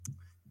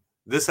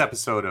This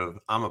episode of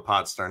I'm a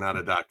Pod Star, Not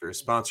a Doctor is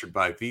sponsored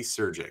by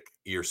vSurgic,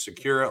 your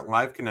secure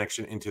live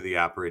connection into the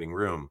operating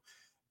room.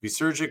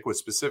 vSurgic was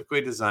specifically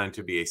designed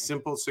to be a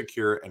simple,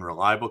 secure, and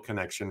reliable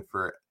connection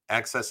for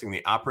accessing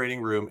the operating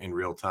room in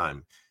real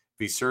time.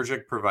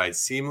 vSurgic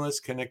provides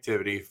seamless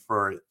connectivity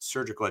for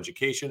surgical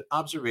education,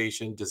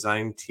 observation,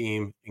 design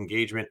team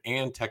engagement,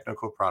 and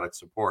technical product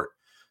support.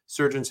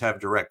 Surgeons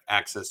have direct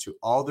access to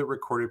all the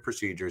recorded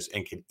procedures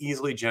and can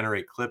easily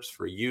generate clips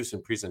for use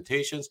in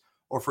presentations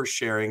or for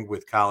sharing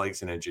with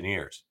colleagues and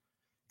engineers.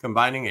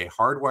 Combining a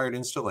hardwired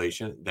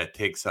installation that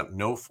takes up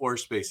no floor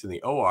space in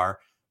the OR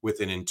with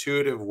an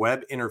intuitive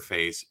web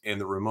interface and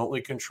the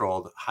remotely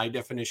controlled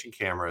high-definition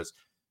cameras,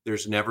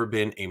 there's never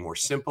been a more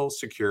simple,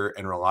 secure,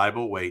 and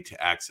reliable way to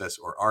access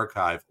or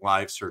archive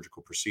live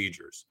surgical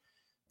procedures.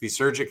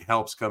 vSurgic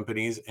helps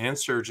companies and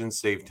surgeons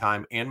save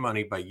time and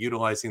money by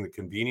utilizing the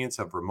convenience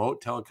of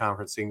remote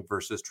teleconferencing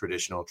versus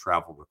traditional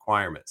travel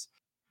requirements.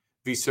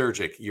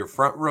 vSurgic, your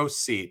front row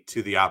seat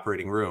to the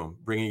operating room,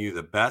 bringing you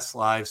the best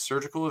live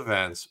surgical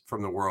events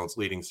from the world's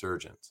leading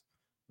surgeons.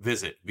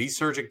 Visit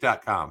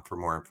vsurgic.com for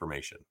more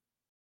information.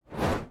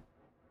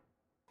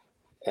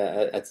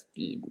 That's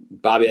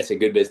Bobby. That's a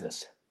good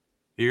business.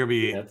 You're gonna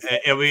be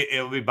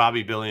it'll be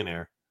Bobby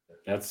Billionaire.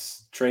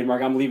 That's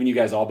trademark. I'm leaving you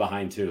guys all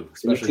behind too.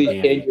 Can you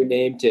please change your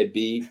name to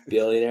B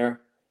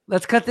Billionaire?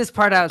 Let's cut this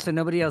part out so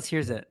nobody else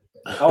hears it.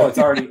 Oh, it's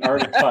already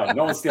cut.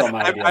 No one's stealing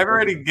my idea. I've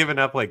already given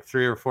up like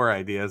 3 or 4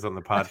 ideas on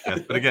the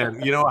podcast. But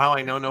again, you know how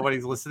I know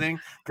nobody's listening?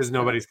 Because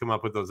nobody's come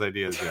up with those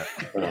ideas yet.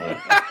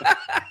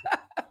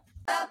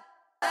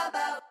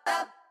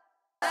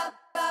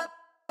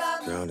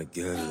 Girl, to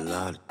get a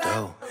lot of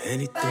dough,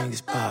 anything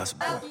is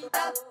possible.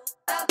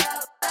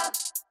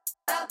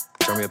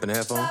 Turn me up in the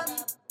headphone.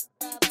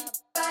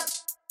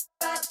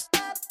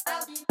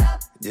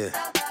 Yeah.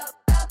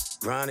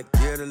 Grind to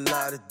get a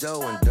lot of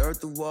dough and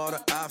dirt through all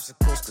the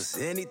obstacles, cause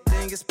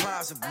anything is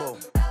possible.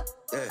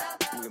 Yeah.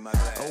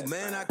 Oh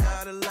man, I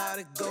got a lot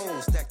of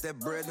goals. Stack that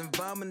bread and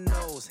vomit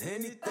nose.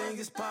 Anything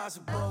is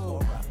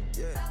possible.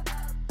 Yeah.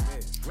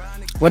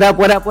 What up,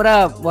 what up, what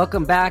up?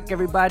 Welcome back,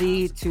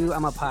 everybody, to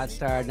I'm a Pod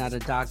Star, Not a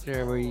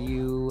Doctor, where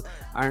you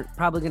aren't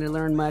probably going to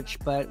learn much,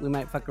 but we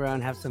might fuck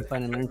around, have some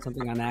fun, and learn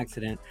something on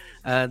accident.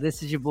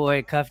 This is your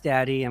boy, Cuff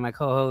Daddy, and my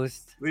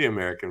co-host, the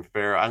American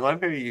Pharaoh. I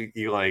love how you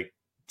like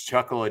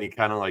chuckle and you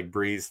kind of like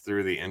breeze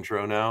through the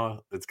intro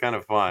now. It's kind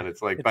of fun.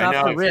 It's like, by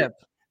now,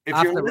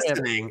 if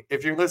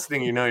you're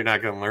listening, you know you're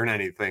not going to learn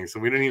anything, so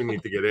we don't even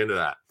need to get into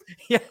that.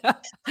 Yeah,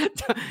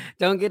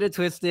 don't get it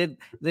twisted.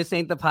 This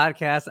ain't the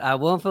podcast. I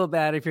won't feel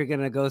bad if you're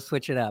gonna go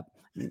switch it up.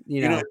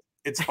 You know,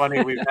 it's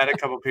funny. We've had a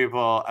couple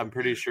people, I'm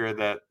pretty sure,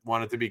 that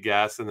wanted to be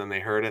guests, and then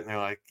they heard it and they're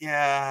like,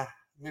 "Yeah,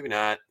 maybe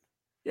not."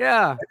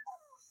 Yeah,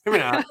 maybe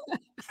not.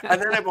 And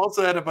then I've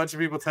also had a bunch of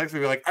people text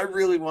me like, "I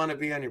really want to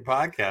be on your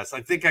podcast.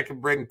 I think I can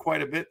bring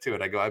quite a bit to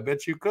it." I go, "I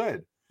bet you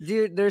could."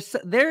 Dude,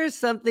 there is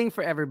something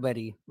for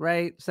everybody,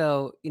 right?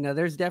 So,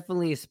 there's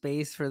definitely a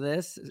space for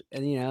this,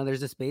 and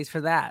there's a space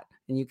for that.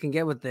 And you can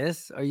get with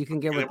this, or you can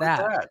get with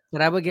that.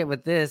 But I would get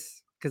with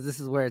this because this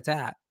is where it's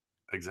at.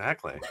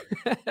 Exactly.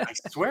 I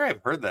swear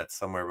I've heard that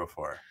somewhere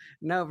before.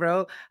 No,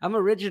 bro, I'm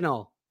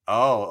original.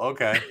 Oh,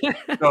 okay.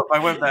 So if I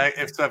went back,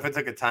 if I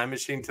took a time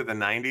machine to the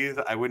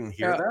 90s, I wouldn't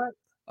hear that.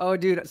 Oh,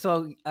 dude.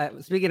 So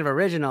speaking of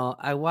original,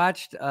 I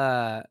watched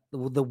the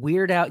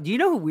Weird Al. Do you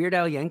know who Weird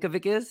Al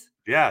Yankovic is?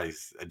 Yeah,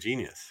 he's a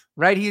genius.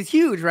 Right? He's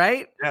huge,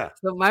 right? Yeah.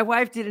 So my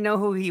wife didn't know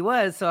who he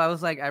was. So I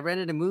was like, I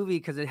rented a movie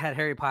because it had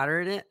Harry Potter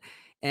in it.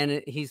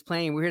 And he's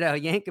playing Weird Al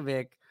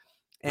Yankovic.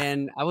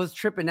 And I was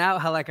tripping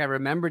out how like I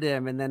remembered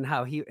him, and then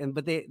how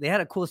but they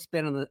had a cool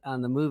spin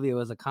on the movie. It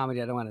was a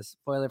comedy. I don't want to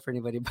spoil it for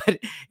anybody, but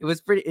it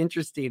was pretty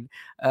interesting.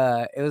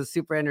 It was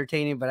super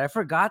entertaining, but I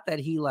forgot that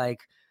he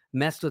like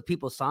messed with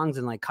people's songs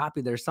and like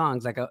copied their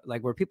songs.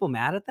 Like were people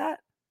mad at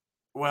that?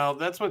 Well,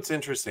 that's what's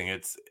interesting.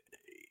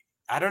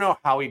 I don't know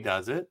how he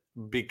does it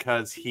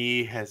because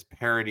he has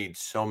parodied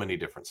so many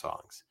different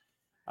songs.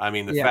 I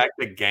mean, the fact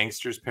that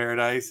Gangster's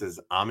Paradise is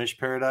Amish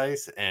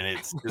Paradise and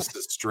it's just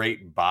a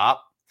straight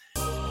bop.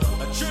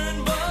 I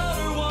churned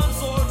butter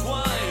once or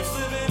twice,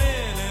 living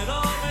in an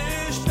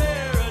Amish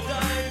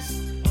paradise.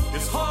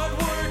 It's hard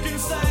work and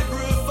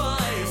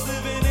sacrifice,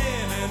 living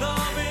in an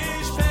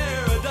Amish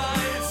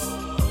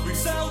paradise. We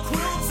sell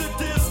quilts at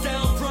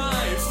discount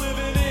price,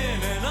 living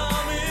in an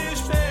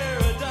Amish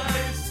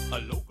paradise.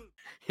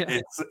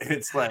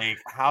 It's like,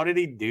 how did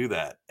he do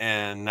that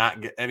and not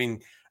get? I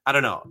mean, I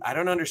don't know. I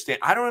don't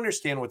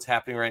understand what's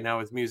happening right now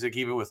with music,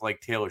 even with like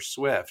Taylor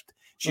Swift.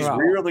 She's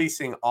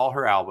re-releasing all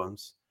her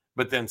albums,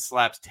 but then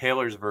slaps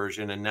Taylor's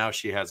version, and now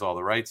she has all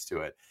the rights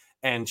to it.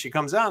 And she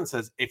comes out and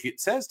says, if it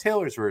says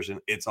Taylor's version,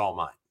 it's all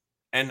mine.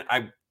 And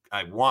I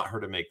want her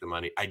to make the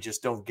money. I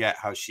just don't get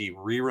how she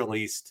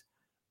re-released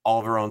all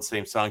of her own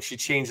same songs. She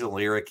changed the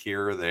lyric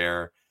here or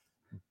there,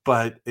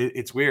 but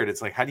it's weird.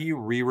 It's like, how do you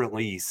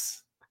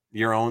re-release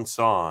your own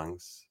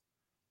songs?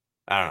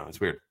 I don't know. It's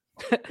weird.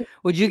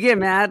 Would you get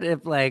mad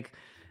if like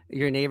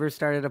your neighbor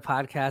started a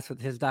podcast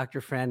with his doctor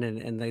friend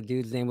and the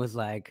dude's name was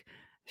like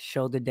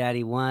Shoulder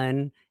Daddy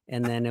 1,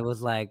 and then it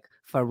was like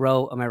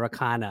Pharaoh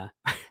Americana.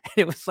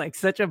 It was like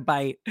such a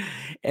bite,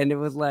 and it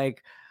was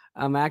like,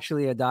 I'm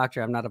actually a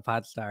doctor, I'm not a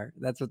pod star.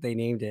 That's what they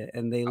named it,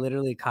 and they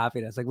literally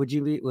copied us. Like, would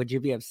you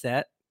be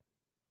upset?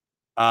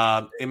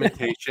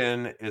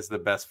 Imitation is the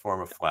best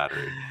form of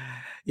flattery.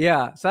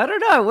 Yeah, so I don't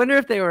know. I wonder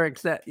if they were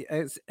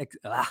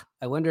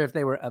I wonder if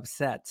they were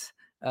upset.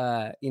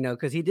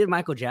 Because he did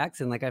Michael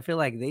Jackson. Like, I feel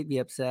like they'd be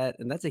upset,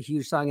 and that's a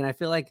huge song. And I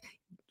feel like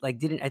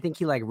didn't I think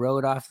he like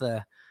wrote off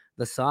the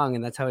song,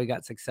 and that's how he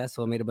got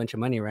successful and made a bunch of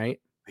money, right?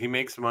 He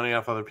makes money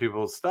off other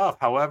people's stuff.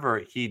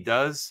 However, he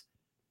does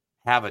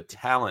have a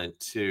talent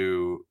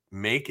to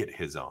make it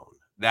his own.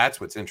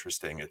 That's what's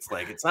interesting. It's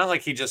like, it's not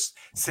like he just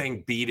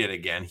sang Beat It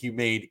again. He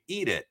made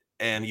Eat It.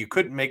 And you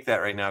couldn't make that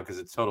right now because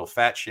it's total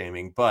fat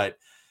shaming, but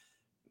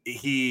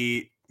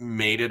he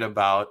made it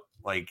about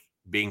like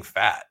being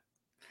fat.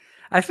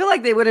 I feel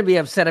like they wouldn't be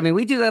upset. I mean,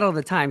 we do that all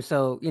the time.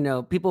 So,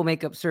 people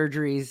make up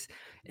surgeries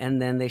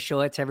and then they show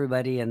it to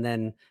everybody, and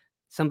then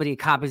somebody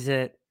copies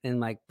it and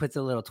like puts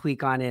a little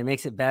tweak on it and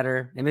makes it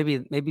better. And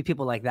maybe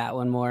people like that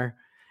one more,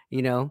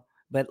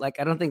 but like,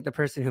 I don't think the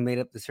person who made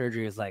up the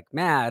surgery is like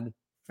mad,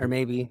 or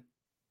maybe.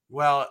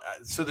 Well,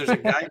 so there's a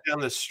guy down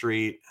the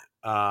street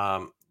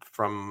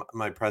from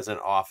my present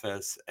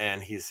office,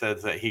 and he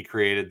says that he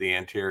created the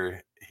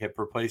anterior hip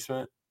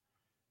replacement.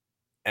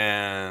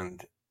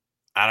 And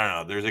I don't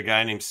know, there's a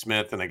guy named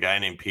Smith and a guy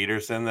named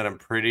Peterson that I'm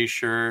pretty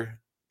sure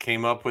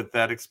came up with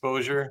that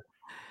exposure.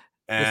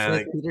 And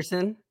Smith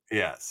Peterson?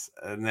 Yes.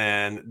 And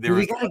then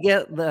we got to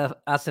get the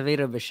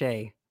Acevedo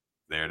Boujee.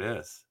 There it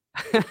is.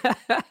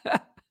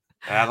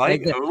 I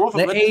like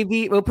the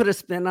AB. We'll put a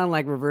spin on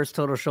like reverse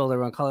total shoulder.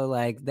 We'll call it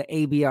like the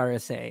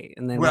ABRSA,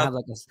 and then we'll have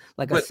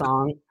a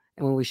song.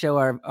 And when we show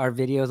our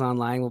videos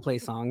online, we'll play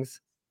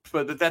songs.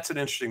 But that's an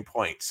interesting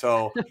point.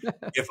 So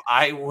if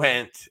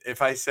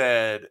I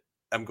said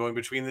I'm going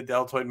between the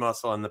deltoid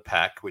muscle and the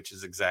pec, which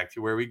is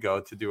exactly where we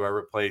go to do our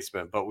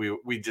replacement, but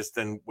we just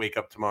then wake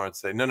up tomorrow and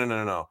say,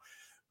 no.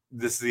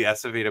 This is the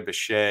Acevedo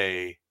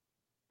Boujee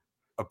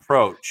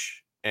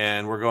approach,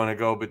 and we're going to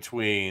go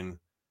between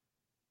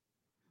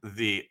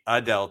the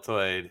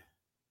adeltoid,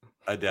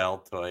 get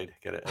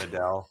it,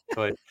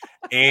 adeltoid,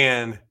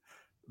 and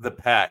the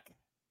pec.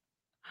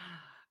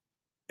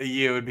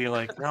 You would be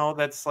like, no,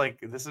 that's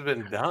like, this has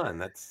been done.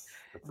 That's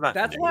not.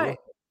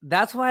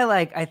 That's why,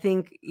 like, I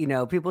think,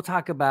 people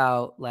talk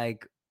about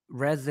like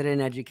resident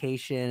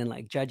education and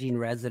like judging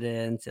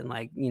residents and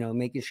like,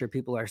 making sure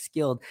people are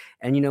skilled.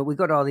 And, we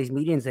go to all these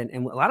meetings and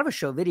a lot of us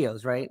show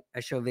videos, right? I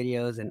show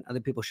videos and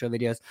other people show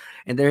videos,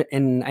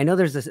 and I know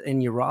there's this in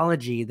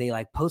urology, they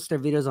like post their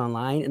videos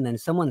online and then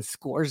someone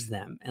scores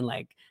them and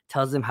like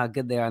tells them how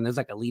good they are. And there's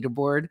like a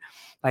leaderboard.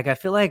 Like, I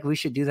feel like we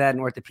should do that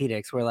in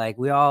orthopedics, where like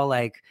we all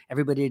like,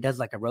 everybody does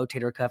like a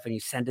rotator cuff and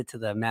you send it to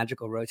the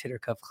magical rotator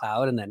cuff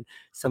cloud, and then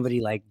somebody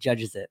like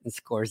judges it and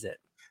scores it.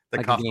 The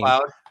like cuff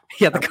cloud?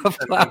 Yeah, the cuff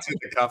cloud.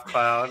 The cuff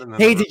cloud. And then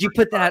hey, did you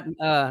put that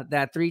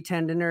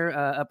 3-tendoner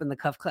up in the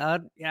cuff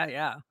cloud?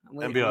 Yeah.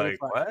 And be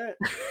like, what?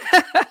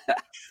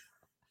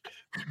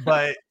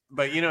 but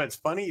it's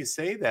funny you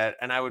say that,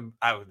 and I would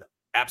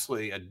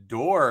absolutely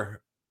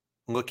adore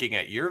looking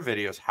at your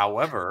videos.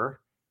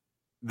 However,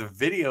 the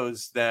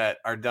videos that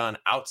are done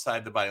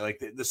outside the body,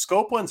 like the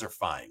scope ones are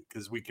fine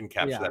because we can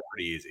capture that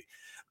pretty easy.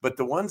 But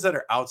the ones that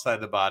are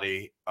outside the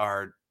body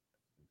are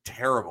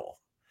terrible.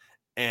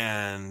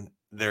 And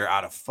they're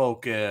out of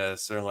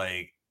focus, or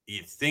like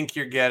you think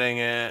you're getting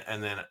it,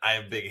 and then I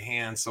have big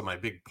hands, so my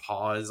big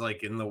paw is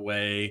like in the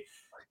way.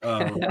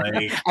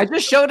 I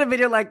just showed a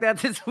video like that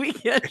this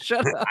weekend.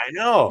 Shut up. I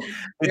know.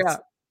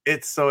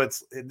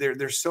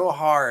 They're so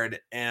hard,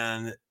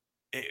 and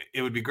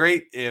it would be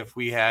great if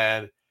we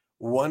had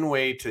one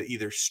way to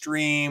either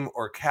stream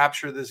or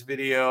capture this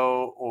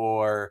video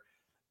or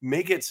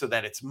make it so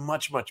that it's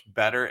much, much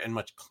better and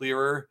much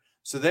clearer.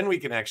 So then we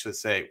can actually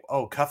say,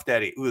 oh, Cuff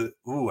Daddy,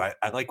 ooh,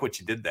 I like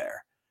what you did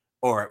there.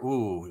 Or,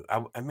 ooh,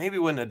 I maybe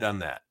wouldn't have done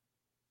that.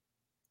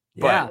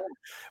 Yeah.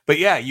 But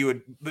yeah, you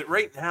would. But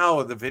right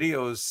now, the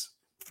videos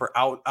for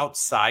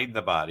outside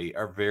the body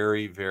are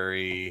very,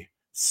 very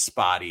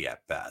spotty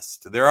at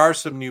best. There are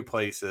some new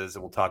places,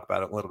 and we'll talk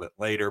about it a little bit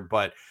later,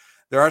 but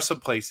there are some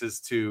places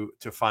to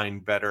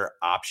find better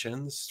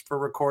options for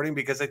recording,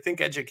 because I think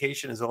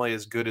education is only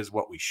as good as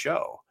what we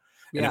show.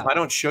 And if I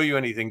don't show you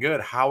anything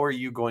good, how are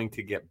you going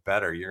to get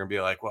better? You're going to be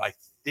like, well, I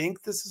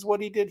think this is what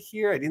he did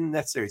here. I didn't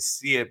necessarily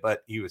see it,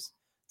 but he was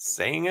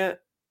saying it.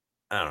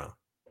 I don't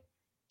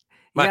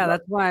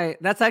know.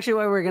 That's actually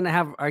why we're going to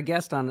have our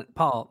guest on,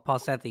 Paul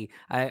Sethi.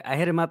 I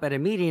hit him up at a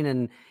meeting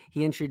and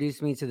he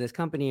introduced me to this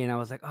company, and I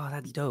was like, oh,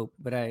 that's dope.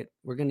 But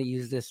we're going to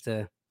use this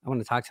I want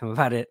to talk to him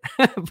about it.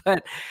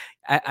 But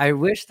I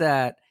wish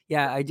that,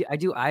 I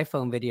do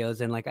iPhone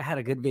videos, and like I had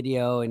a good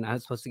video, and I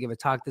was supposed to give a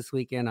talk this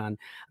weekend on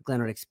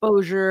glenoid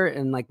exposure,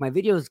 and like my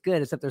video is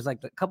good, except there's like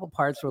a couple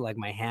parts where like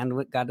my hand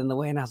got in the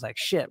way, and I was like,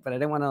 shit, but I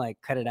didn't want to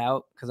like cut it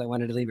out because I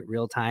wanted to leave it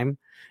real time.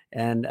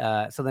 And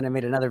so then I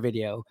made another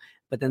video,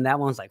 but then that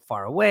one's like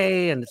far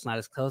away and it's not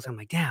as close. I'm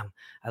like, damn,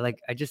 I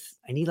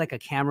need like a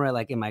camera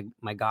like in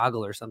my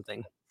goggle or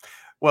something.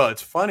 Well,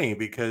 it's funny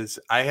because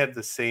I had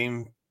the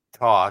same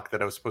talk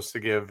that I was supposed to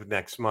give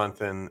next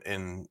month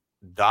in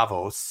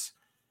Davos,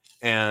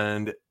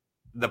 and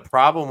the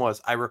problem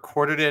was I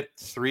recorded it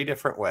 3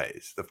 different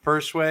ways. The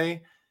first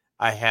way,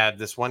 I had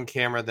this one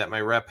camera that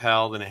my rep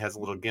held, and it has a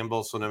little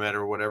gimbal, so no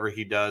matter whatever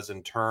he does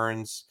and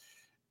turns,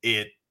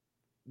 it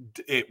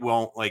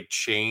won't like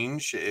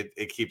change.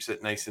 It keeps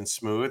it nice and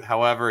smooth.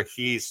 However,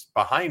 he's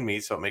behind me,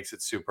 so it makes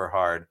it super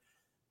hard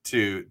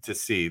to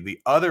see. The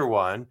other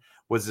one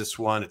was this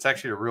one. It's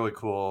actually a really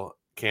cool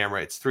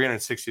camera. It's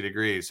 360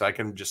 degrees, so I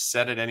can just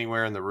set it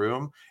anywhere in the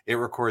room. It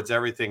records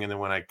everything, and then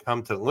when I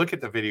come to look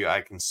at the video,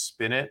 I can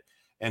spin it.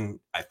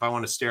 And if I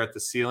want to stare at the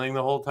ceiling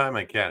the whole time,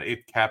 I can.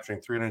 It's capturing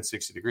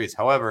 360 degrees.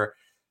 However,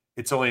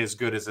 it's only as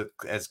good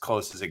as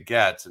close as it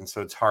gets, and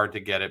so it's hard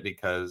to get it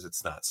because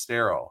it's not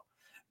sterile.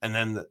 And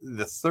then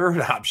the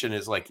third option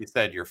is, like you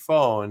said, your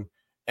phone,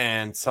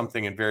 and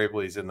something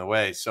invariably is in the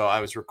way. So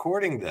I was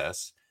recording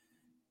this,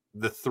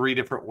 the 3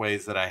 different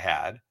ways that I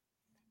had,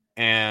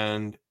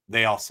 and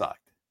they all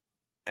sucked.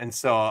 And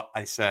so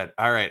I said,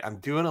 all right, I'm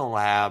doing a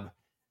lab.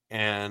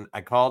 And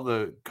I called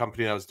the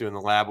company I was doing the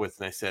lab with,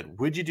 and I said,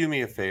 would you do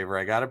me a favor?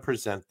 I got to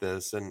present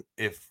this. And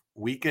if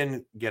we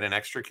can get an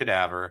extra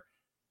cadaver,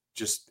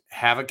 just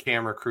have a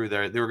camera crew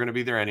there. They were going to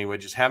be there anyway.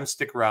 Just have them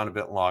stick around a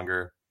bit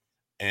longer,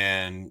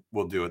 and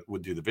we'll do it.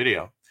 We'll do the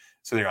video.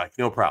 So they're like,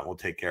 no problem. We'll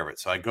take care of it.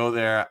 So I go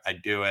there. I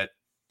do it.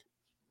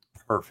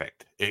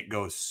 Perfect. It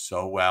goes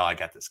so well. I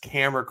got this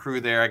camera crew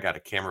there. I got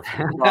a camera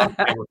from the front,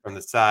 camera from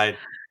the side.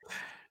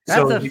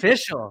 That's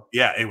official.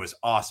 Yeah, it was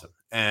awesome.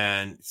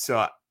 And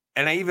so,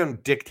 and I even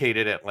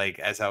dictated it like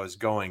as I was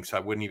going, so I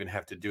wouldn't even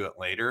have to do it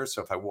later.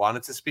 So if I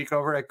wanted to speak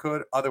over it, I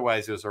could.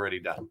 Otherwise, it was already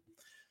done.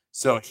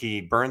 So he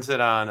burns it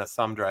on a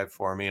thumb drive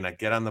for me, and I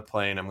get on the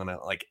plane. I'm going to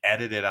like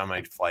edit it on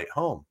my flight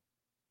home.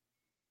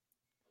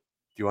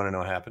 Do you want to know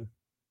what happened?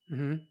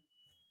 Mm-hmm.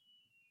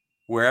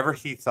 Wherever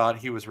he thought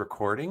he was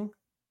recording,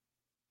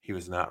 he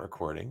was not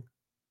recording.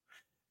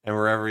 And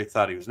wherever he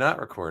thought he was not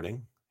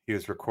recording, he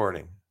was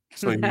recording.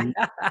 So he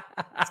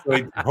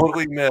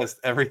totally missed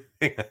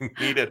everything I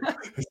needed.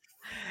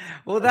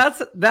 Well,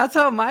 that's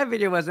how my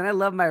video was, and I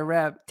love my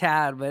rep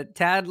Tad, but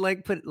Tad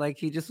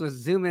he just was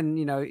zooming.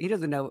 He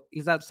doesn't know,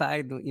 he's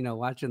outside,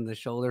 watching the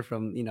shoulder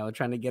from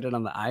trying to get it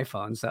on the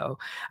iPhone. So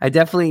I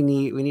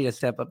definitely we need to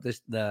step up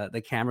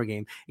the camera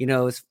game.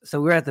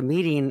 So we're at the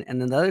meeting, and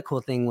then the other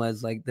cool thing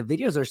was like the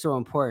videos are so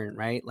important,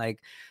 right? Like,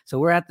 so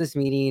we're at this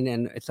meeting,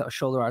 and it's a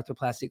shoulder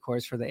arthroplasty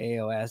course for the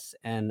AOS,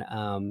 and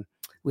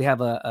we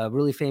have a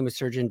really famous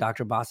surgeon,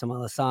 Dr. Bassam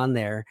Al-Hassan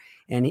there,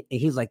 and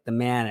he's like the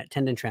man at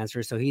tendon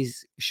transfer. So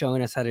he's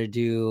showing us how to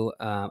do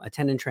a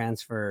tendon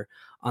transfer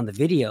on the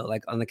video,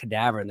 like on the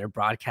cadaver, and they're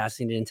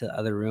broadcasting it into the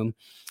other room.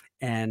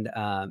 And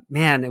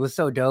man, it was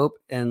so dope.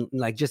 And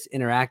like just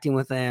interacting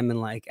with him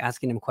and like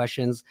asking him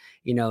questions,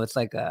 it's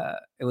like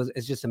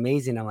it's just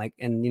amazing. I'm like,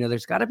 and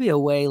there's got to be a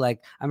way,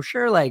 like I'm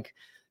sure like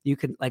you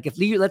could, like, if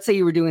you, let's say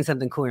you were doing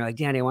something cool, and you're like,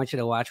 Danny, I want you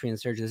to watch me in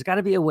surgery. There's got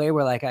to be a way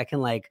where like I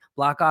can like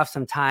block off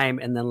some time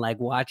and then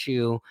like watch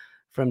you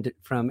from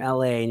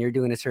LA, and you're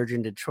doing a surgery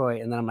in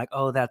Detroit, and then I'm like,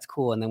 oh, that's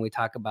cool. And then we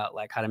talk about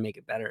like how to make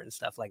it better and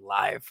stuff, like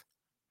live.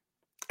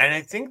 And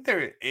I think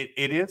it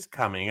is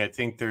coming. I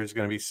think there's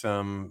going to be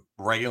some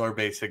regular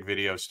basic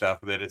video stuff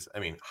that is,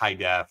 high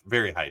def,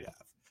 very high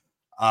def.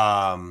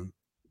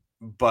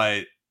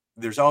 But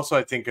there's also,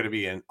 I think, going to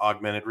be an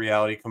augmented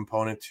reality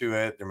component to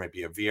it. There might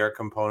be a VR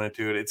component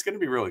to it. It's going to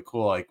be really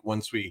cool. Like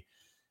once we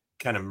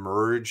kind of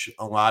merge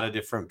a lot of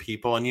different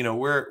people, and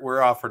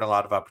we're offered a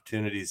lot of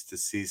opportunities to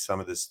see some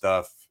of this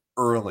stuff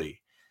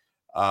early.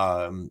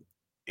 And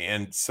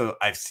so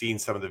I've seen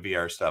some of the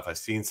VR stuff. I've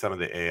seen some of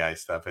the AI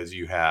stuff, as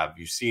you have.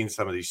 You've seen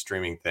some of these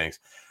streaming things,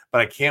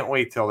 but I can't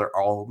wait till they're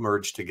all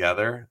merged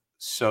together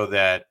so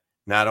that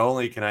not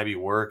only can I be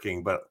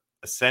working, but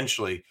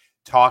essentially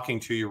talking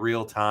to you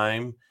real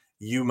time.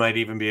 You might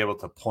even be able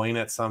to point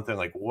at something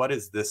like, what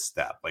is this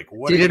step? Like,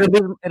 what? Dude,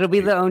 it'll be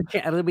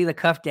the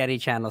Cuff Daddy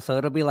channel. So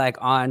it'll be like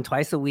on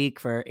twice a week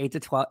for 8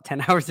 to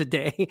 10 hours a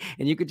day.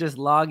 And you could just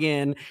log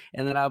in,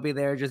 and then I'll be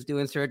there just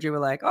doing surgery. We're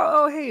like,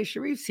 oh, hey,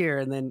 Sharif's here.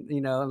 And then,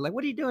 I'm like,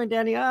 what are you doing,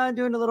 Danny? I'm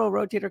doing a little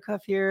rotator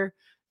cuff here.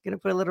 Gonna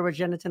put a little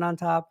Regeniten on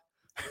top.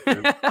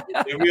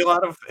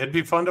 It'd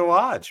be fun to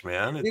watch,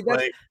 man. It's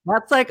Dude,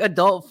 that's like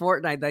adult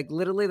Fortnite. Like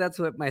literally, that's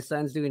what my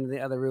son's doing in the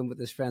other room with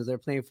his friends. They're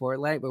playing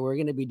Fortnite, but we're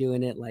gonna be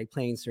doing it like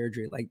playing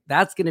surgery. Like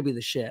that's gonna be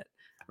the shit.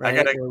 Right?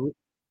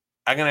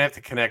 I'm gonna have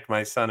to connect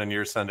my son and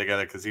your son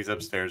together because he's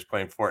upstairs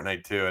playing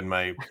Fortnite too. And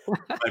my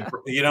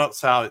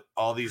it's how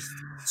all these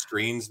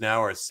screens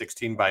now are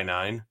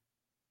 16:9.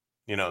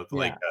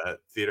 Like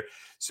theater.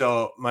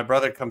 So my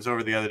brother comes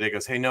over the other day,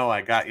 goes, "Hey, no,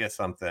 I got you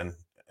something,"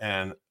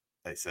 and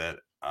I said,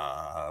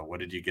 what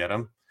did you get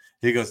him?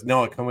 He goes,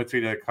 no, come with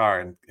me to the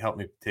car and help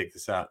me take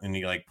this out. And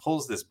he like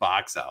pulls this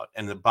box out,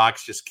 and the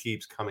box just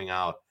keeps coming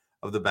out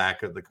of the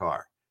back of the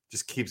car.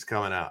 Just keeps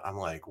coming out. I'm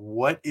like,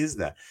 what is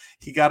that?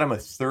 He got him a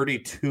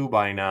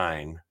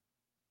 32:9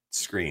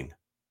 screen.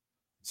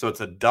 So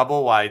it's a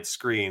double wide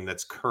screen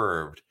that's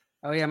curved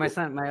Oh yeah, my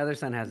other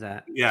son has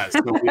that. Yeah,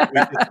 so we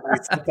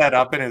set that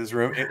up in his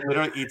room. It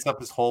literally eats up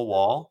his whole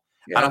wall.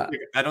 Yeah.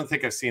 I don't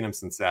think I've seen him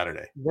since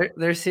Saturday.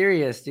 They're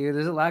serious, dude.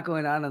 There's a lot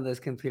going on those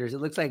computers. It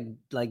looks like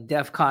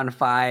DEFCON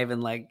 5,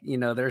 and like, you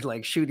know, there's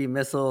like shooting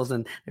missiles,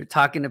 and they're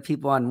talking to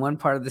people on one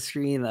part of the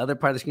screen. The other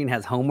part of the screen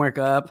has homework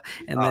up,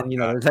 and then, you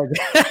know, there's like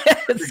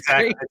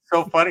exactly. It's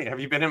so funny. Have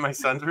you been in my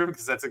son's room?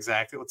 Because that's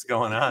exactly what's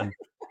going on.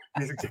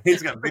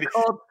 He's got video.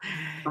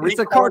 It's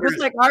a cult. It's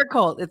like our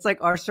cult. It's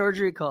like our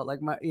surgery cult.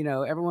 Like you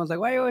know, everyone's like,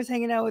 why are you always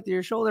hanging out with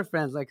your shoulder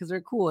friends? Like, because they're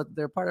cool.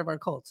 They're part of our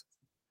cult.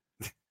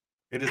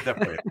 It is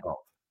definitely a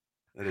cult.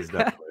 It is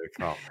definitely a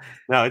cult.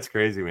 No, it's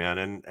crazy,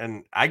 man.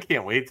 And I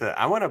can't wait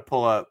I want to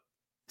pull up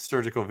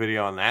surgical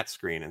video on that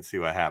screen and see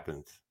what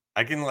happens.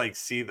 I can like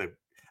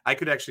I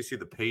could actually see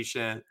the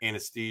patient,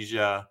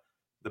 anesthesia,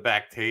 the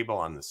back table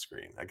on the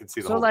screen. I can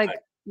see the whole thing.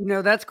 You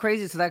know, that's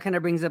crazy. So that kind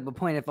of brings up a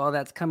point. If all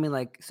that's coming,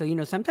 like, so, you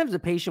know, sometimes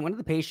one of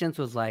the patients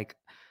was like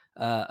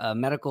a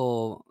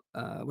medical,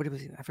 what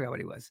was he? I forgot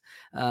what he was,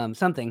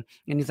 something.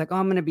 And he's like, oh,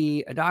 I'm going to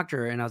be a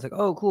doctor. And I was like,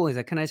 oh, cool. He's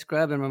like, can I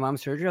scrub in my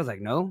mom's surgery? I was like,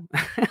 no.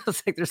 I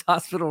was like, there's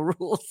hospital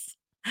rules.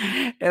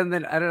 And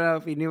then I don't know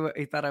if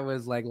he thought I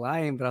was like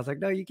lying, but I was like,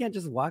 no, you can't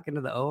just walk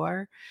into the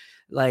OR.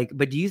 Like,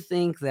 but do you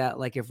think that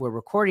like if we're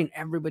recording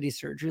everybody's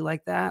surgery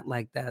like that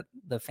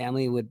the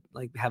family would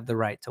like have the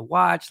right to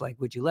watch? Like,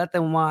 would you let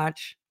them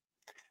watch?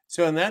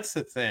 So, and that's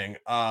the thing.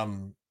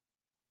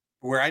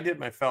 Where I did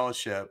my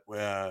fellowship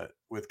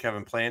with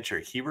Kevin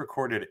Plancher, he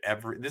recorded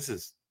this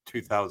is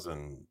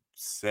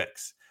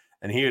 2006,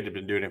 and he had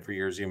been doing it for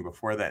years even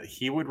before that.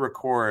 He would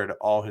record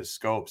all his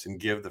scopes and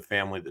give the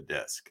family the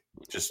disc.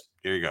 Just,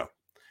 here you go.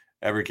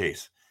 Every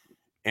case.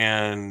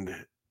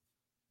 And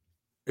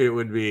it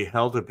would be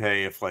hell to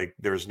pay if like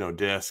there was no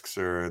discs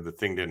or the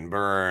thing didn't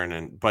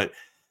burn. But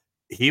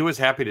he was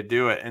happy to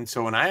do it. And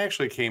so when I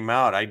actually came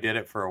out, I did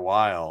it for a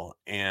while,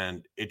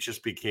 and it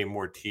just became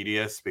more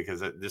tedious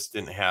because it just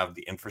didn't have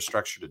the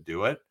infrastructure to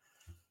do it.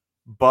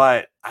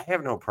 But I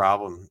have no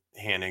problem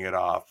handing it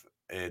off.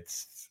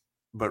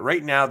 But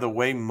right now, the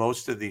way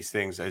most of these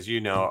things, as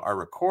you know, are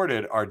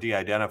recorded are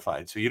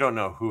de-identified. So you don't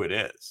know who it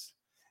is.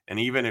 And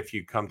even if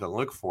you come to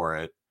look for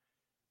it,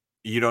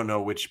 you don't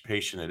know which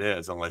patient it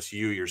is unless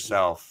you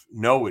yourself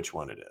know which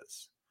one it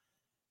is.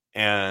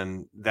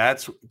 And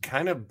that's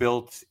kind of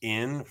built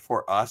in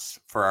for us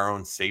for our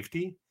own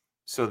safety,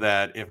 so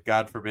that if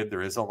God forbid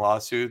there is a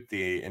lawsuit,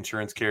 the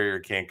insurance carrier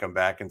can't come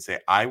back and say,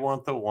 I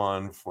want the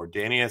one for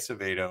Danny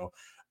Acevedo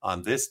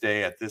on this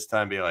day at this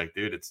time. Be like,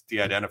 dude, it's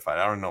de-identified.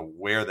 I don't know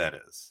where that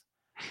is.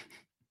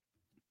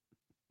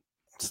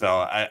 So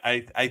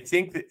I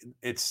think that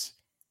it's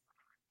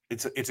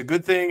a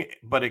good thing,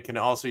 but it can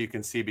also, you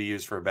can see, be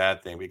used for a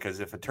bad thing, because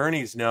if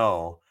attorneys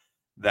know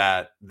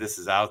that this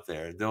is out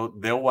there,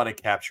 they'll want to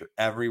capture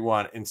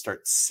everyone and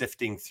start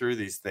sifting through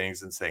these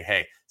things and say,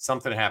 hey,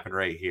 something happened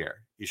right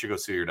here. You should go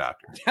sue your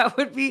doctor. That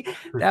would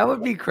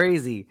be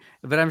crazy,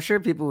 but I'm sure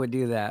people would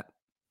do that.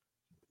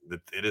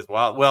 It is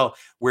wild. Well,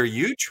 where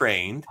you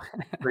trained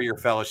for your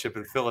fellowship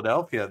in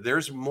Philadelphia,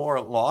 there's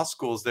more law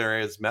schools there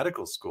as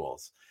medical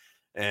schools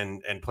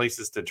and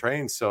places to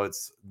train. So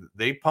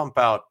they pump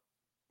out,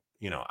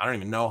 you know, I don't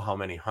even know how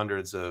many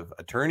hundreds of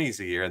attorneys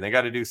a year, and they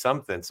got to do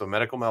something. So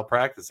medical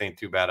malpractice ain't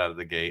too bad out of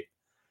the gate.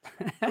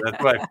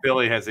 That's why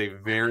Philly has a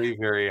very,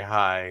 very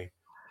high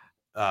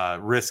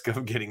risk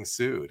of getting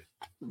sued.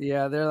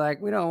 Yeah, they're like,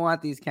 we don't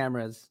want these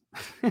cameras.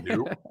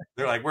 Nope.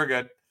 They're like, we're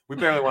good. We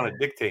barely want to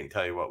dictate and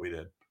tell you what we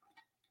did.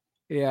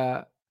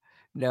 Yeah.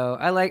 No,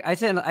 I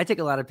take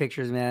a lot of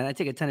pictures, man. I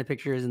take a ton of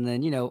pictures, and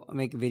then, you know,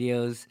 make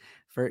videos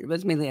but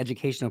it's mainly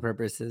educational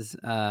purposes.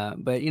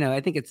 But, you know, I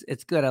think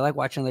it's good. I like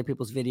watching other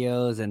people's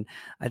videos, and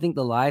I think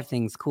the live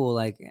thing's cool.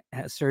 Like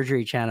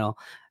surgery channel,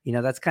 you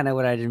know, that's kind of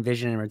what I'd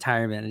envision in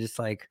retirement, and just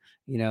like,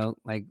 you know,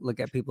 like look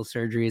at people's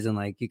surgeries, and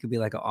like you could be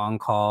like an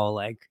on-call,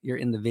 like you're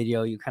in the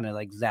video, you kind of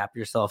like zap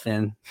yourself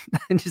in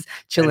and just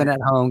chilling at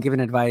home, giving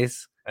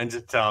advice. And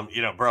just tell them,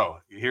 you know, bro,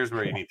 here's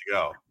where you need to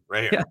go.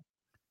 Right here. Yeah.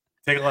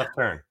 Take a left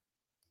turn.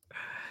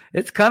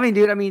 It's coming,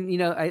 dude. I mean, you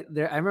know, I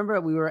remember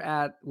we were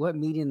at what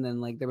meeting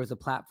then, like there was a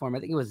platform, I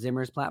think it was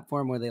Zimmer's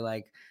platform, where they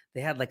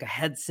had like a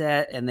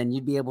headset, and then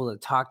you'd be able to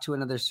talk to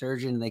another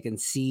surgeon, and they can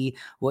see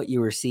what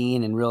you were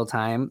seeing in real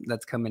time.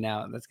 That's coming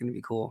out. That's going to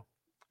be cool.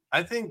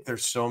 I think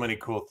there's so many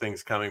cool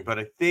things coming, but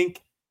I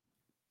think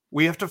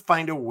we have to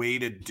find a way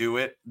to do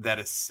it that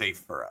is safe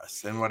for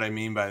us. And what I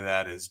mean by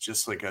that is,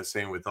 just like I was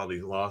saying, with all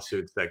these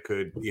lawsuits that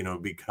could, you know,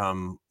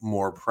 become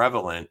more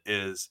prevalent,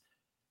 is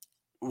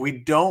we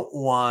don't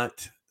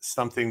want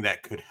something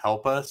that could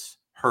help us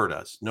hurt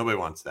us. Nobody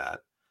wants that.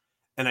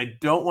 And I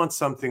don't want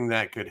something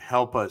that could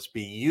help us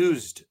be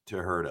used to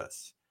hurt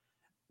us.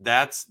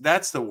 That's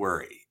the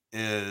worry.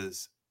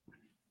 Is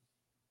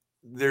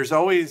there's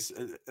always,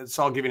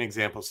 so I'll give you an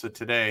example. So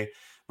today,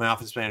 my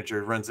office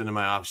manager runs into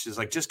my office. She's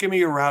like, just give me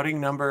your routing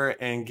number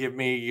and give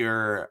me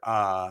your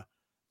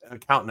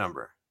account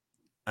number.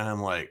 And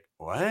I'm like,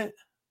 what?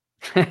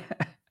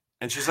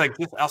 And she's like,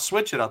 I'll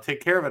switch it. I'll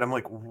take care of it. I'm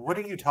like, what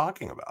are you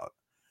talking about?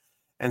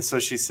 And so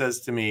she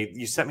says to me,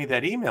 you sent me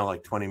that email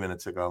like 20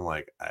 minutes ago. I'm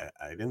like,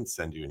 I didn't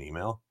send you an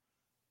email.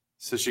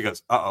 So she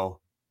goes, uh-oh.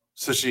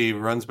 So she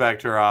runs back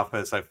to her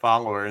office. I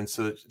follow her. And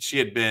so she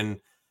had been,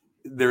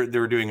 they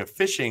were doing a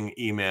phishing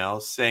email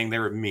saying they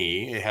were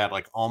me. It had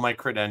like all my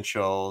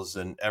credentials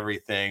and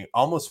everything,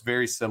 almost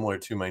very similar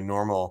to my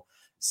normal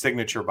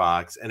signature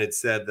box. And it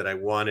said that I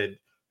wanted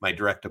my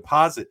direct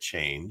deposit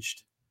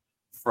changed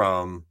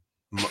from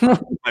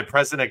my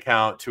present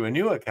account to a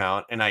new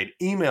account. And I'd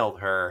emailed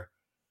her,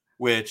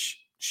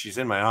 which she's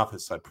in my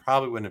office, so I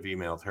probably wouldn't have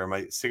emailed her.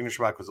 My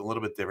signature box was a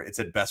little bit different. It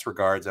said best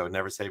regards. I would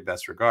never say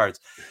best regards.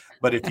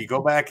 But if you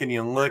go back and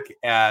you look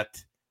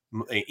at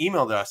my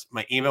email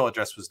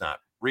address was not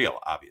real,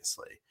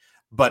 obviously.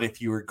 But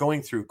if you were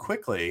going through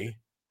quickly,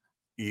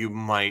 you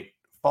might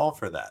fall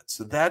for that.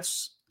 So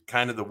that's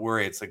kind of the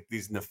worry. It's like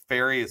these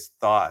nefarious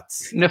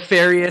thoughts.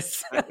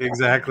 Nefarious.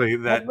 Exactly.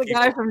 That's the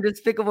guy from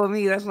Despicable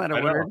Me. That's not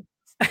a word.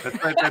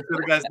 That's right. That's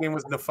the guy's name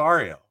was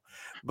Nefario.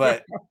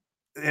 But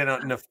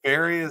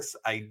nefarious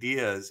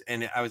ideas.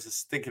 And I was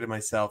just thinking to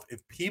myself,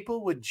 if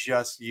people would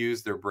just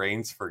use their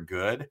brains for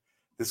good,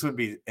 this would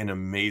be an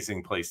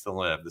amazing place to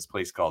live, this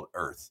place called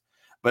Earth.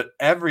 But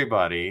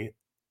everybody,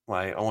 well,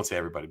 I won't say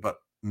everybody, but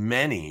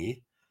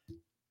many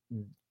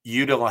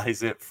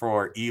utilize it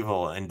for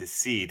evil and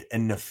deceit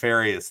and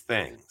nefarious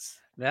things.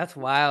 That's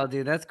wild,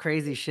 dude. That's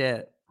crazy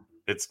shit.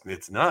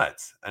 It's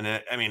nuts. And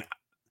I mean,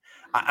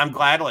 I'm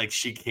glad like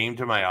she came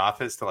to my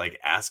office to like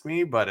ask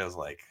me, but it was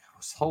like,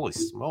 holy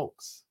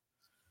smokes.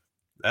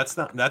 That's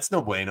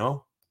no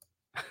bueno.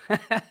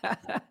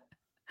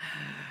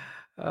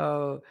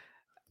 Oh,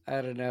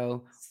 I don't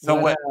know. So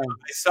what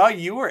I saw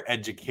you were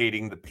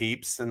educating the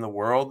peeps in the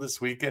world this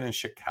weekend in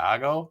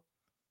Chicago.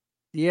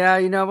 Yeah,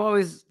 I'm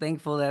always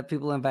thankful that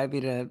people invite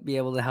me to be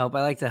able to help.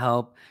 I like to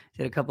help.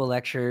 Did a couple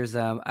lectures.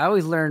 I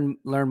always learn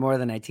more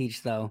than I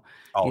teach, though.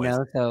 Always.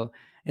 So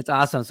it's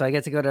awesome. So I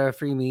get to go to a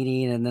free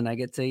meeting, and then I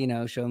get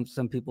to show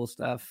some people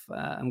stuff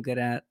I'm good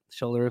at,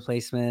 shoulder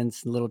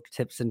replacements, little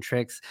tips and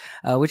tricks,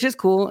 which is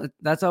cool.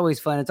 That's always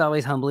fun. It's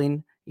always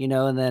humbling,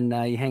 and then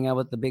you hang out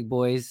with the big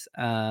boys,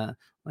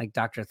 like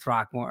Dr.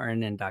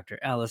 Throckmorton and Dr.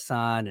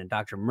 Ellison and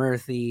Dr.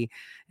 Murthy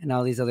and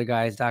all these other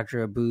guys,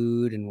 Dr.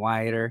 Abood and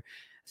Wider.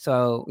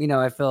 So,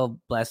 I feel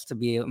blessed to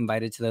be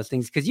invited to those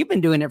things because you've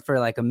been doing it for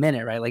like a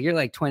minute, right? Like you're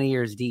like 20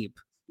 years deep.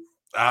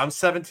 I'm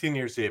 17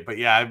 years deep, but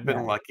yeah, I've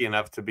been lucky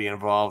enough to be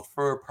involved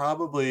for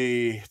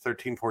probably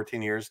 13,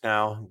 14 years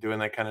now doing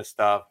that kind of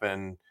stuff.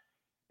 And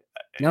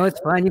no, it's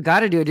fun. You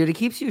got to do it, dude. It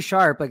keeps you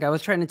sharp. Like I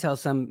was trying to tell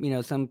some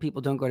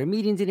people don't go to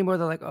meetings anymore.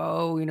 They're like,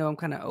 oh, I'm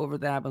kind of over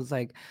that. But it's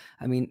like,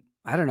 I mean,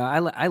 I don't know.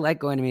 I like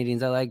going to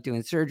meetings. I like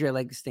doing surgery. I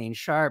like staying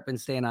sharp and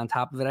staying on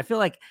top of it. I feel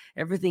like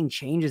everything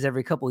changes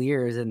every couple of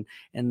years. And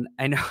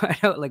I know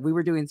like we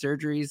were doing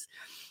surgeries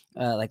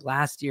like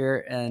last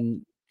year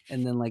and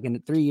then like in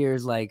 3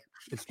 years, like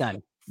it's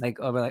done. Like,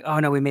 we're like, oh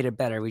no, we made it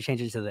better. We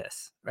changed it to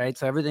this. Right.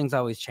 So everything's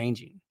always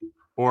changing.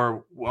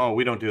 Or, well,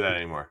 we don't do that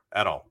anymore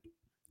at all.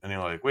 And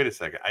you're like, wait a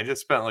second. I just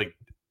spent like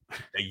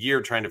a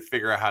year trying to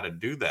figure out how to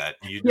do that.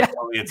 You just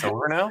tell me it's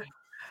over now?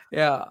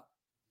 Yeah.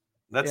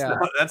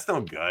 That's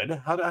no good.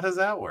 How does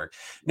that work?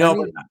 No,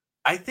 but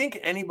I think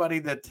anybody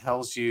that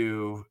tells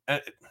you,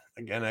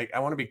 again, I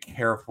want to be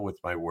careful with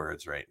my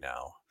words right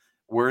now.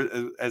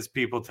 As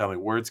people tell me,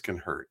 words can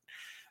hurt.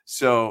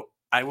 So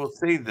I will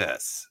say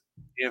this.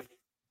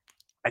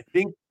 I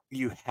think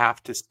you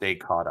have to stay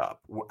caught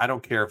up. I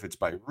don't care if it's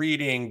by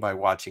reading, by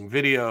watching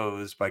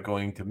videos, by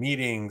going to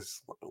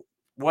meetings,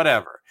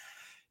 whatever.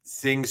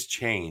 Things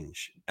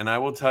change. And I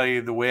will tell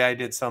you, the way I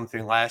did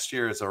something last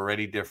year is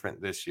already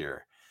different this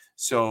year.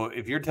 So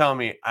if you're telling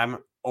me I'm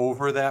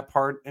over that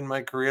part in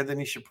my career, then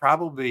you should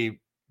probably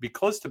be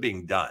close to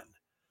being done.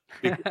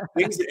 Because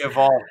things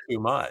evolve too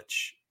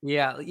much.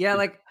 Yeah.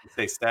 Like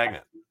stay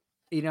stagnant.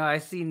 I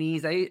see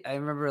knees. I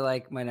remember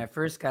like when I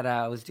first got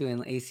out, I was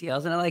doing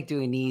ACLs and I like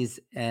doing knees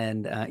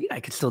and I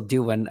could still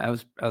do one. I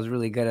was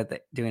really good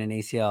at doing an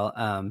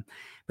ACL.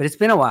 But it's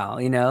been a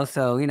while,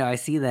 so, I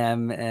see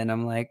them and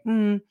I'm like,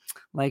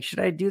 like, should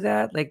I do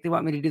that? Like they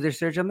want me to do their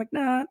surgery. I'm like,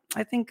 nah,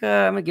 I think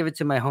I'm gonna give it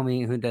to my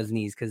homie who does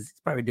knees because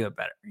he's probably do it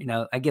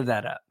better. I give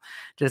that up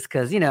just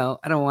because, I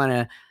don't want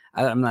to,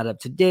 I'm not up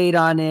to date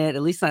on it.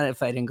 At least not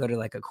if I didn't go to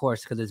like a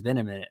course because it's been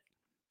a minute.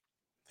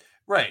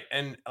 Right.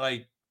 And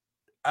like,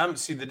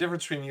 see the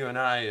difference between you and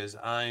I is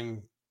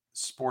I'm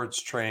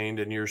sports trained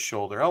and you're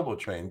shoulder elbow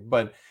trained,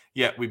 but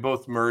yet we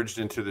both merged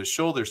into the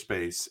shoulder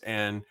space.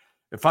 And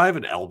if I have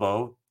an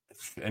elbow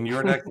and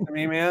you're next to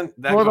me, man,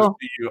 that goes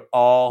to you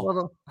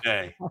all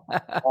day,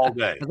 all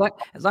day.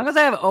 As long as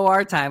I have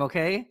OR time,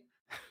 okay.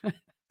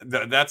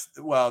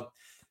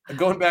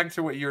 Going back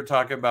to what you were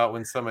talking about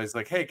when somebody's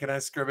like, hey, can I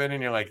scrub in?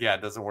 And you're like, yeah,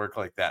 it doesn't work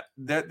like that.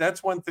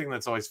 That's one thing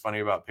that's always funny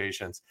about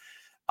patients.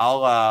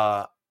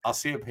 I'll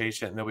see a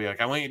patient and they'll be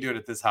like, I want you to do it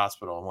at this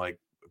hospital. I'm like,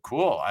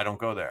 cool. I don't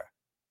go there.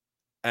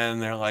 And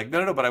they're like,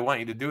 no, but I want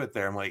you to do it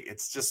there. I'm like,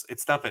 it's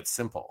not that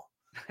simple.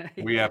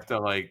 We have to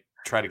like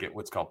try to get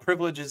what's called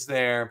privileges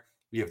there.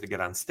 You have to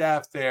get on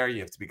staff there.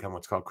 You have to become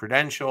what's called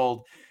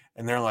credentialed.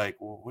 And they're like,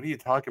 well, what are you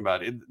talking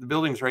about? The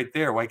building's right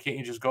there. Why can't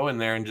you just go in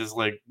there and just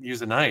like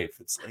use a knife?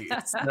 It's like,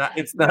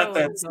 it's not No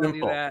that one told you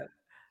simple. that.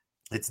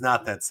 It's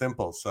not that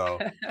simple. So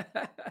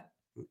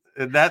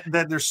that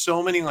there's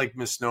so many like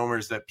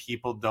misnomers that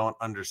people don't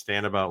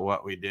understand about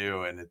what we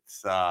do. And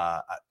it's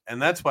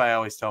and that's why I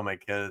always tell my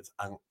kids,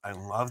 I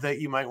love that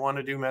you might want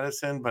to do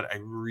medicine, but I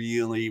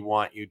really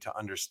want you to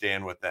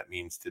understand what that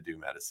means to do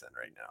medicine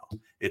right now.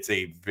 It's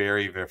a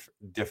very, very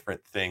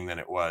different thing than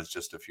it was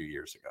just a few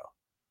years ago.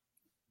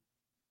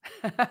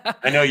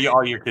 I know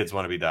all your kids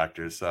want to be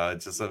doctors.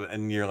 It's just,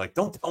 and you're like,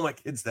 don't tell my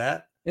kids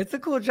that. It's a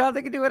cool job.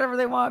 They can do whatever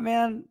they want,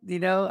 man. You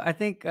know, I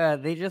think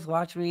they just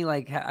watch me.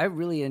 Like, I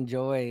really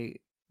enjoy,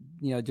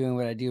 doing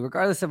what I do,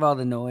 regardless of all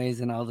the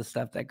noise and all the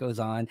stuff that goes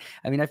on.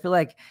 I mean, I feel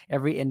like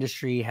every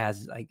industry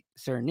has like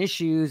certain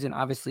issues, and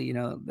obviously,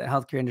 the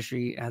healthcare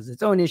industry has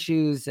its own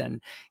issues,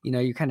 and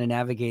you kind of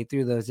navigate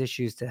through those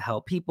issues to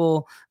help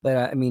people. But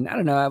I mean, I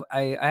don't know.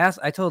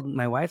 I told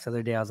my wife the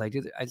other day, I was like,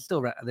 dude,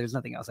 there's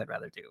nothing else I'd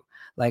rather do.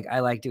 Like, I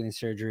like doing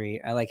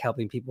surgery. I like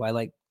helping people. I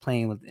like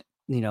playing with,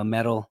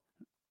 metal.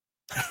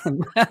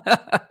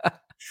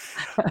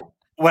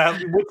 Well,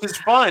 which is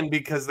fun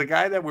because the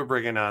guy that we're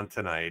bringing on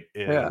tonight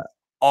is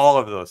all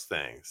of those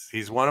things.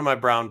 He's one of my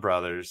brown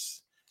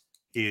brothers.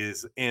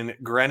 He's in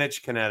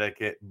Greenwich,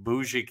 Connecticut,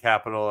 Boujee,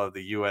 capital of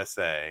the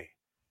USA.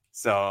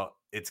 So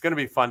it's going to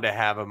be fun to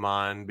have him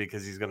on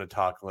because he's going to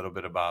talk a little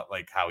bit about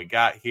like how he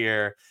got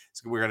here.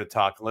 So we're going to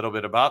talk a little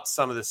bit about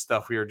some of the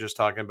stuff we were just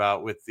talking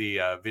about with the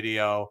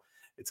video.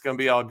 It's going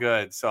to be all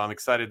good. So I'm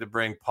excited to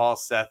bring Paul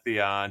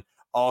Sethi on.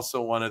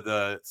 Also one of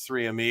the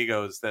three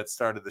amigos that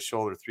started the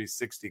Shoulder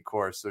 360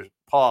 course. So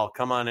Paul,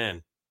 come on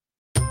in.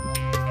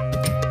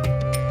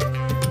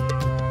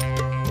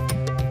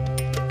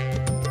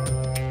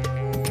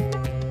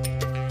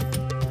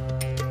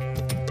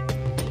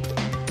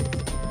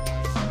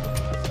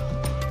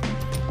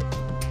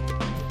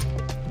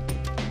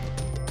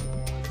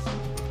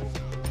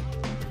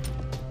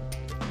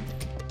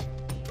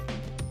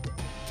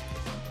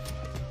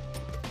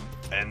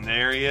 And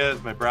there he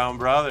is, my brown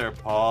brother,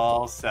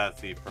 Paul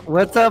Sethi.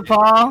 What's up,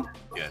 Paul?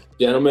 Good.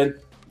 Gentlemen,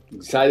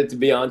 excited to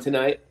be on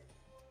tonight.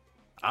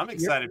 I'm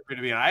excited for you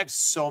to be on. I have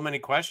so many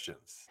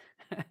questions.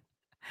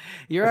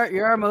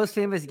 You're our most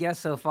famous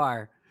guest so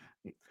far.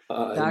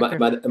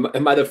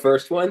 Am I the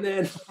first one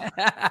then?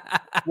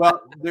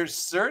 Well,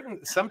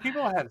 some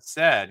people have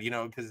said,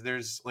 because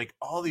there's like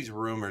all these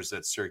rumors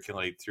that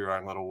circulate through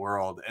our little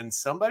world. And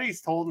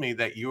somebody's told me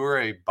that you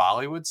were a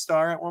Bollywood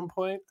star at one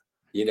point.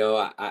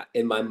 I,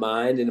 in my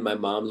mind and in my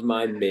mom's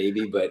mind,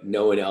 maybe, but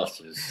no one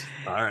else's.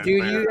 All right,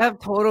 dude, you have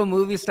total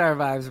movie star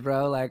vibes,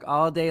 bro. Like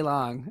all day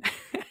long.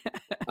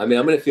 I mean,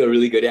 I'm gonna feel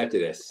really good after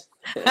this.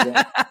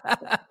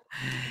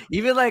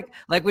 Even like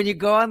when you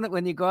go on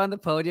the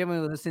podium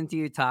and listen to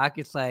you talk,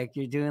 it's like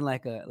you're doing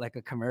like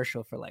a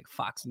commercial for like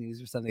Fox News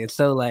or something. It's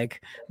so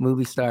like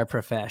movie star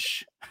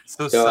profesh.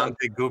 So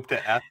Sanjay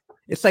Gupta F.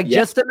 It's like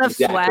just enough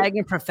swag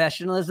and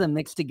professionalism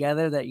mixed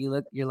together that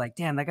you're like,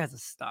 damn, that guy's a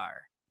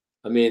star.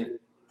 I mean,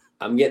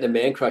 I'm getting a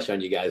man crush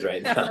on you guys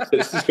right now.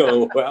 This is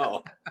going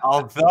well.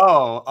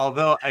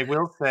 Although I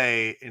will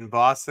say in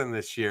Boston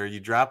this year, you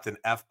dropped an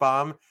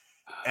F-bomb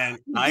and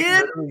I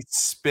literally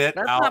spit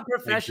out not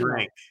professional. my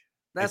drink.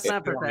 That's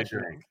not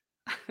professional.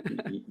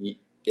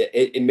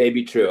 It may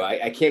be true.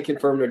 I can't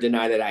confirm nor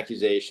deny that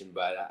accusation,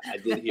 but I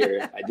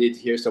did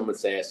hear someone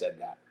say I said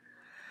that.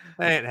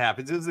 Hey, it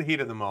happens. It was the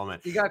heat of the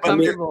moment. You got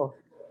comfortable.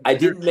 I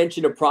didn't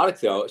mention a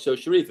product though. So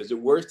Sharif, is it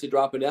worse to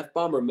drop an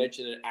F-bomb or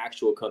mention an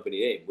actual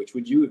company name? Which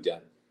would you have done,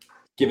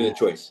 given the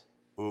choice?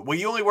 Well,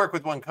 you only work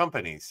with one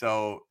company,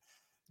 so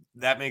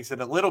that makes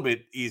it a little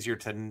bit easier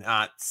to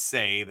not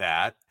say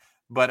that.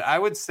 But I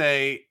would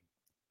say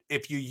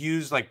if you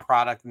use like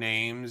product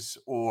names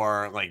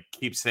or like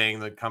keep saying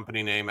the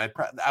company name,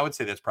 I would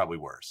say that's probably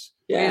worse.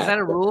 Yeah. Hey, is that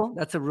a rule?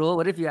 That's a rule.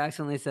 What if you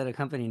accidentally said a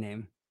company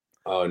name?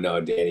 Oh no,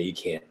 Danny, you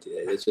can't do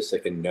that. It's just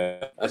like a no.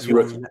 That's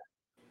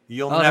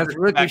You'll never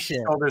rookie back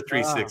shit. Shoulder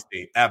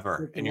 360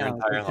 ever in your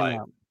entire life.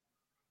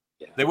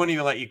 Yeah. They wouldn't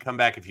even let you come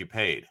back if you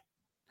paid.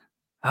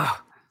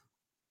 Oh,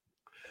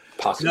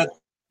 possible. Now,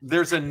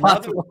 there's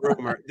another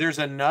rumor. There's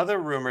another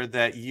rumor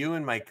that you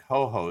and my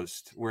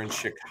co-host were in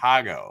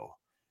Chicago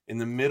in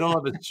the middle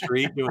of a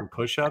street doing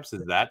push-ups.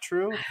 Is that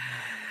true?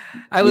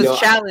 I was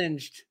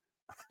challenged.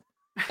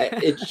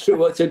 It's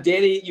true. So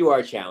Danny, you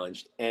are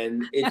challenged,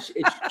 and it's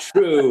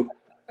true.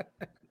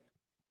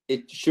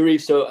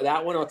 Sharif, so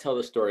that one I'll tell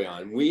the story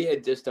on. We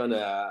had just done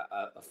a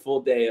full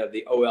day of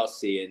the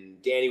OLC,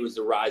 and Danny was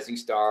the rising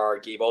star,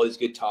 gave all these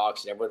good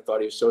talks, and everyone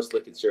thought he was so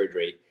slick in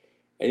surgery.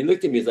 And he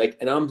looked at me, he's like,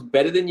 and I'm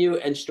better than you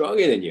and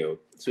stronger than you.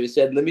 So he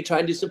said, let me try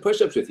and do some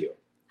push-ups with you.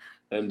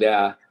 And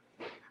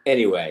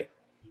anyway,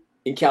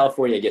 in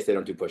California, I guess they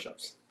don't do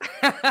push-ups.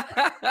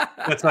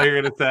 That's all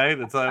you're going to say?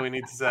 That's all we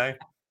need to say?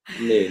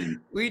 We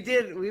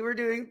were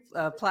doing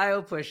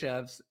plyo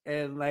push-ups,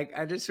 and like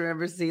I just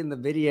remember seeing the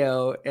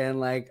video, and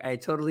like I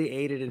totally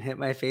ate it and hit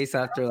my face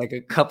after like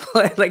a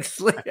couple of like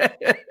slips.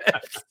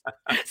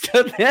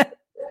 So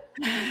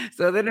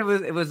So then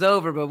it was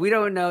over, but we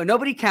don't know.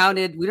 Nobody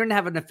counted. We didn't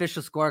have an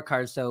official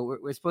scorecard, so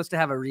we're supposed to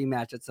have a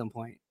rematch at some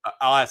point.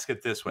 I'll ask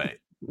it this way: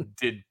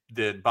 Did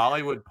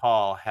Bollywood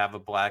Paul have a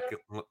black,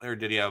 or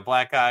did he have a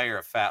black eye or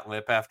a fat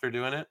lip after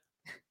doing it?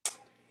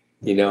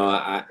 You know,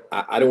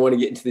 I don't want to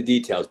get into the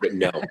details, but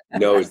no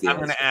is the I'm answer.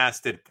 going to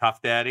ask: Did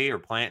Puff Daddy or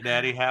Plant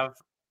Daddy have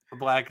a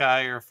black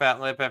eye or a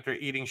fat lip after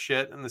eating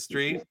shit in the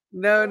street?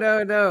 No.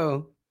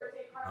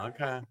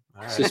 Okay, all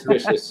right.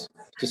 Suspicious.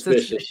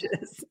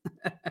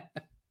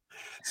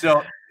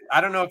 So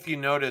I don't know if you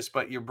noticed,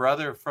 but your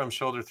brother from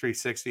Shoulder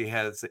 360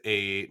 has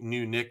a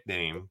new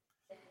nickname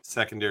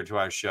secondary to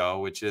our show,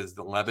 which is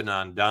the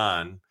Lebanon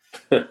Don.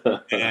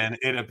 And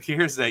it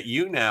appears that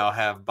you now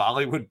have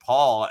Bollywood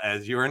Paul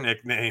as your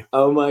nickname.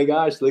 Oh my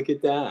gosh, look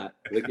at that.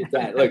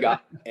 Look, I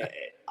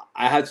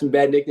had some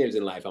bad nicknames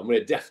in life. I'm going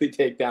to definitely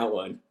take that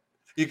one.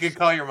 You could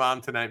call your mom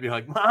tonight and be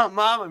like, Mom,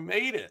 I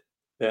made it.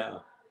 Yeah.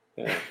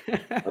 Dude,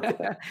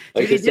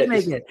 he did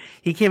make it.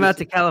 He came out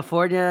to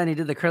California and he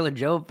did the Curly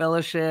Joe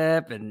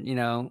Fellowship and,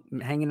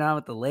 hanging out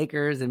with the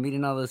Lakers and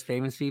meeting all those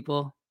famous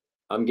people.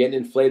 I'm getting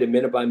inflated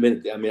minute by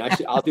minute. I mean,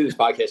 actually, I'll do this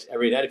podcast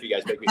every night if you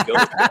guys make me feel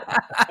this.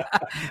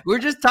 We're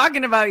just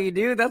talking about you,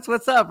 dude. That's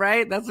what's up,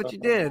 right? That's what you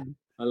did.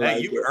 Hey,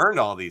 you earned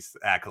all these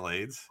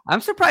accolades.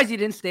 I'm surprised you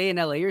didn't stay in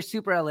LA. You're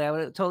super LA. I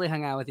would have totally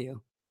hung out with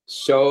you.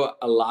 So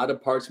a lot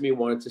of parts of me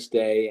wanted to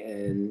stay.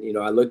 And,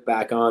 I look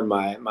back on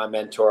my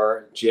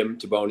mentor, Jim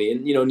Taboni,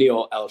 and,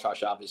 Neil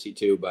Elitosh, obviously,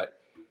 too. But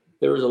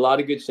there was a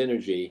lot of good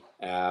synergy.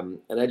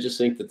 And I just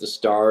think that the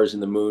stars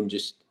and the moon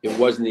it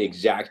wasn't the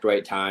exact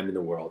right time in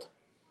the world.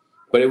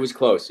 But it was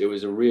close. It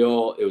was a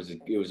real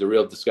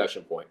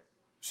discussion point.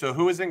 So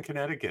who was in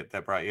Connecticut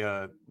that brought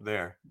you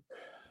there?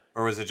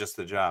 Or was it just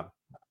the job?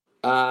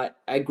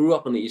 I grew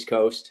up on the East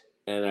Coast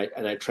and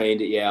I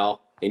trained at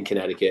Yale in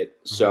Connecticut.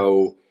 Mm-hmm.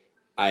 So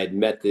I had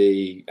met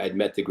the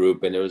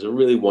group, and it was a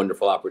really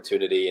wonderful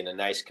opportunity and a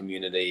nice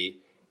community.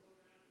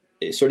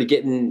 It's sort of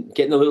getting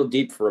a little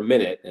deep for a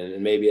minute,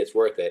 and maybe it's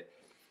worth it.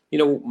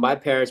 My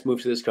parents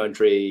moved to this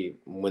country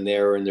when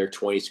they were in their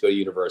 20s to go to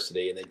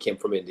university, and they came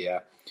from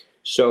India.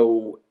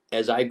 So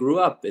as I grew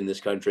up in this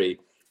country,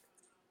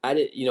 I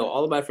didn't,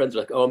 all of my friends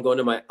were like, oh, I'm going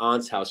to my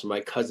aunt's house or my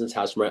cousin's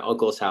house or my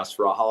uncle's house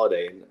for a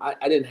holiday. And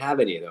I didn't have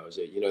any of those.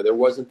 There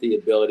wasn't the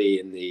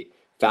ability and the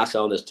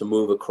facileness to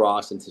move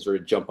across and to sort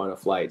of jump on a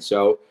flight.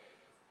 So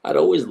I'd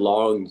always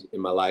longed in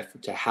my life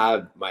to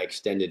have my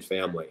extended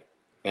family.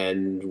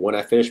 And when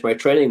I finished my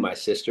training, my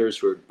sisters,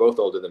 who were both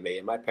older than me,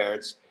 and my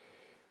parents,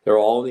 they're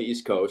all on the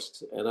East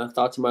Coast. And I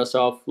thought to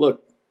myself,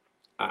 look,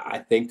 I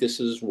think this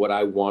is what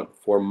I want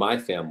for my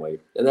family.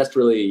 And that's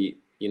really,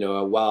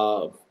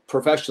 while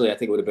professionally, I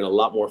think it would have been a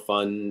lot more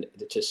fun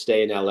to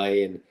stay in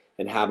LA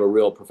and have a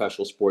real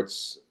professional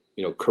sports,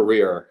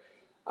 career.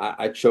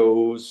 I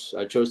chose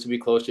to be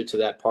closer to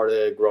that part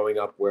of growing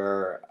up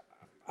where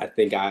I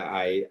think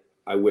I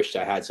wished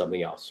I had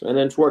something else. And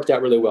it's worked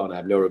out really well, and I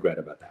have no regret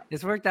about that.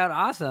 It's worked out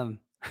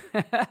awesome.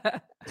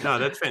 No,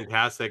 that's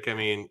fantastic. I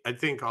mean, I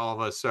think all of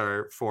us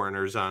are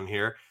foreigners on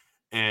here,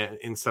 and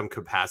in some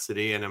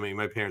capacity. And I mean,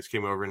 my parents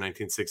came over in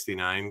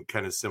 1969,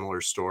 kind of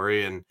similar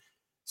story. And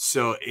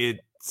so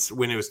it's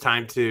when it was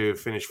time to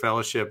finish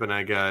fellowship and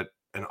I got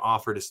an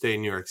offer to stay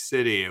in New York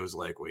City, it was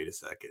like, wait a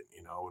second,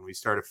 when we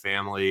start a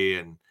family,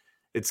 and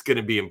it's going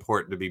to be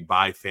important to be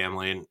by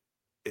family. And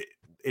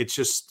it's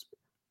just,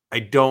 I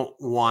don't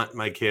want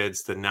my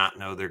kids to not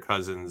know their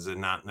cousins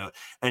and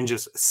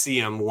just see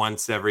them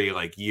once every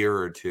year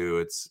or two.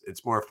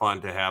 It's more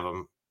fun to have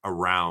them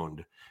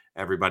around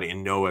everybody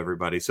and know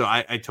everybody. So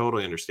I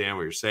totally understand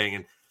what you're saying.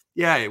 And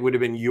yeah, it would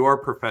have been your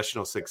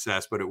professional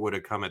success, but it would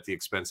have come at the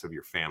expense of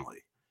your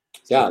family.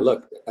 Yeah,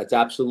 look, that's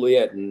absolutely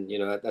it. And,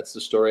 that's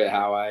the story of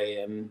how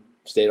I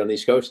stayed on the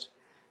East Coast.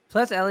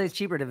 Plus, LA is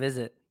cheaper to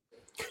visit.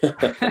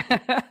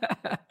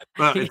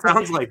 Well, it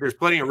sounds like there's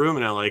plenty of room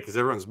in LA because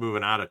everyone's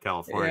moving out of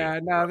California. Yeah,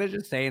 no, they're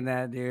just saying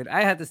that, dude.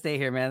 I had to stay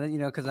here, man.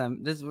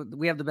 Because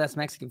we have the best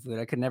Mexican food.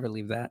 I could never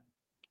leave that.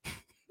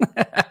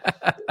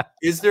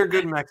 Is there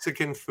good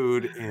Mexican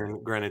food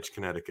in Greenwich,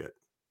 Connecticut?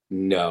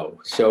 No.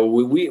 So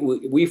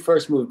we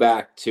first moved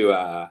back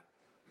to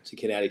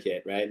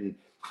Connecticut, right? And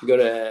we go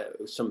to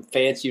some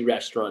fancy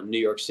restaurant in New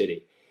York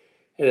City,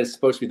 and it's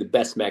supposed to be the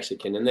best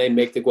Mexican. And they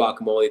make the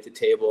guacamole at the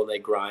table and they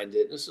grind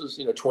it. This was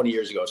 20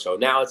 years ago, so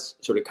now it's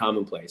sort of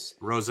commonplace.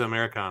 Rosa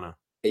Americana.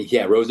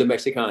 Yeah, Rosa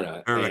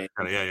Mexicana. Yeah.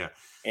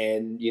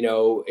 And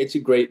it's a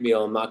great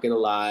meal. I'm not gonna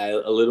lie,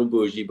 a little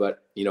bougie,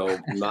 but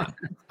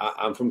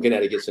I'm from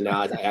Connecticut, so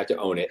now I have to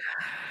own it.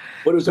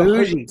 But it was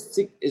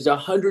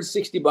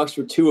 $160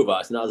 for two of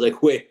us, and I was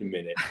like, wait a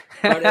minute.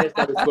 I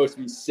thought it was supposed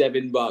to be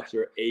 $7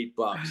 or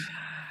 $8.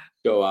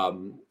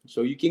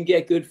 So you can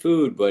get good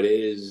food, but it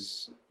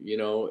is,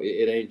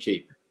 it ain't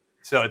cheap.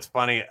 So it's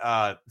funny.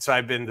 So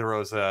I've been to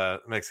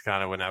Rosa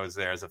Mexicana when I was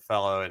there as a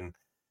fellow, and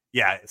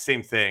yeah,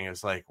 same thing. It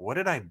was like, what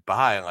did I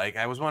buy?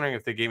 I was wondering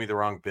if they gave me the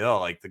wrong bill.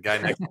 The guy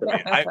next to me,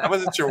 I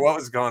wasn't sure what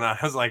was going on.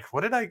 I was like,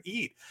 what did I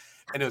eat?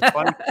 And it was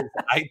funny because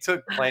I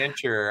took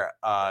Blanchard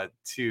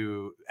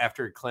to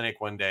after a clinic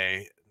one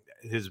day.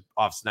 his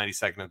office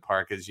 92nd and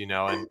Park, as you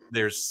know, and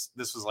this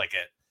was like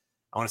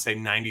I want to say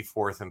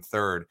 94th and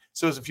 3rd.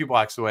 So it was a few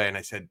blocks away. And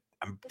I said,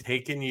 I'm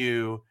taking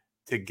you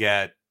to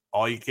get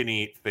all you can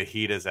eat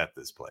fajitas at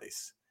this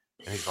place.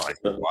 And he's like,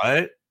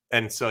 what?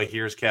 And so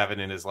here's Kevin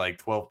in his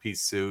like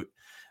 12-piece suit,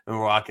 and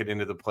we're walking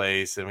into the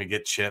place, and we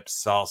get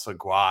chips, salsa,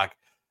 guac.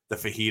 The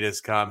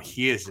fajitas come.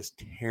 He is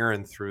just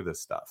tearing through this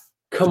stuff.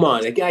 Come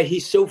on, that guy,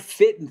 he's so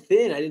fit and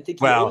thin. I didn't think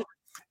he was.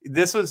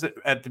 This was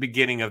at the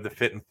beginning of the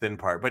fit and thin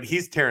part, but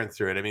he's tearing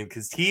through it. I mean,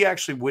 because he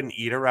actually wouldn't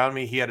eat around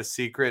me. He had a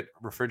secret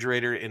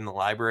refrigerator in the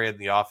library at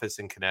the office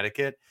in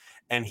Connecticut,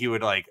 and he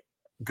would like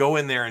go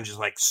in there and just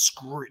like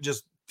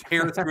just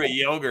tear through a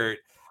yogurt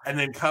and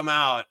then come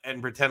out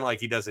and pretend like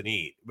he doesn't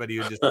eat, but he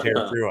would just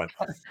tear through it.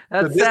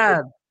 That's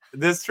sad.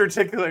 This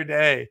particular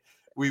day,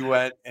 we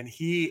went and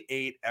he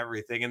ate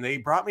everything, and they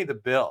brought me the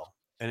bill,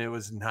 and it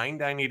was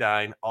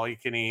 $9.99, all you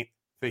can eat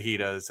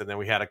fajitas, and then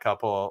we had a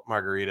couple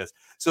margaritas.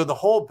 So the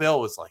whole bill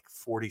was like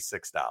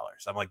 $46.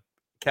 I'm like,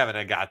 Kevin,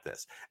 I got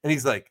this. And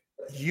he's like,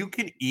 you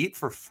can eat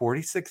for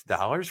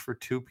 $46 for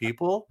 2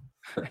 people?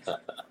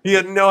 He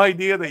had no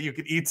idea that you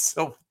could eat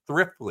so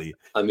thriftily.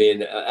 I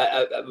mean,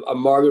 a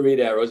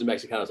margarita at Rosa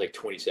Mexicana is like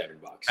 $27.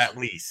 At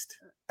least.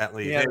 Yeah.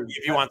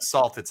 If you want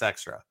salt, it's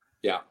extra.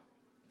 Yeah.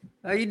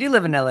 Oh, you do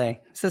live in LA.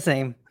 It's the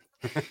same.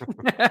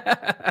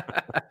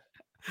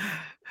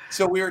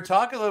 So we were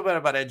talking a little bit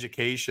about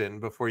education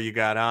before you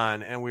got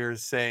on, and we were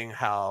saying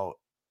how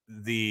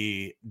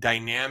the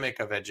dynamic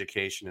of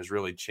education is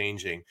really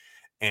changing.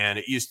 And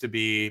it used to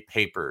be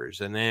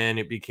papers, and then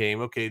it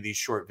became, okay, these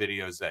short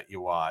videos that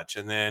you watch,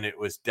 and then it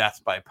was death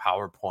by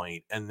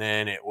PowerPoint, and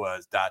then it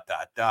was ...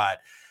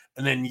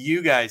 And then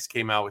you guys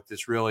came out with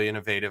this really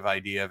innovative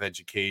idea of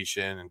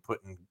education and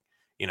putting,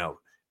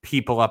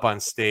 people up on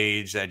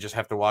stage that just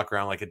have to walk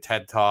around like a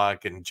TED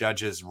Talk, and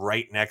judges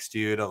right next to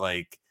you to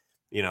like,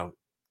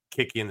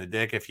 kick you in the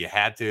dick if you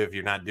had to, if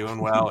you're not doing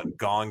well, and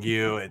gong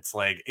you. It's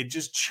like, it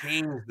just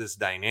changed this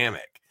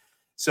dynamic.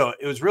 So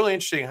it was really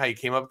interesting how you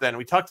came up with that. And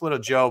we talked to little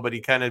Joe, but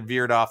he kind of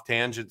veered off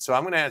tangent. So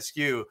I'm going to ask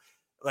you,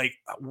 like,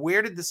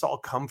 where did this all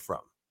come from?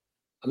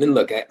 I mean,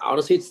 look,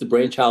 honestly, it's the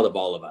brainchild of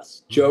all of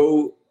us.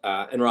 Joe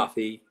and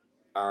Rafi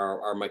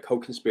are my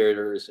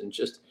co-conspirators, and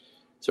just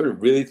sort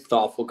of really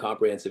thoughtful,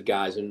 comprehensive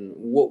guys. And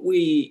what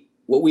we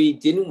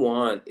didn't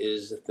want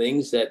is the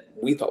things that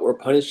we thought were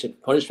punishing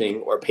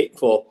or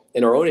painful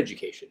in our own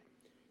education.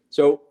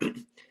 So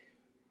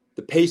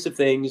the pace of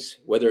things,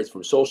 whether it's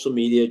from social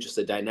media, just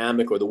the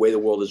dynamic or the way the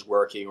world is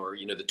working, or,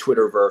 the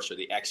Twitterverse or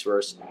the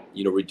Xverse,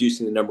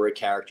 reducing the number of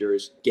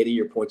characters, getting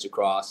your points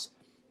across.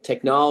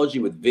 Technology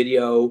with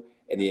video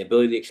and the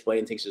ability to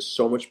explain things is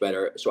so much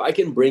better. So I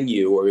can bring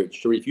you, or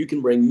Sharif, you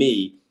can bring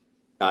me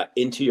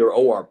into your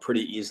OR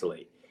pretty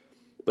easily.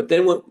 But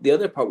then the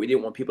other part we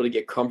didn't want people to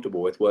get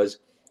comfortable with was,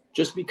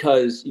 just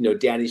because,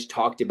 Danny's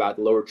talked about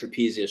the lower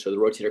trapezius or the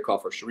rotator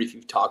cuff, or Sharif,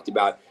 you've talked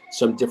about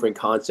some different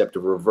concept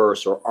of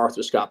reverse or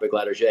arthroscopic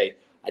lateral.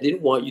 I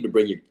didn't want you to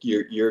bring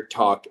your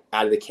talk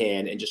out of the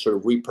can and just sort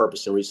of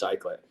repurpose and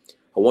recycle it.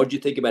 I want you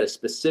to think about a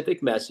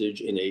specific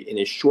message in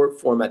a short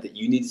format that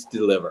you need to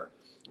deliver.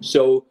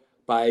 So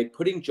by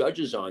putting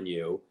judges on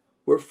you,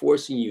 we're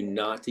forcing you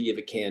not to give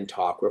a canned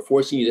talk. We're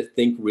forcing you to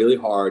think really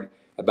hard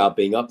about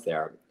being up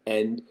there.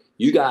 And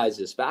you guys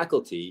as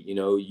faculty,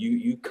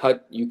 you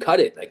cut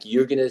it. Like,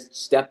 you're going to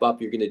step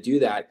up, you're going to do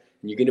that,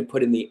 and you're going to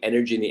put in the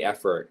energy and the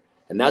effort.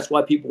 And that's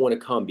why people want to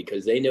come,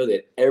 because they know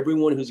that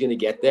everyone who's going to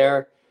get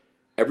there,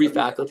 every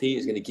faculty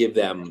is going to give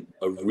them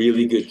a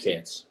really good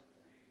chance.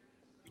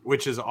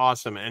 Which is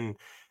awesome. And,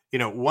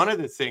 one of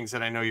the things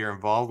that I know you're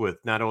involved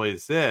with, not only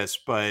is this,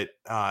 but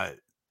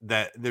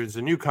that there's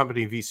a new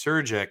company,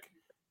 V-Surgic,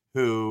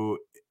 who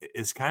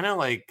is kind of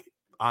like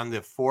on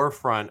the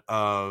forefront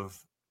of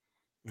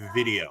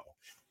video.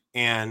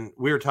 And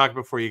we were talking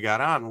before you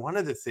got on, one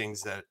of the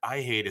things that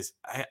I hate is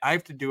I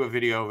have to do a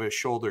video of a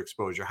shoulder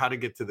exposure, how to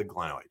get to the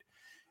glenoid.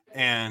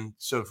 And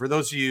so for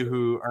those of you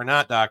who are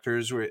not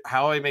doctors,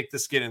 how I make the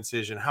skin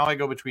incision, how I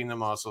go between the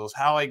muscles,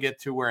 how I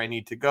get to where I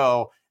need to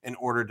go in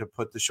order to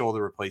put the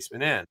shoulder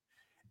replacement in.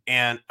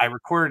 And I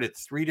recorded it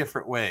 3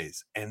 different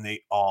ways, and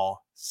they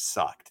all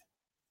sucked.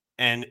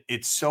 And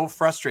it's so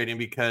frustrating,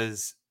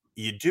 because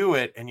you do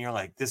it and you're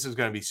like, this is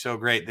going to be so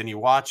great. Then you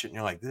watch it and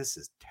you're like, this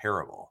is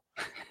terrible.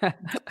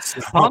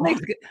 So, Paul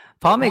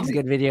makes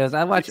good videos.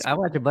 I watch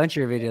a bunch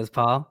of your videos,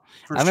 Paul.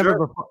 For I remember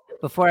sure.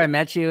 before I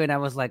met you, and I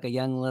was like a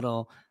young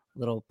little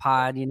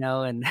pod, and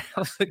I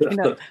was looking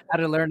up how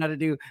to learn how to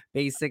do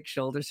basic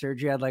shoulder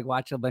surgery. I'd like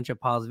watch a bunch of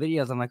Paul's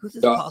videos. I'm like, who's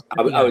this Paul?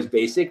 I was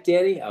basic,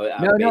 Danny?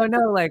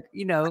 No. Like,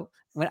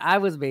 when I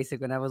was basic,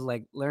 when I was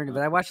like learning,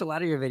 but I watched a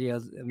lot of your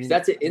videos. I mean,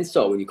 that's an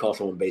insult when you call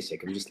someone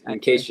basic. I'm just, in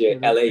case you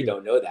LA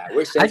don't know that.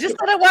 I just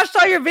thought I watched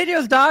all your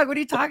videos, dog. What are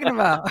you talking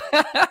about?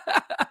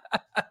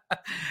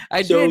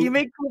 I did. You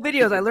make cool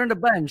videos. I learned a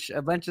bunch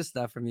of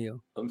stuff from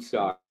you. I'm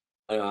sorry.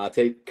 I'll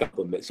take a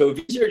couple of minutes. So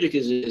V-Surgic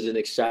is an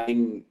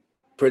exciting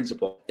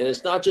principle. And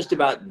it's not just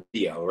about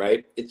video,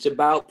 right? It's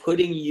about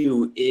putting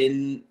you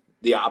in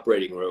the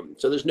operating room.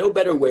 So there's no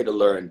better way to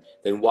learn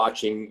than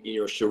watching,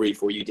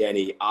 Sharif or you,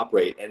 Danny,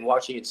 operate and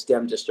watching it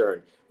stem to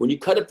stern. When you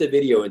cut up the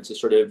video into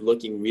sort of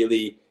looking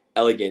really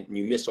elegant and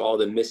you miss all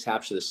the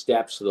mishaps of the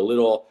steps or the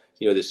little,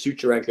 the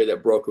suture anchor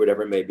that broke or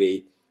whatever it may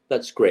be,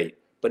 that's great.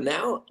 But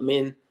now, I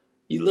mean,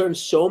 you learn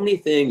so many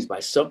things by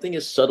something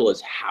as subtle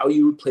as how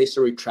you replace a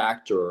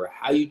retractor or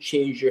how you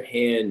change your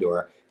hand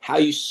or how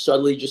you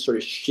subtly just sort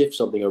of shift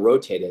something or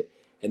rotate it.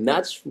 And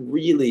that's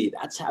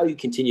how you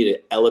continue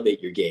to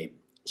elevate your game.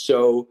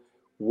 So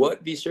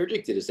what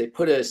VSurgic did is they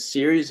put a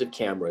series of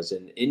cameras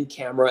and in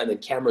camera and then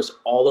cameras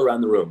all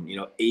around the room,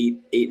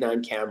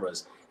 9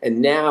 cameras.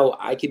 And now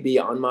I could be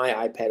on my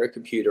iPad or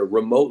computer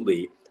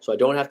remotely. So I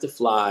don't have to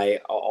fly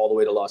all the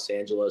way to Los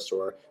Angeles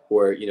or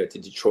to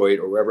Detroit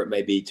or wherever it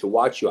may be to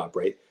watch you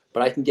operate,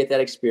 but I can get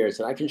that experience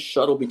and I can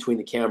shuttle between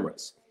the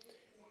cameras.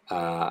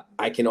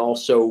 I can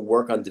also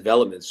work on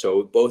development.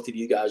 So both of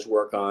you guys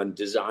work on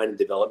design and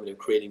development and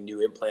creating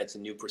new implants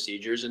and new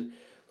procedures. And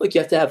look,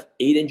 you have to have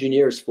 8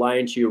 engineers fly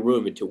into your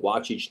room and to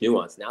watch each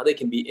nuance. Now they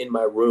can be in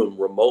my room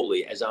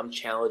remotely as I'm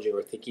challenging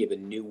or thinking of a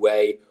new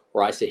way,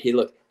 or I say, hey,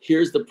 look,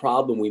 here's the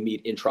problem we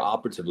meet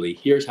intraoperatively.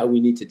 Here's how we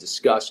need to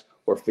discuss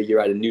or figure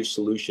out a new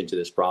solution to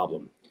this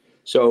problem.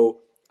 So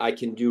I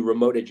can do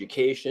remote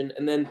education.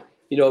 And then,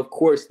 of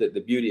course, the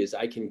beauty is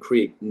I can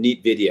create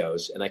neat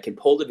videos and I can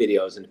pull the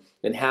videos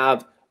and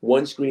have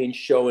one screen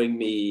showing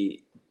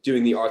me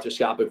doing the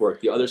arthroscopic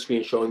work, the other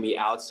screen showing me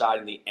outside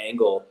and the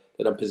angle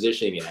that I'm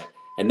positioning it at.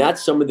 And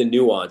that's some of the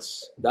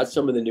nuance. That's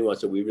some of the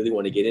nuance that we really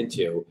want to get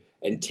into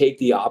and take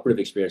the operative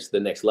experience to the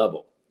next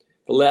level.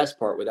 The last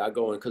part, without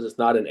going, because it's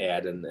not an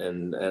ad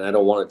and I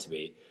don't want it to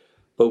be,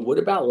 but what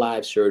about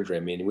live surgery?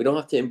 I mean, we don't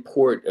have to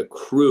import a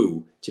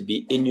crew to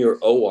be in your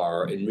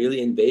OR and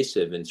really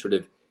invasive and sort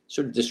of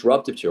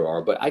disruptive to your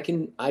OR, but I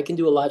can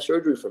do a live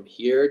surgery from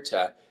here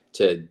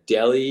to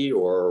Delhi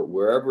or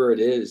wherever it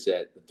is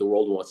that the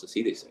world wants to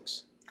see these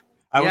things.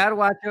 I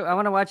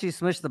want to watch you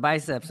smush the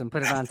biceps and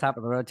put it on top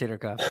of the rotator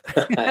cuff.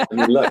 I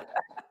mean, look,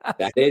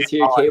 that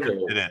anterior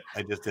cable.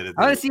 I just did it.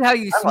 I want to see how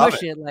you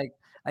smush it. Like,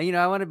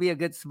 I want to be a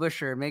good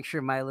smusher. Make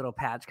sure my little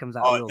patch comes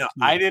out. Oh no,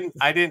 smooth.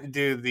 I didn't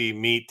do the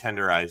meat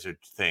tenderizer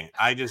thing.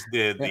 I just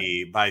did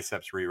the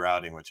biceps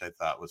rerouting, which I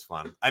thought was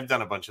fun. I've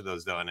done a bunch of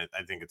those though, and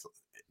I think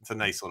it's a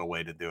nice little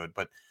way to do it.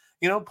 But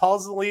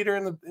Paul's the leader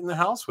in the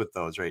house with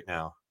those right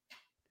now.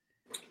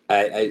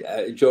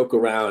 I joke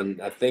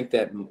around. I think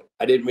that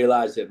I didn't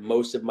realize that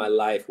most of my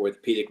life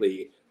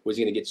orthopedically was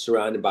going to get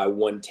surrounded by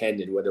one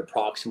tendon, whether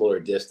proximal or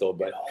distal.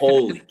 But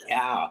holy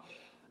cow,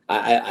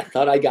 I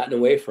thought I'd gotten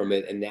away from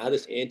it. And now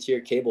this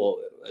anterior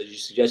cable, as you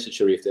suggested,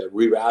 Sharif, the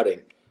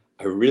rerouting,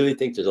 I really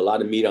think there's a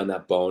lot of meat on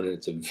that bone. And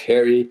it's a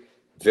very,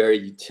 very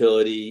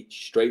utility,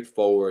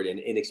 straightforward, and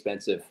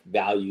inexpensive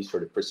value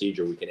sort of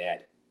procedure we can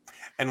add.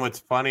 And what's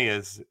funny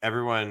is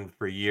everyone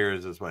for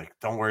years is like,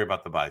 don't worry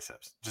about the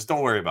biceps. Just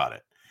don't worry about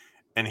it.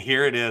 And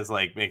here it is,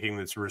 like making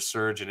this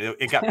resurgence.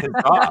 It got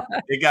pissed off.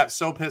 It got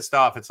so pissed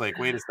off. It's like,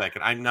 wait a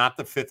second. I'm not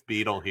the fifth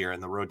beetle here in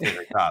the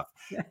rotator cuff.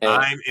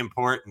 I'm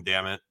important,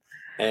 damn it.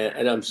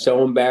 And I'm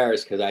so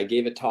embarrassed because I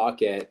gave a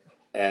talk at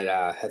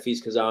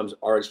Hafiz Kazam's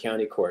Orange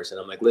County course. And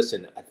I'm like,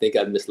 listen, I think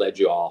I've misled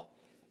you all.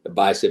 The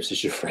biceps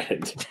is your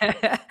friend.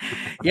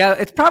 Yeah,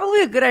 it's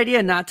probably a good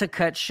idea not to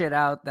cut shit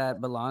out that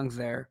belongs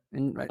there.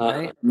 Right?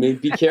 I mean,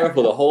 be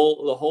careful. The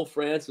whole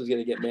France was going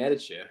to get mad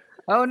at you.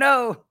 Oh,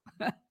 no.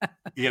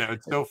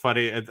 It's so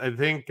funny. I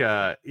think,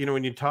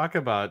 when you talk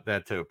about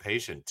that to a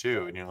patient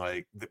too, and you're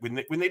like, when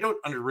they don't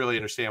really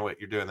understand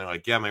what you're doing, they're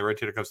like, yeah, my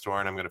rotator cuff's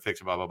torn. I'm going to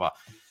fix it, blah, blah, blah.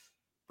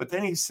 But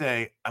then you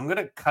say, I'm going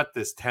to cut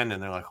this tendon.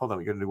 They're like, hold on,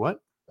 you're going to do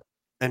what?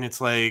 And it's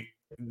like,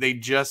 they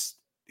just,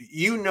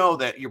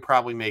 that you're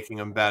probably making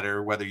them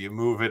better, whether you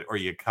move it or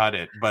you cut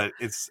it. But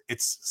it's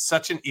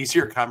such an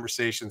easier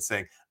conversation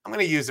saying, I'm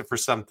going to use it for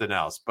something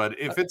else. But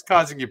if it's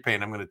causing you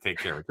pain, I'm going to take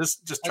care of it.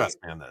 Just trust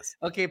me on this.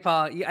 Okay,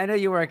 Paul, I know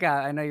you work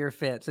out. I know you're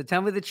fit. So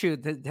tell me the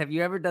truth. Have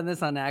you ever done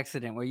this on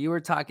accident where you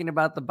were talking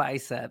about the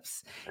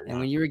biceps and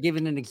when you were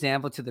giving an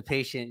example to the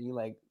patient, you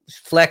like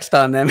flexed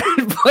on them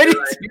and put it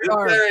to your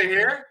arm? Right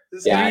here?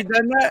 Have you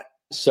done that?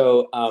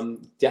 So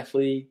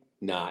definitely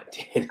not.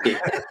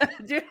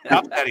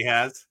 Not that he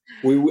has.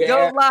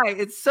 Don't lie.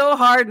 It's so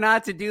hard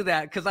not to do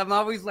that because I'm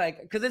always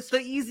like, because it's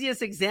the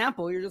easiest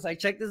example. You're just like,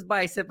 check this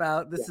bicep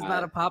out. This is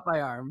not a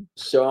Popeye arm.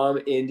 So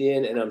I'm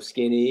Indian and I'm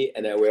skinny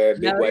and I wear a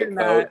big white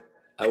coat.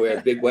 I wear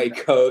a big white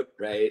coat,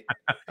 right?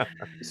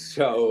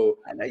 So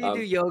I know you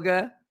do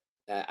yoga.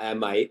 I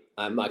might.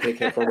 I'm not going to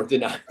confirm or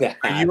deny that.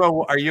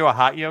 Are you a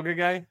hot yoga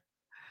guy?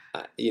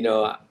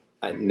 No.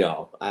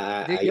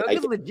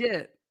 Yoga's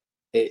legit.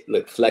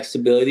 Look,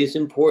 flexibility is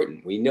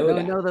important. We know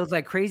that. No, those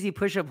like crazy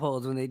push-up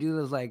holds when they do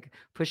those like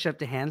push-up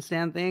to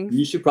handstand things.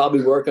 You should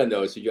probably work on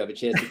those so you have a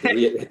chance to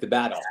hit the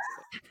battle.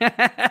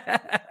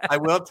 I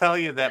will tell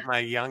you that my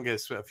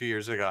youngest, a few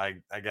years ago,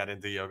 I got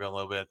into yoga a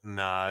little bit,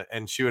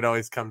 and she would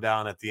always come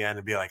down at the end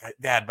and be like,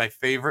 Dad, my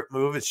favorite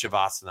move is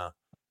Shavasana,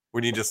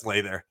 when you just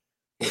lay there.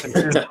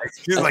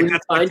 She's like,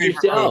 that's my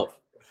favorite move.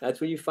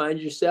 That's when you find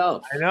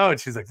yourself. I know. And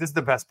she's like, this is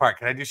the best part.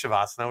 Can I do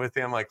Shavasana with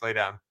you? I'm like, lay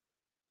down.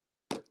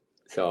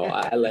 So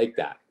I like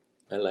that.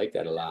 I like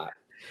that a lot.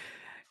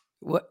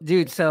 What,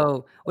 dude?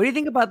 So, what do you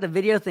think about the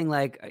video thing?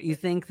 Like, you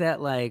think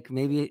that like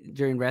maybe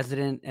during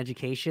resident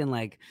education,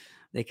 like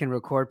they can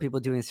record people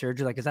doing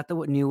surgery? Like, is that the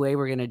new way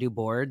we're gonna do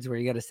boards where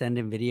you got to send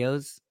in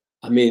videos?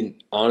 I mean,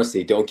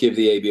 honestly, don't give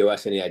the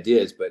ABOS any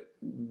ideas, but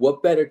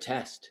what better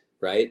test,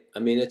 right? I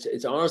mean,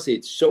 it's honestly,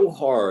 it's so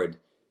hard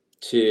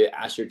to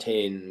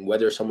ascertain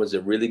whether someone's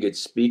a really good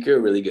speaker,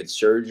 really good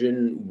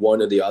surgeon,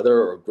 one or the other,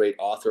 or a great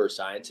author or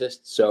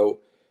scientist. So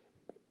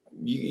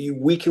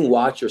we can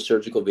watch your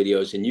surgical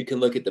videos and you can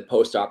look at the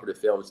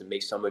post-operative films and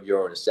make some of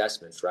your own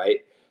assessments, right?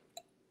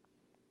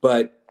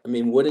 But I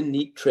mean, what a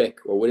neat trick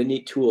or what a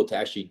neat tool to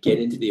actually get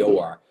into the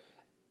OR.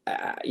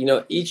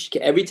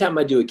 Every time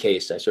I do a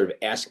case, I sort of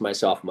ask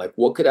myself, I'm like,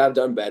 what could I have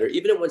done better?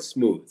 Even if it went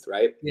smooth,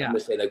 right? Yeah. I'm gonna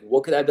say, like,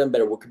 what could I have done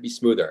better? What could be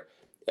smoother?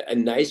 A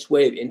nice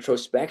way of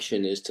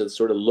introspection is to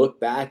sort of look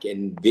back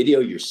and video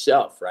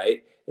yourself,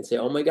 right? And say,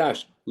 oh my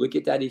gosh, look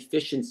at that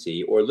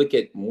efficiency, or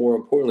more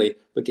importantly,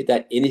 look at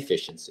that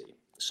inefficiency.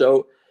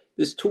 So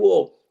this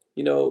tool,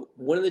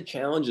 one of the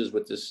challenges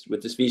with this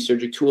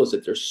V-Surgic tool is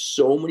that there's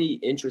so many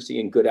interesting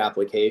and good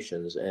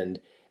applications, and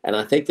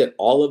I think that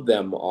all of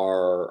them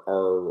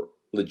are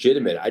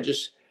legitimate.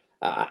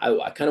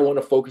 I kind of want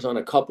to focus on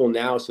a couple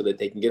now so that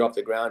they can get off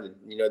the ground. And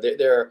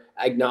they're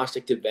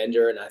agnostic to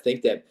vendor, and I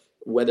think that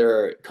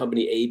whether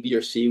company A, B,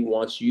 or C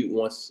wants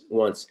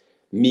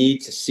me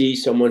to see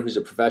someone who's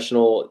a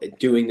professional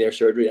doing their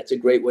surgery, that's a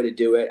great way to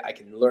do it. I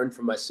can learn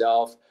from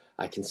myself.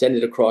 I can send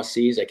it across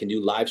seas. I can do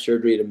live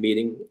surgery at a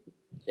meeting,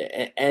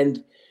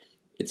 and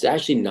it's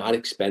actually not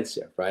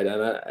expensive, right?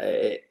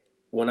 And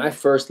when I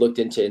first looked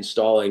into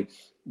installing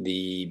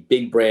the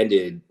big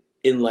branded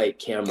InLight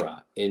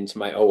camera into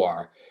my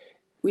OR,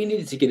 we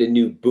needed to get a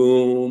new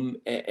boom,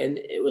 and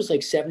it was like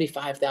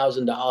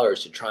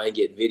 $75,000 to try and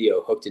get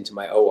video hooked into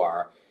my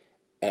OR,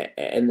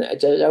 and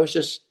that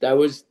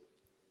was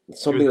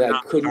something that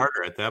I couldn't.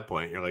 Harder at that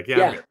point. You're like,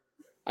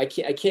 I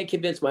can't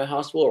convince my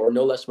hospital, or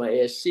no less my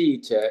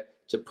ASC,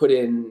 to put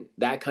in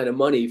that kind of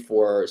money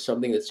for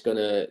something that's going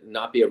to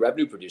not be a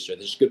revenue producer.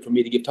 This is good for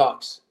me to give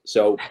talks.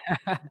 So,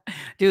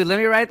 dude, let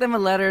me write them a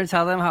letter and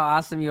tell them how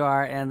awesome you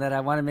are, and that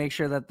I want to make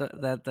sure that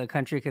the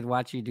country could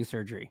watch you do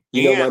surgery.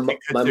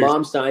 My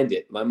mom signed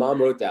it. My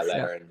mom wrote that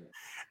letter.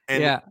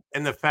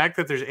 And the fact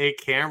that there's 8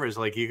 cameras,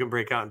 like you can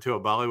break out into a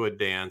Bollywood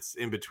dance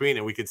in between,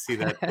 and we could see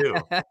that too.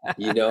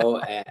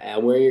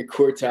 I'm wearing a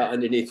kurta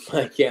underneath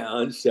my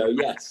gown, so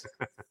yes.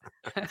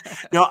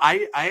 No,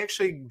 I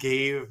actually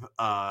gave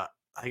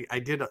I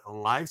did a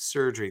live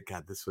surgery.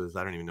 God, this was,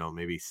 I don't even know,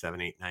 maybe 7,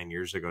 8, 9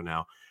 years ago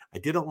now. I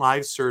did a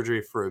live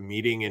surgery for a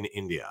meeting in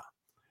India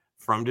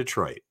from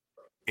Detroit,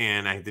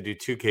 and I had to do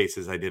 2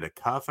 cases. I did a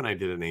cuff and I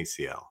did an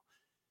ACL.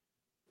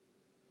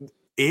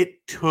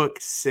 It took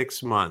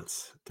 6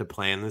 months to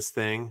plan this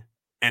thing,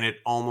 and it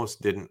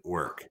almost didn't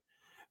work.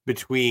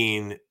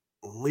 Between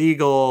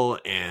legal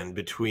and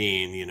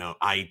between,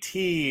 IT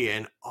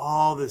and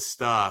all this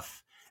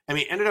stuff, I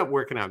mean, ended up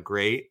working out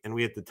great, and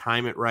we had to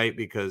time it right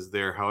because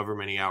they're however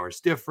many hours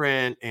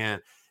different,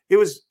 and it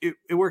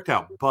worked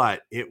out,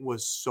 but it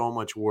was so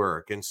much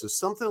work. And so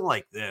something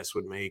like this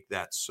would make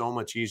that so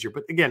much easier.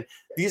 But again,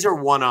 these are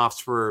one-offs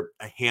for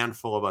a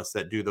handful of us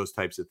that do those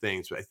types of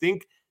things. But I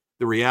think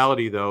the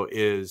reality, though,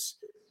 is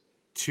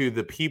to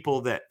the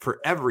people that for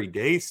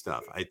everyday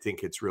stuff, I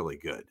think it's really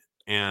good.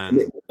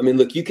 And I mean,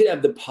 look, you could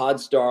have the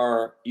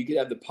Podstar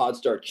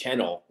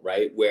channel,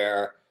 right,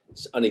 where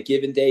on a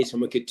given day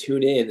someone could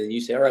tune in, and you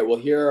say, all right, well,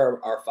 here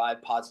are our 5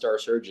 Podstar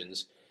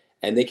surgeons,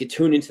 and they could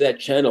tune into that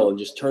channel and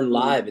just turn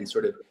live and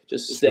sort of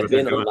just step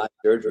in on live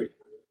surgery.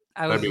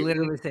 I was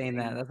literally saying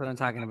that. That's what I'm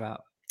talking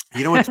about.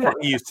 You know what's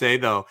funny you say,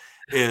 though,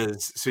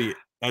 is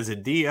as a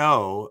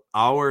DO,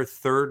 our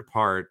third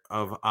part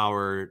of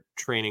our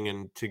training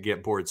and to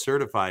get board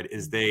certified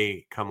is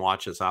they come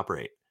watch us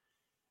operate.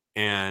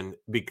 And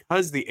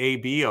because the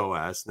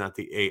ABOS, not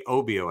the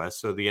AOBOS,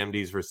 so the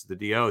MDs versus the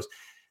DOs,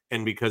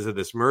 and because of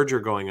this merger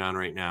going on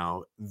right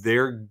now,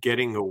 they're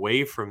getting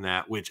away from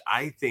that, which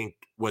I think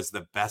was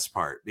the best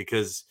part.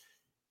 Because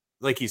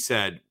like you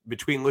said,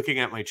 between looking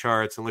at my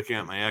charts and looking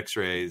at my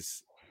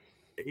x-rays,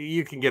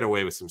 you can get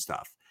away with some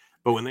stuff.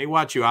 But when they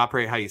watch you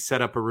operate, how you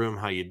set up a room,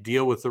 how you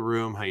deal with the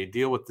room, how you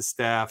deal with the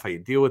staff, how you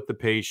deal with the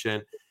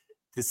patient,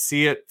 to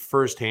see it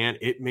firsthand,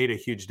 it made a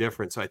huge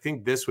difference. So I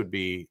think this would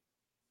be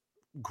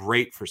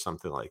great for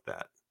something like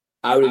that.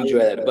 I would enjoy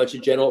that. A bunch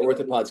of general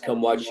orthopods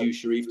come watch you,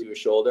 Sharif, do a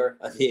shoulder.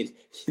 I mean,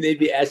 they'd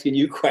be asking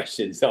you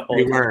questions the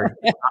whole time.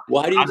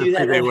 Why do you do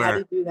that? How do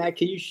you do that?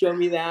 Can you show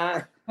me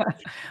that?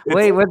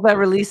 Wait, what's that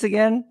release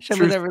again? Show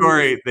me that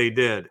story. Release. They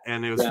did,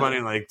 and it was funny.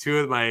 Like 2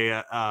 of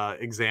my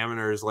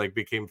examiners like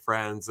became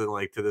friends, and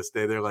like to this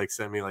day, they're like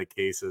send me like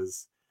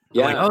cases.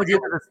 Yeah. Like, oh, do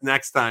this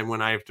next time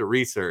when I have to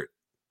research.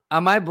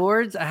 On my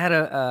boards, I had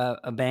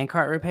a bank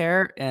cart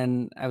repair,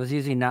 and I was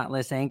using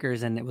knotless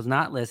anchors, and it was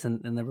knotless,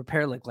 and the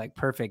repair looked like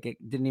perfect.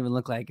 It didn't even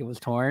look like it was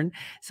torn.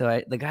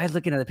 So the guy's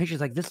looking at the pictures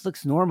like, this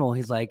looks normal.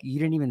 He's like, you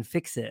didn't even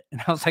fix it.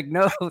 And I was like,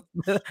 no,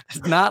 it's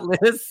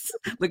knotless.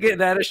 Look at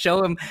that to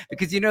show him,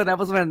 because that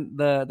was when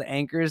the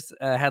anchors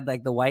had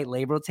like the white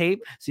label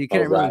tape, so you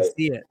couldn't really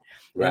see it.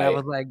 Right. And I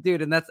was like,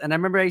 dude, and I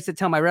remember I used to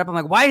tell my rep, I'm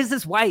like, why is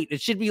this white?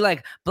 It should be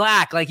like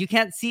black, like you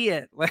can't see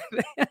it.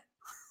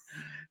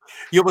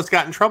 You almost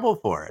got in trouble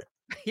for it.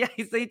 Yeah,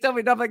 so he told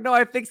me, I'm like, no,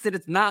 I fixed it.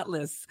 It's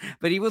knotless.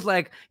 But he was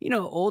like,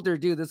 older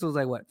dude. This was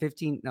like what,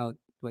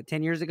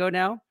 10 years ago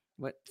now?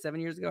 What, 7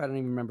 years ago? I don't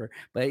even remember.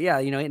 But yeah,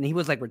 and he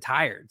was like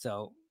retired.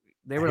 So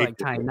they were like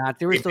tying knots.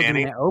 They were still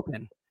doing it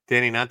open.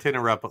 Danny, not to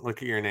interrupt, but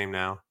look at your name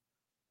now.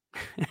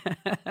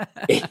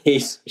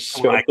 He's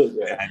showing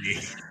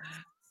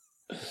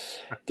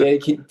Danny,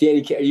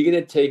 are you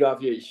gonna take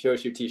off show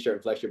us your t-shirt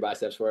and flex your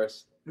biceps for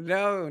us?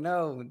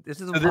 No. This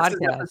is a podcast. This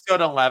is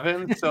episode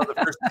 11. So the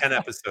first 10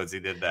 episodes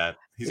he did that.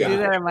 He's doing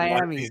that in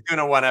Miami. He's doing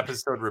a 1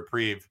 episode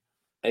reprieve.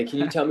 And can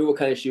you tell me what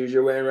kind of shoes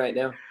you're wearing right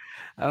now?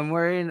 I'm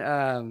wearing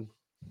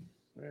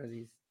what are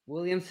these?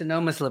 Williams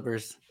Sonoma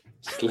slippers.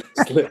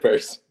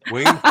 Slippers.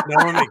 Williams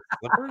Sonoma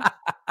slippers?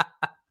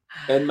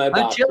 And my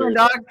I'm chilling,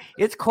 dog.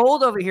 It's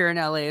cold over here in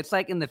LA. It's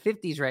like in the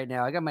 50s right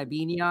now. I got my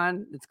beanie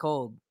on. It's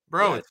cold.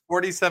 Bro, it's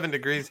 47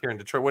 degrees here in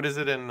Detroit. What is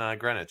it in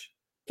Greenwich?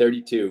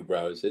 32,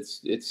 bros.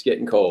 It's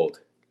getting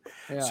cold.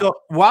 Yeah. So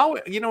while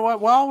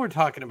we're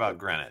talking about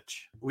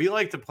Greenwich, we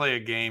like to play a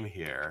game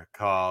here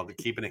called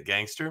Keeping It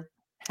Gangster.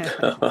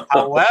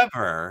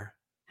 However,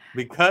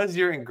 because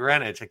you're in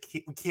Greenwich,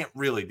 we can't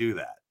really do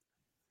that.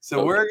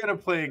 So we're gonna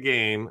play a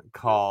game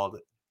called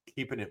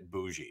Keeping It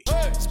Boujee.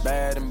 It's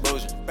bad and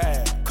bougie,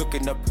 bad.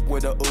 Cooking up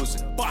with a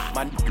Uzi.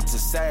 My niggas are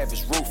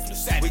savage,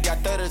 ruthless. We got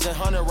 30s and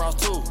 100 rounds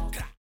too.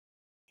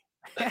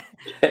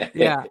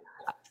 Yeah.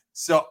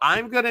 So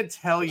I'm going to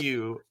tell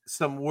you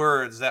some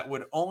words that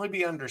would only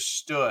be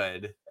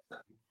understood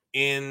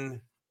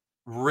in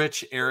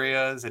rich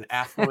areas and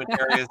affluent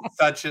areas,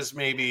 such as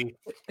maybe.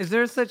 Is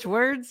there such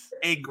words?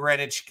 A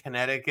Greenwich,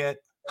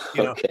 Connecticut.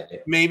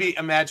 Okay. Maybe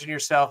imagine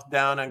yourself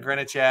down on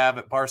Greenwich Ave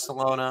at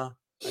Barcelona.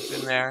 I've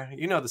been there.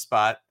 You know the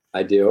spot.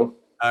 I do.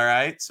 All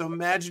right. So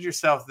imagine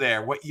yourself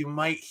there. What you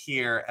might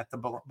hear at the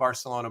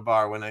Barcelona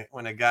bar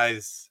when a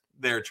guy's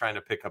there trying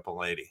to pick up a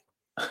lady.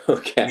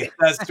 Okay.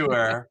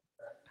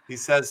 He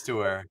says to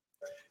her,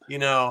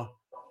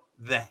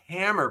 the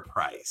hammer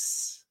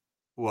price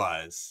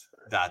was ...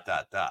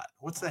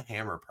 What's the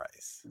hammer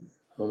price?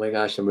 Oh my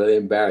gosh, I'm really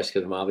embarrassed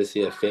because I'm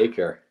obviously a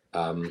faker.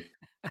 I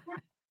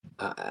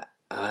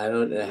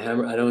don't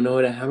know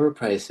what a hammer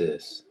price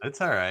is.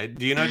 That's all right.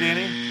 Do you know,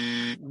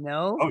 Danny?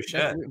 No. Oh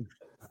shit.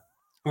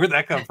 Where'd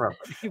that come from?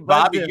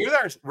 Bobby, you're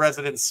our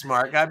resident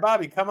smart guy.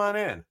 Bobby, come on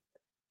in.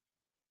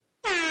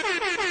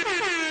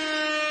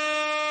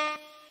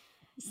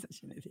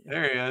 Such an idiot.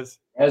 There he is.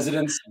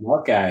 Resident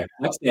smart guy.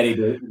 Next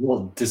Eddie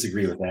will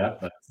disagree with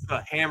that, but It's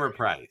the hammer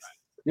price.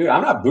 dude,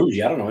 I'm not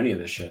bougie. I don't know any of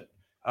this shit.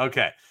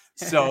 Okay.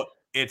 So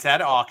it's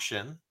at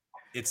auction.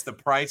 It's the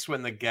price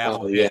when the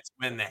gavel hits,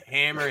 when the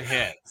hammer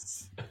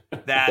hits.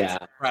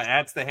 That's right.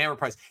 That's the hammer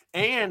price.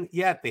 And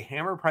yet the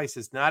hammer price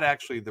is not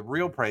actually the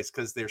real price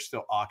because there's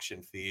still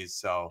auction fees.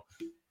 So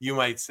you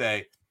might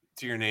say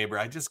to your neighbor,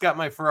 I just got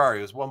my Ferrari.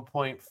 It was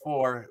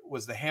 1.4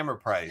 was the hammer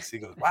price. He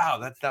goes, wow,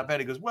 that's not bad.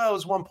 He goes, well, it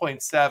was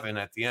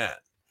 1.7 at the end.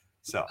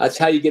 So that's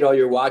how you get all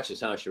your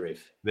watches, huh,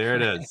 Sharif? There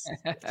it is.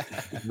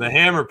 The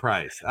hammer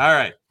price. All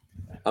right.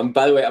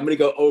 By the way, I'm going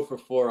to go 0 for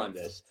 4 on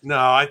this. No,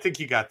 I think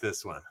you got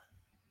this one.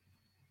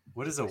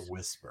 What is a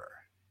whisper?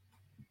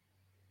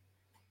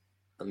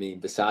 I mean,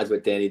 besides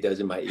what Danny does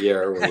in my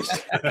ear.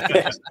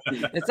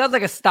 It sounds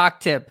like a stock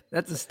tip.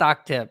 That's a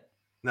stock tip.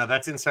 No,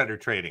 that's insider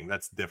trading.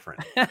 That's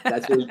different.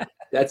 That's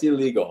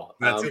illegal.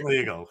 That's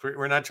illegal.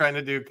 We're not trying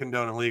to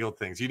condone illegal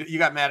things. You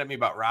got mad at me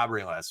about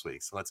robbery last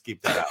week, so let's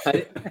keep that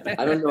out.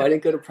 I don't know. I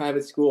didn't go to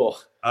private school.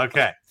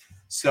 Okay.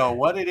 So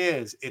what it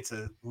is, it's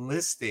a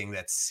listing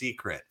that's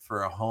secret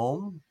for a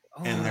home.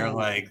 And they're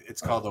like,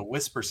 it's called a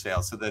whisper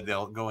sale. So that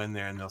they'll go in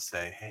there and they'll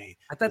say, hey.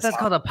 I thought that's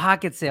called a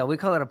pocket sale. We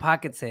call it a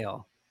pocket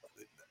sale.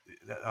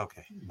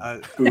 Okay.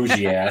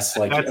 Bougie ass.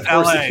 Like that's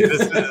LA.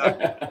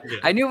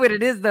 I knew what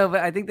it is, though,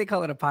 but I think they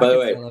call it a pocket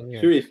sale over here.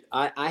 Sharif,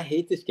 I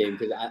hate this game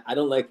because I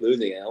don't like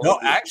losing. No,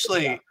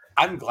 actually,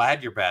 I'm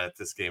glad you're bad at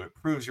this game. It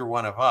proves you're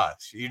one of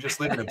us. You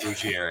just live in a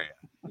bougie area.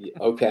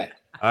 Okay.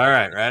 All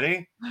right.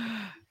 Ready?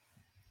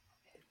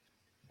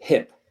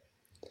 Hip.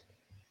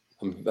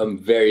 I'm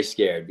very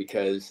scared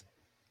because,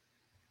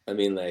 I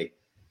mean, like,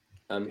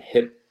 I'm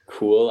hip,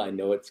 cool. I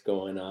know what's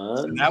going on.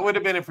 So that would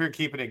have been if we were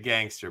keeping it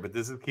gangster, but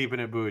this is keeping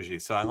it bougie.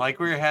 So I like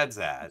where your head's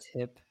at. It's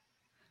hip.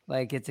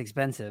 Like, it's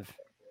expensive.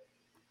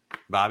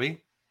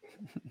 Bobby?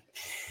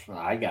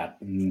 I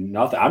got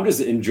nothing. I'm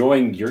just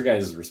enjoying your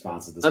guys'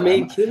 response to this. I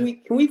mean, can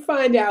we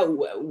find out?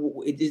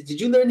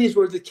 Did you learn these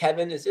words with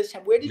Kevin?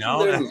 Where did you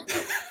learn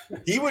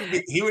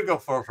these? He would go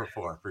 4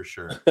 for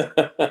sure.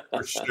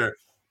 For sure.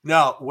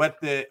 No, what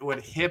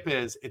hip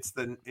is, it's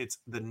the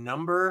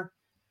number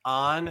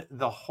on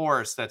the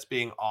horse that's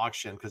being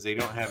auctioned because they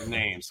don't have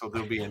names. So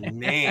there'll be a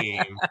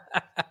name.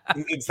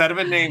 Instead of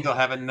a name, they'll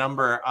have a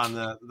number on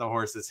the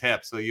horse's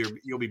hip. So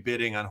you'll be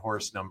bidding on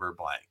horse number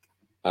blank.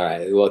 All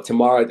right. Well,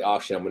 tomorrow at the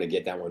auction, I'm going to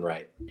get that one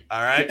right.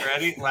 All right.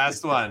 Ready?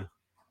 Last one.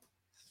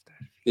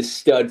 The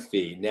stud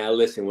fee. Now,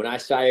 listen, when I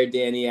sired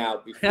Danny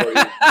out before you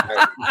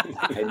I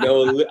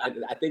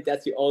think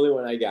that's the only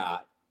one I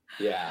got.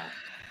 Yeah.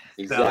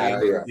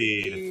 Exactly.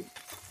 Indeed.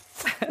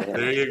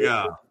 There you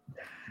go.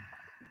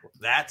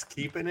 That's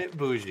keeping it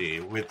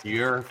bougie with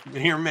your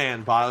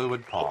man,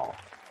 Bollywood Paul.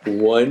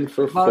 1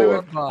 for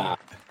 4.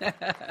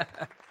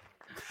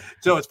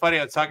 So it's funny.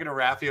 I was talking to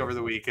Rafi over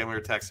the weekend. We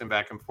were texting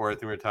back and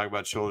forth, and we were talking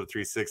about Shoulder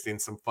 360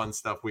 and some fun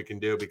stuff we can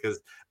do because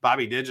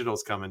Bobby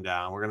Digital's coming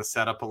down. We're going to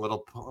set up a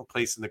little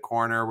place in the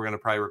corner. We're going to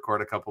probably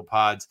record a couple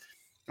pods.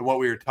 And what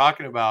we were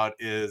talking about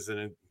is,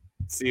 and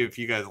see if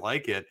you guys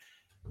like it,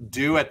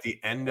 do at the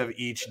end of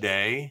each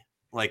day,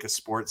 like a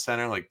sports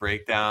center, like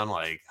breakdown,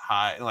 like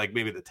high, like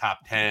maybe the top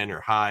 10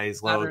 or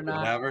highs, lows,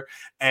 whatever.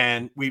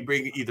 And we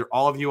bring either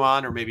all of you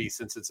on, or maybe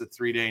since it's a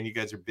 3-day and you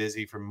guys are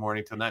busy from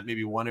morning till night,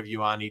 maybe one of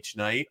you on each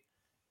night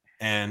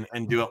and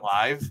do it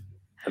live.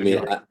 I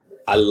mean,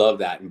 I love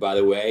that. And by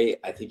the way,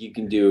 I think you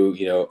can do,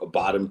 a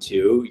bottom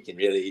 2.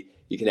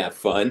 You can have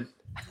fun.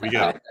 We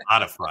got a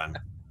lot of fun.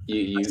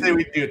 I'd say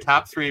we do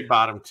top 3,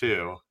 bottom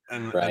 2.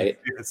 And, right.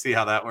 And see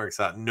how that works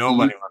out.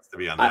 Nobody wants to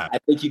be on that. I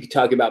think you could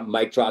talk about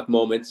mic drop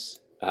moments.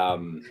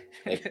 And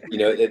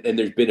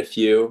there's been a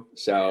few.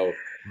 So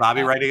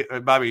Bobby,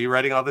 are you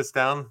writing all this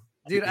down?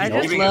 Dude, I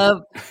just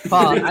love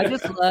Paul. I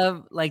just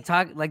love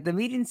the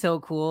meeting's so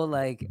cool.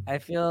 Like I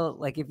feel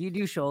like if you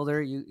do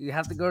shoulder, you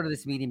have to go to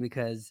this meeting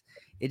because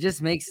it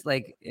just makes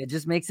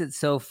it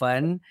so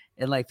fun.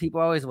 And like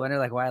people always wonder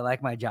like why I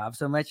like my job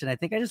so much. And I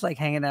think I just like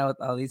hanging out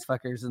with all these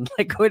fuckers and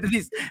like going to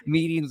these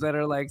meetings that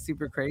are like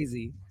super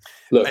crazy.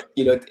 Look, at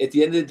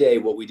the end of the day,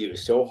 what we do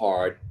is so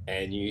hard,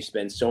 and you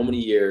spend so many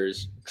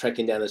years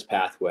trekking down this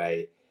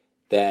pathway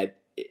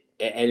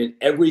and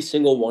every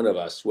single one of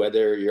us,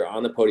 whether you're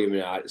on the podium or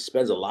not,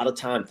 spends a lot of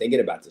time thinking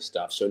about this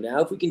stuff. So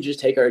now if we can just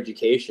take our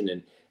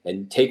education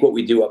and take what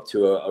we do up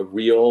to a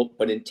real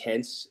but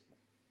intense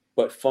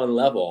but fun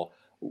level,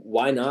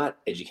 why not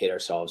educate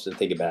ourselves and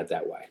think about it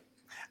that way?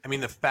 I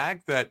mean, the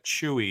fact that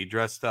Chewy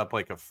dressed up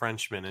like a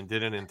Frenchman and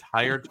did an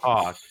entire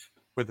talk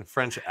with a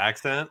French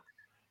accent,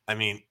 I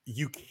mean,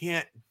 you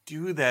can't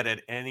do that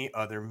at any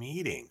other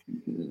meeting.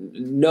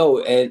 No,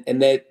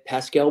 and that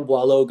Pascal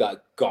Boileau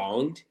got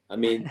gonged. I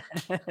mean,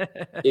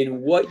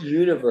 in what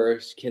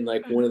universe can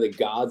like one of the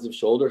gods of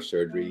shoulder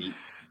surgery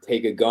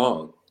take a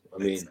gong? I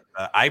mean,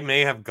 I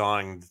may have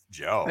gonged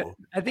Joe.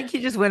 I think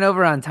he just went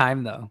over on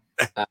time though.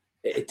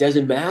 It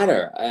doesn't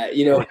matter.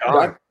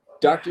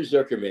 Dr.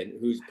 Zuckerman,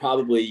 who's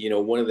probably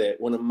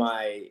one of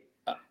my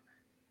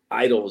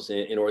idols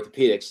in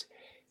orthopedics.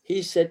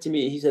 He said to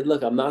me,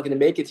 look, I'm not going to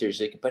make it here. He's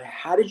like, but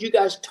how did you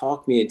guys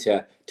talk me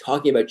into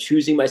talking about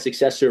choosing my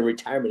successor in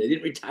retirement? I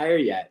didn't retire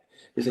yet.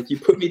 He's like, you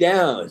put me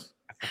down.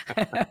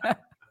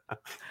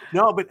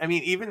 No, but I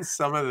mean, even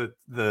some of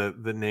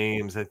the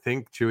names, I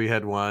think Chewy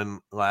had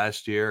one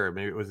last year, or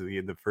maybe it was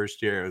the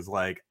first year. It was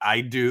like,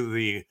 I do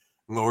the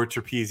lower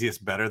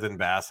trapezius better than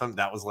Bassam.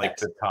 That was like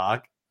the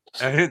talk.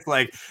 And it's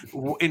like,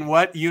 in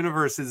what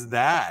universe is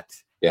that?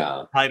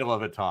 Yeah. Title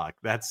of a talk.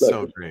 That's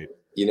so great.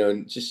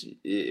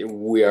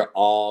 We are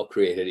all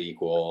created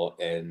equal,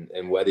 and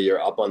whether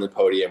you're up on the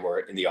podium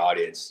or in the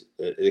audience,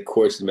 the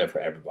course is meant for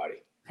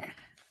everybody.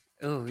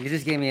 Oh, you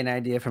just gave me an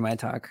idea for my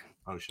talk.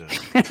 Oh shit.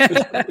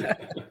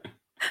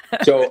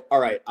 So,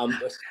 all right,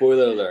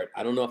 spoiler alert.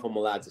 I don't know if I'm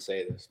allowed to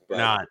say this, but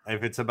not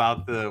if it's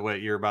about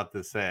what you're about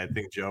to say. I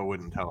think Joe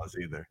wouldn't tell us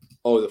either.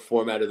 Oh, the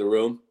format of the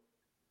room.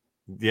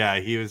 Yeah,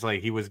 he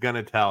was going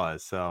to tell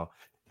us. So,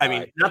 I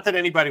mean, not that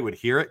anybody would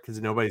hear it because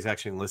nobody's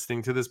actually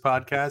listening to this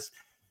podcast.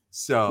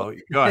 So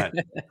go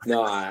ahead.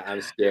 No,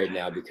 I'm scared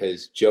now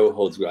because Joe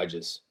holds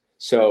grudges.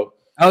 So.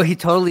 Oh, he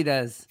totally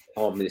does.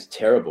 Oh, man, it's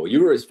terrible.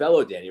 You were his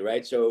fellow, Danny,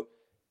 right? So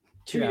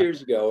 2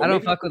 years ago. I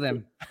don't fuck with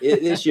him.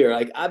 This year,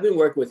 like I've been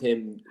working with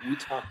him. We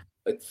talk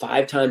like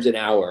 5 times an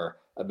hour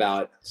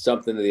about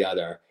something or the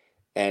other.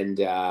 And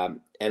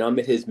I'm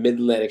at his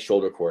Mid-Atlantic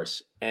shoulder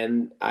course.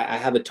 And I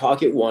have a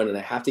talk at 1 and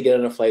I have to get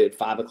on a flight at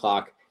 5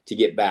 o'clock to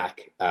get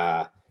back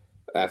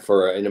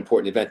for an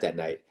important event that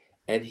night.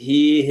 And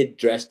he had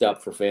dressed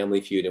up for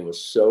Family Feud and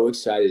was so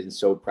excited and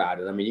so proud.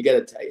 And I mean, you got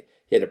to tell you,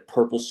 he had a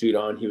purple suit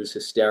on. He was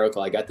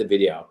hysterical. I got the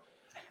video.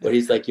 But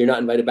he's like, you're not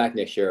invited back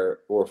next year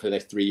or for the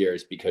next 3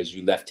 years because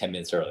you left 10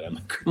 minutes early. I'm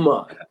like, come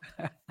on.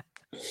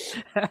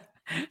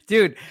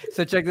 Dude,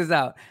 so check this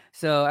out.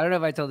 So I don't know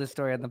if I told this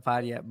story on the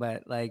pod yet,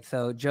 but like,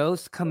 so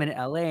Joe's coming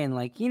to LA and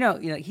like,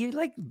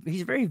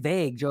 he's very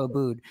vague, Joe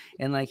Abood.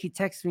 And like, he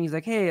texts me, he's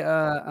like, hey,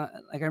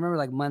 like I remember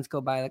like months go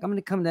by, like I'm going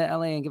to come to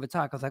LA and give a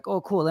talk. I was like, oh,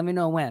 cool. Let me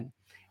know when.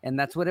 And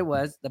that's what it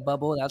was. The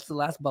bubble. That's the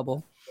last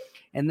bubble.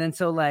 And then,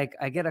 so like,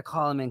 I get a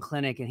call him in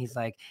clinic and he's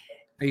like,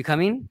 are you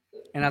coming?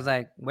 And I was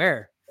like,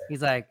 where?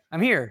 He's like,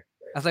 I'm here.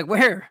 I was like,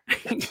 where?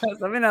 He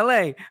goes, I'm in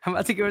LA. I'm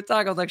about to give a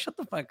talk. I was like, shut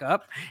the fuck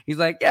up. He's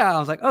like, yeah. I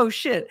was like, oh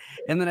shit.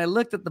 And then I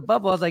looked at the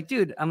bubble. I was like,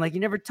 dude, I'm like, you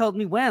never told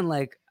me when.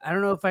 Like, I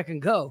don't know if I can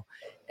go.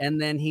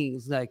 And then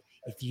he's like,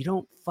 if you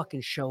don't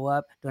fucking show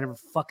up, don't ever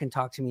fucking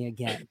talk to me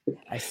again.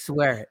 I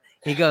swear it.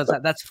 He goes,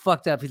 that's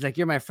fucked up. He's like,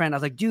 you're my friend. I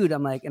was like, dude,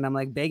 I'm like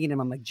begging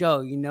him. I'm like, Joe,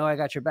 you know I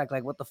got your back.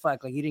 Like, what the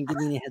fuck? Like, you didn't give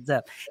me any heads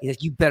up. He's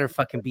like, you better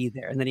fucking be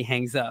there. And then he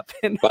hangs up.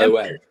 And By the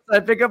way, so I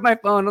pick up my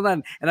phone, hold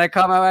on, and I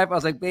call my wife. I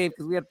was like, babe,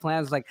 because we had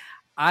plans. Like,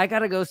 I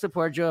gotta go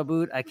support Joe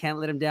Abood. I can't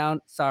let him down.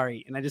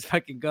 Sorry. And I just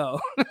fucking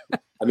go.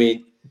 I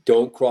mean,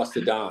 don't cross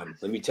the Don.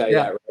 Let me tell you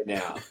that right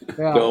now.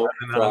 Yeah. Don't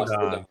cross the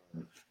Don.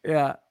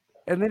 Yeah.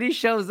 And then he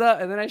shows up,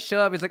 and then I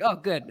show up. He's like, oh,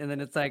 good. And then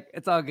it's like,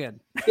 it's all good.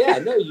 Yeah,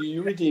 no,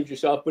 you redeemed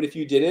yourself. But if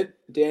you didn't,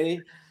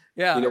 Danny,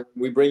 Yeah. you know,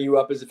 we bring you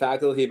up as a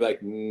faculty, he'd be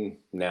like,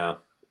 no.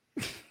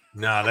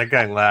 No, that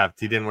guy left.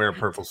 He didn't wear a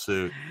purple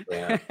suit.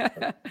 Yeah.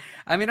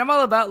 I mean, I'm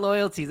all about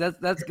loyalties.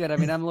 That's good. I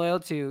mean, I'm loyal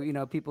to, you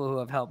know, people who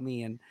have helped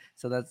me. And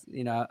so that's,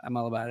 you know, I'm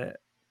all about it.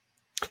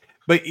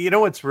 But you know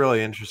what's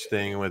really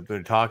interesting when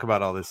we talk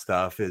about all this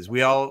stuff is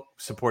we all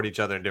support each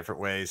other in different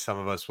ways. Some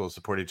of us will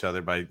support each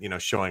other by, you know,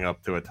 showing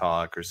up to a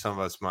talk, or some of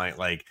us might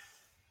like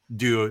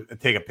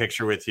take a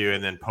picture with you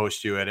and then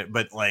post you at it.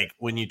 But like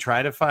when you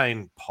try to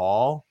find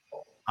Paul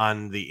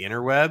on the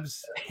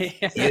interwebs, he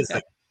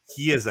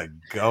is a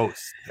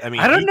ghost. I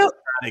mean, I don't know. Does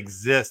not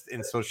exist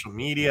in social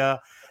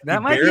media.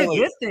 That might be a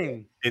good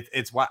thing.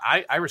 It's why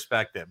I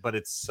respect it, but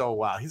it's so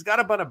wild. He's got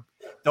a bunch of,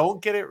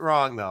 don't get it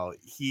wrong though,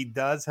 he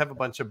does have a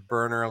bunch of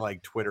burner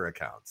like Twitter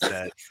accounts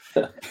that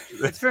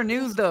It's for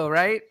news though,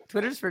 right?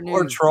 Twitter's for news.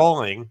 or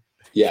trolling.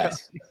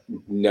 Yes.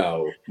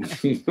 No.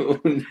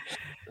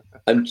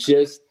 I'm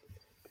just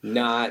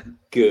not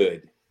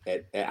good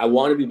at. I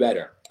want to be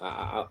better.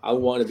 I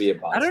want to be a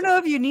boss. I don't know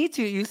if you need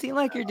to. You seem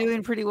like you're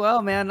doing pretty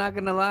well, man. Not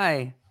gonna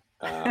lie.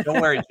 Don't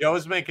worry,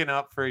 Joe's making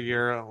up for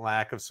your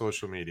lack of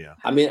social media.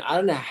 I mean, I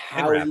don't know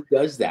how he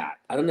does that.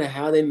 I don't know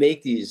how they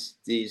make these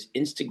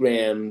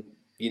Instagram,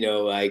 you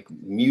know, like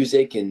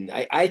music, and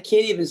I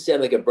can't even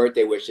send like a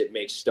birthday wish that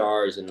makes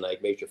stars and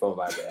like makes your phone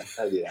vibrate.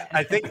 How do that?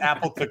 I think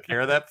Apple took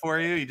care of that for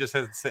you. You just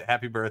have to say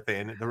happy birthday,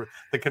 and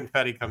the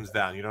confetti comes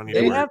down. You don't need to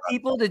They worry have about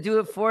people to do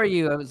it for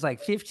you. It was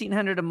like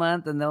 $1,500 a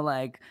month, and they'll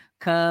like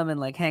come and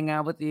like hang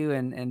out with you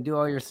and do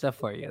all your stuff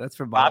for you. That's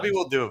for Bobby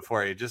will do it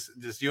for you. Just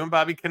you and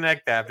Bobby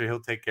connect after. He'll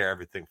take care of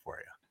everything for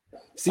you.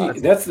 See,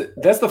 that's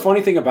the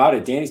funny thing about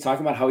it. Danny's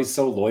talking about how he's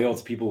so loyal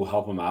to people who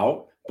help him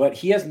out, but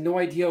he has no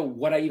idea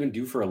what I even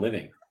do for a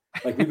living.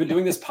 Like, we've been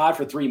doing this pod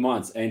for 3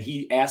 months, and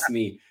he asked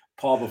me,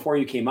 Paul, before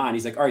you came on,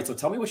 he's like, all right, so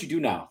tell me what you do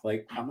now.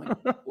 Like, I'm like,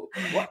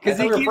 what? Because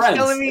he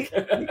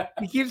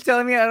keeps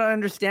telling me I don't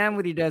understand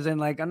what he does. And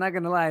like, I'm not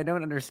going to lie, I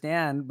don't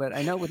understand, but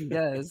I know what he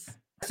does.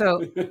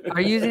 So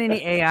are you using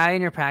any AI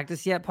in your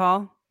practice yet,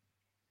 Paul?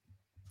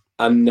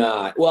 I'm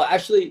not. Well,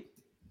 actually,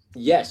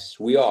 yes,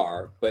 we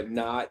are, but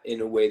not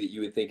in a way that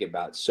you would think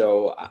about.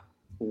 So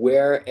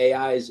where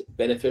AI is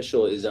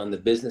beneficial is on the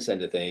business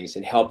end of things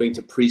and helping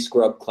to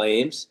pre-scrub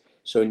claims.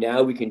 So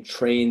now we can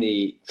train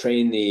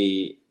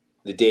the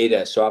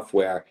data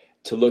software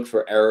to look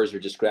for errors or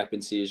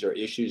discrepancies or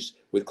issues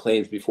with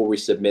claims before we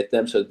submit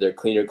them, so that they're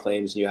cleaner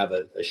claims and you have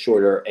a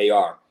shorter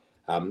AR.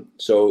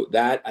 So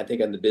that, I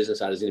think, on the business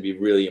side is going to be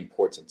really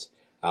important.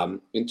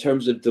 In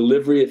terms of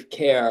delivery of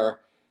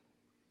care,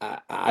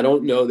 I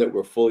don't know that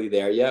we're fully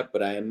there yet,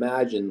 but I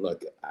imagine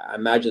it's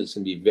going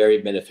to be very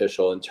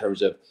beneficial in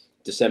terms of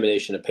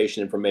dissemination of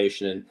patient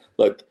information. And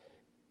look,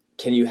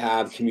 can you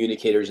have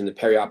communicators in the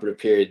perioperative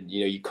period?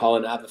 You know, you call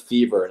and have a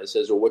fever, and it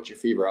says, well, what's your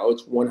fever? Oh,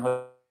 it's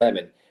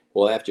 107.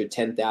 Well, after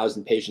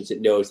 10,000 patients,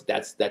 it knows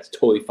that's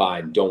totally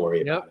fine. Don't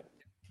worry about it.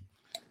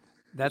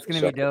 That's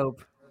going to be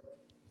dope.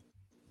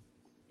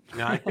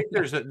 Now, I think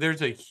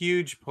there's a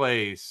huge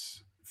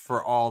place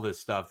for all this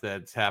stuff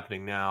that's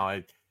happening now.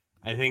 I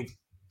think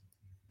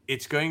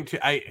it's going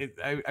to.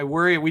 I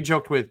worry. We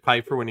joked with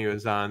Piper when he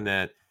was on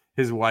that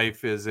his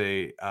wife is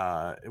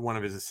one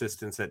of his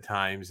assistants at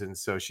times, and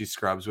so she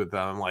scrubs with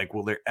them. I'm like,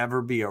 will there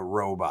ever be a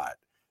robot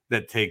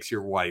that takes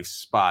your wife's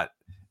spot?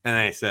 And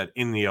I said,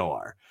 in the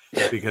OR,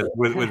 because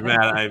with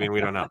Matt, I mean,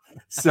 we don't know.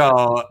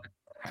 So.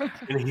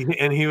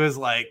 And he was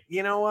like,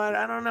 you know what?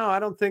 I don't know. I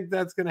don't think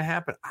that's going to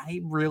happen.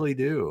 I really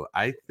do.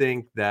 I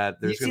think that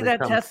there's going to see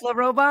that Tesla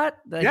robot?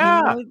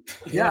 Yeah.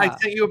 I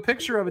sent you a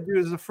picture of it, dude.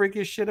 It's the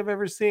freakiest shit I've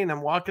ever seen.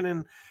 I'm walking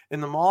in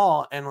the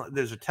mall, and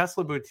there's a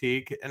Tesla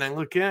boutique, and I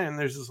look in, and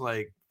there's this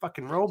like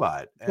fucking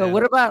robot. So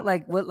what about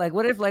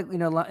what if you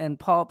know, and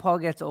Paul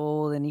gets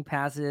old and he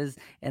passes,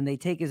 and they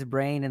take his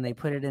brain and they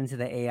put it into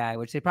the AI,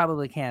 which they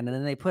probably can, and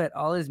then they put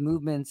all his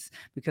movements,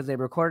 because they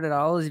recorded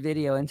all his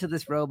video, into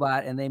this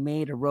robot, and they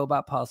made a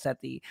robot Paul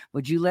Sethi.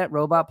 Would you let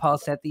robot Paul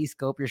Sethi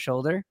scope your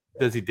shoulder?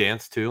 Does he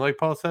dance too, like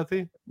Paul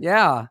Sethi?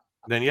 Yeah.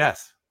 Then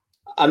yes.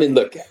 I mean,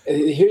 look,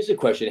 here's the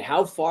question: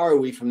 how far are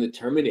we from the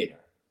Terminator?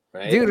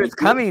 Right, dude, it's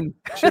coming.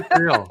 Shit's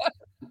real.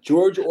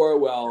 George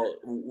Orwell,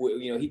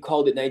 you know, he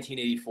called it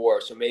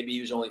 1984, so maybe he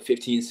was only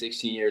 15,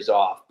 16 years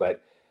off.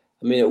 But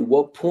I mean, at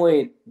what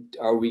point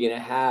are we going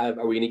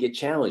to get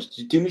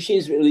challenged? Do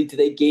machines really, do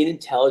they gain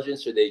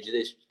intelligence, or they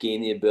just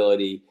gain the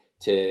ability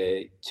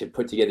to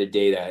put together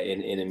data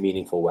in a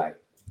meaningful way?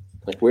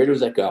 Like, where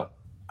does that go?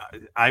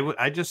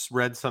 I just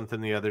read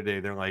something the other day.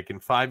 They're like, in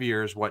 5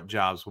 years, what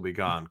jobs will be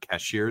gone?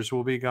 Cashiers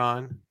will be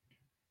gone.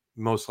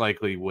 Most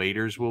likely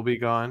waiters will be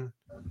gone.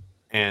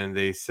 And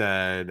they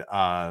said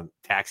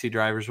taxi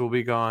drivers will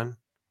be gone.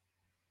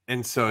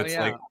 And so it's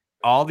like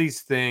all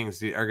these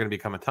things are going to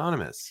become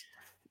autonomous.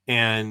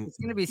 And it's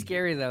gonna be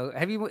scary though.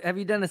 Have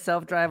you done a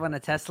self-drive on a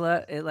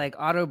Tesla? It like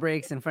auto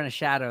brakes in front of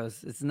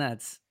shadows. It's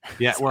nuts.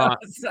 Yeah, So well,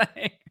 it's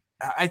like,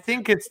 I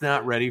think it's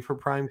not ready for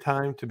prime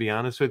time, to be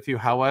honest with you.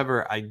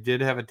 However, I did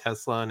have a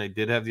Tesla and I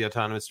did have the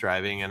autonomous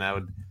driving, and I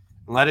would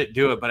let it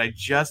do it, but I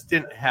just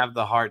didn't have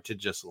the heart to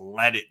just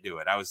let it do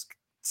it. I was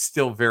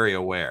still very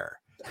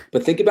aware.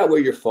 But think about where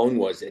your phone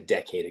was a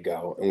decade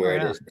ago and where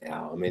it is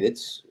now. I mean,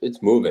 it's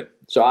moving.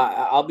 So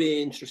I'll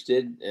be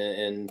interested,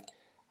 and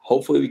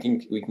hopefully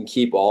we can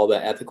keep all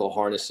the ethical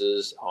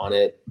harnesses on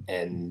it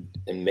and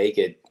make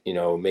it,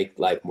 make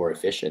life more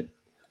efficient.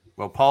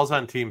 Well, Paul's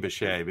on Team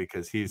Boujee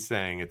because he's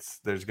saying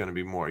there's going to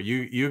be more.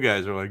 You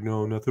guys are like,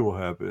 no, nothing will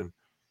happen.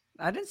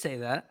 I didn't say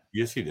that.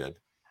 Yes, you did.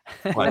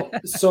 Well,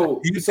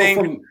 so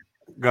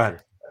go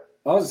ahead.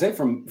 I was saying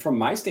from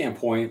my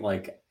standpoint,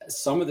 like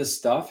some of this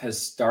stuff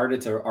has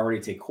started to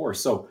already take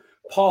course. So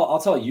Paul, I'll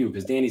tell you,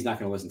 because Danny's not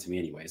going to listen to me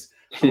anyways.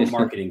 I'm a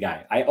marketing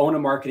guy. I own a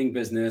marketing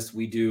business.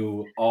 We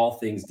do all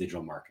things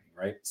digital marketing,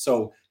 right?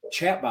 So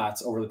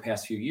chatbots over the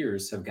past few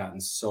years have gotten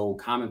so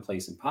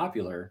commonplace and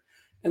popular.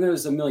 And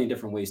there's a million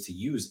different ways to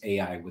use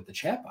AI with the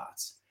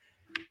chatbots.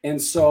 And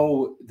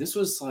so this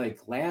was like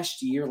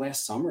last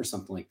summer,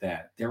 something like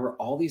that. There were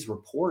all these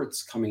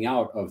reports coming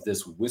out of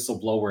this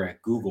whistleblower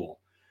at Google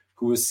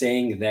who was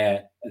saying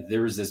that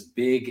there was this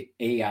big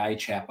AI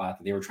chatbot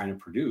that they were trying to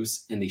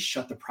produce, and they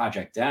shut the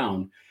project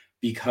down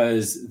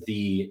because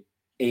the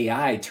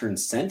AI turned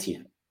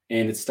sentient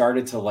and it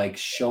started to like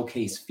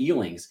showcase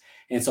feelings.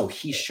 And so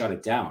he shut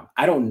it down.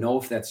 I don't know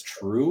if that's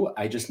true.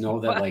 I just know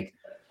that like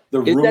the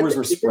rumors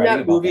were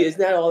spreading. Isn't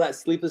that all that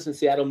Sleepless in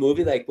Seattle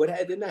movie? Like,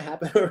 didn't that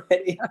happen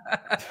already?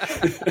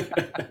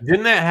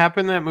 Didn't that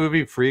happen? That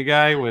movie Free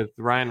Guy with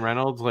Ryan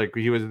Reynolds, like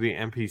he was the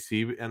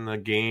NPC in the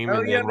game,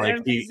 and then like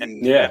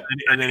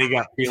and then he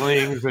got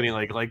feelings, and he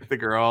liked the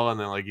girl, and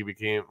then like he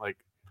became like.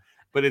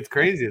 But it's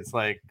crazy. It's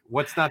like,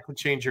 what's not to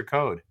change your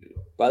code?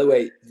 By the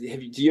way,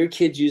 do your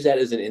kids use that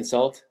as an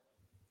insult?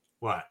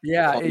 What?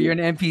 Yeah, you're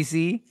an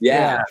NPC.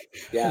 Yeah.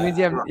 It means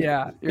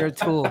you're a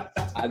tool.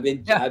 I've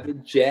been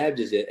jabbed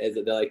as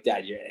they're like,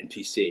 Dad, you're an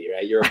NPC,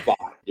 right? You're a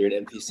bot. You're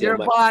an NPC. You're a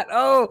bot.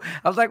 Oh,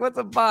 I was like, what's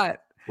a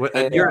bot? What?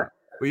 You're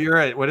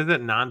a what is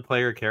it?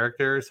 Non-player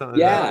character or something?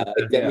 Yeah,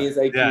 that means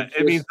like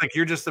it means like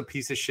you're just a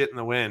piece of shit in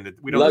the wind.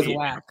 We don't need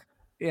whack.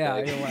 Yeah,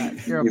 you're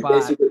whack. You're a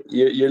bot.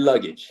 You're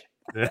luggage.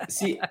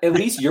 See, at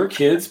least your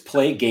kids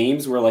play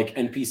games where like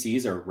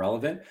NPCs are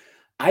relevant.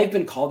 I've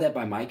been called that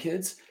by my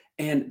kids.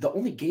 And the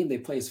only game they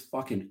play is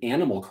fucking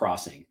Animal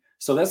Crossing.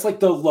 So that's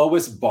like the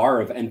lowest bar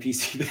of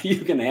NPC that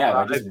you can have.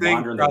 I just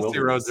wander in the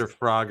wilderness. Roads or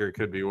Frogger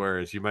could be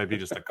worse. You might be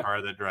just a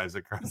car that drives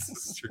across the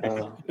street.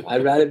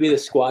 I'd rather be the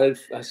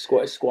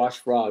squash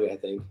frog, I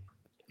think.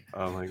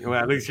 Oh my! Well,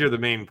 at least you're the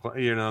main.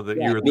 You're the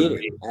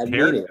meaning.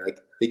 Meaning. Like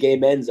the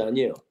game ends on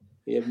you.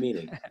 You have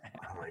meaning.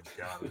 Oh my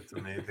God, that's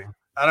amazing.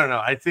 I don't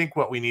know. I think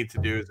what we need to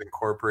do is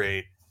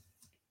incorporate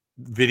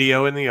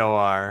video in the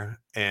OR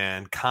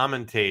and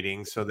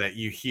commentating so that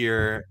you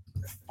hear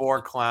 4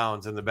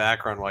 clowns in the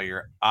background while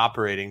you're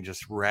operating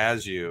just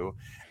razz you,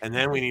 and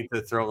then we need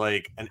to throw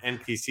like an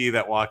NPC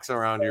that walks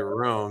around your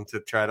room to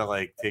try to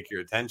like take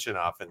your attention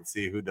off and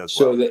see who does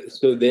what.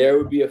 So there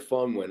would be a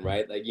fun one,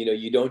 right? Like,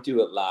 you don't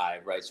do it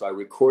live, right? So I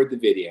record the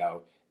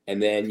video,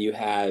 and then you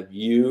have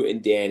you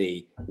and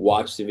Danny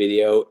watch the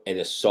video and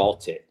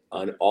assault it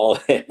on all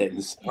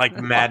ends, like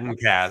Madden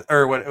cast,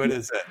 or what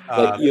is it?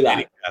 Like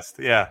Eli. Cast.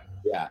 Yeah,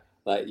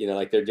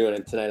 like they're doing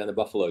it tonight on the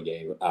Buffalo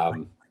game.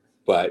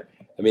 But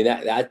I mean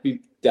that'd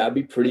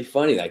be pretty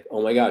funny. Like,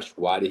 oh my gosh,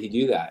 why did he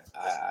do that?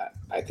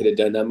 I could have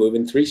done that move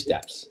in 3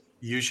 steps.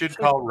 You should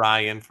call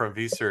Ryan from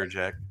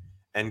VSurgic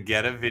and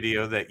get a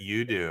video that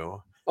you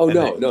do. Oh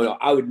no!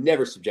 I would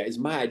never subject. It's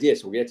my idea,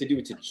 so we're gonna have to do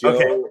it to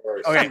Joe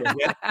or someone.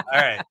 All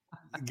right.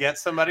 Get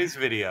somebody's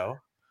video,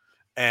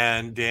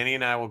 and Danny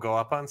and I will go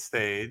up on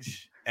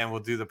stage and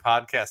we'll do the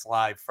podcast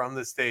live from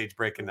the stage,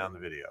 breaking down the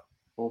video.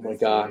 Oh my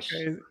gosh,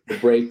 the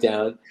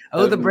breakdown!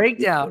 Oh, the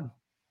breakdown!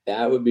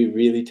 That would be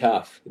really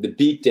tough. The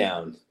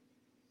beatdown.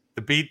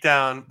 The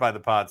beatdown by the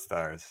Pod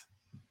Stars.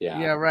 Yeah.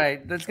 Yeah,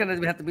 right. That's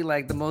gonna have to be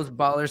like the most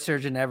baller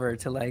surgeon ever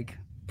to like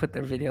put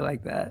their video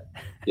like that.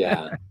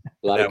 Yeah,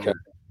 a lot of.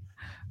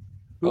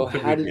 Oh,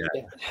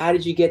 how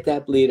did you get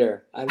that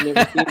bleeder? I've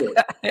never seen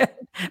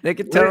it. They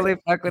could totally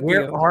fuck with you.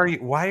 Where are you?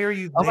 Why are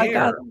you there? Oh my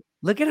God.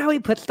 Look at how he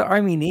puts the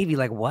Army Navy.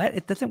 Like, what?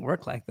 It doesn't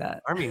work like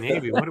that. Army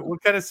Navy?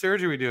 What kind of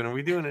surgery are we doing? Are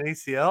we doing an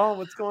ACL?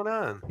 What's going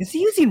on? Is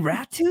he using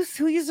rat tooth?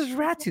 Who uses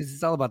rat tooth?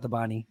 It's all about the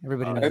Bonnie.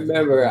 Everybody knows. I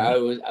remember I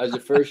was a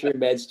first year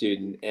med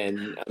student,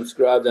 and I'm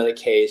scrubbed on a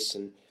case,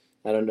 and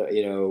I don't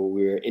know,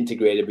 we were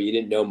integrated, but you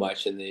didn't know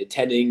much. And the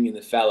attending and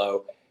the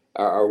fellow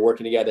are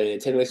working together. And the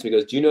attending looks at me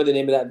and goes, do you know the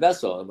name of that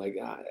vessel? I'm like,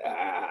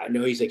 I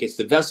know. He's like, it's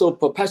the vessel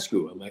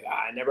Popescu. I'm like,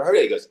 I never heard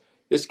of it. He goes,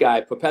 this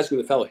guy, Popescu,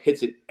 the fellow,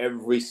 hits it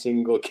every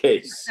single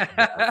case.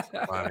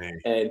 Funny.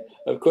 And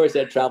of course,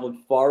 that traveled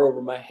far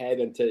over my head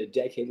until a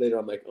decade later.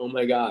 I'm like, oh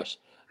my gosh.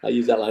 I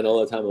use that line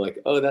all the time. I'm like,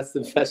 oh, that's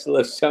the vessel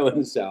of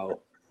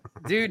so-and-so.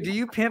 Dude, do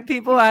you pimp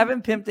people? I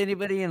haven't pimped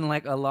anybody in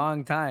like a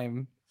long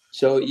time.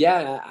 So,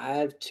 yeah, I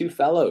have 2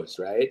 fellows,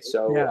 right?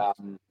 So, Yeah.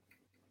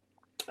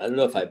 I don't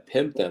know if I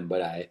pimped them,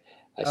 but I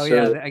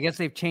yeah, I guess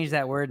they've changed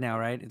that word now,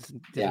 right? It's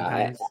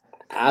I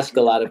ask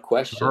a lot of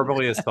questions.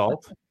 Verbally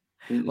assault.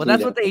 Well,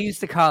 that's what they used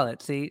to call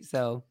it. See,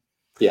 so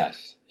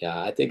yes,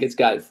 yeah, I think it's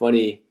got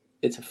funny.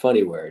 It's a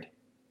funny word.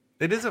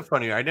 It is a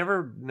funny. I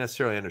never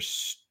necessarily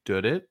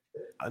understood it,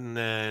 and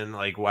then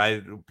like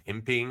why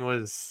pimping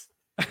was.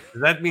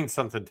 That means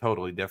something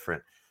totally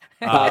different.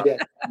 You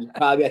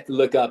probably have to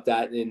look up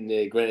that in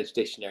the Greenwich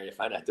Dictionary to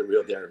find out the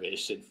real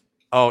derivation.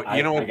 Oh,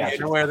 you know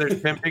where there's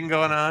pimping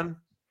going on?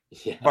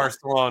 Yeah.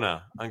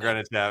 Barcelona on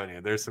Greenwich Avenue.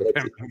 There's some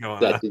pimping going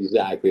on. That's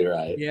exactly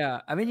right.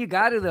 Yeah, I mean, you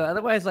got to though.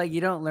 Otherwise, like, you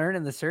don't learn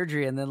in the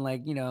surgery, and then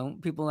like,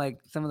 people like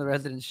some of the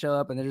residents show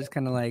up and they're just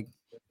kind of like,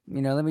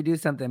 let me do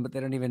something, but they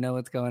don't even know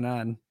what's going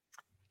on.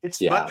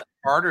 It's much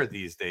harder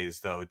these days,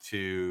 though.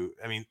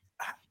 I mean,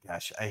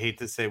 gosh, I hate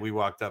to say we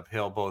walked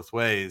uphill both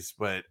ways,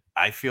 but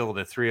I feel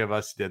the 3 of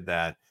us did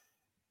that.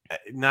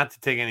 Not to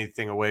take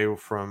anything away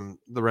from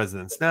the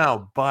residents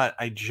now, but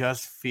I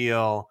just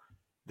feel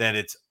that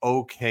it's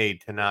okay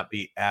to not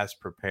be as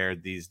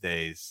prepared these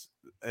days.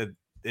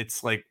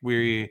 It's like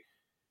we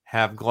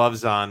have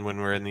gloves on when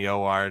we're in the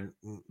OR,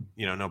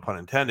 no pun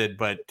intended,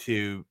 but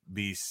to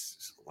be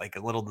like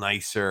a little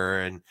nicer.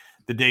 And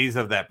the days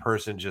of that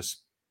person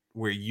just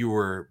where you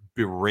were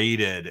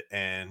berated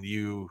and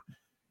you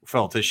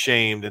felt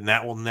ashamed, and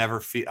that I'll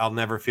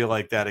never feel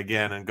like that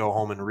again, and go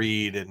home and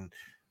read and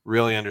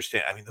really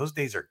understand. I mean, those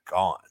days are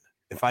gone.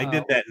 If I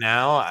did that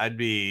now, I'd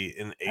be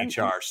in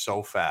HR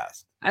so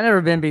fast. I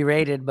never been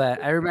berated,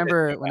 but I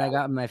remember when I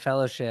got my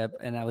fellowship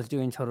and I was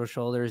doing total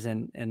shoulders,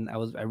 and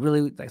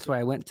that's where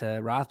I went to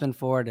Rothman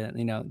Ford,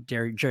 and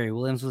Jerry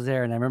Williams was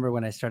there. And I remember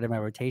when I started my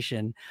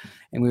rotation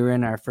and we were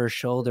in our first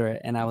shoulder,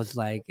 and I was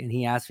like, and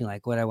he asked me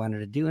like what I wanted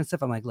to do and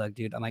stuff. I'm like, look,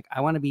 dude,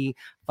 I want to be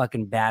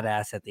fucking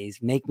badass at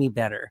these. Make me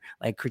better.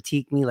 Like,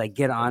 critique me, like,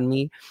 get on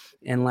me.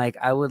 And like,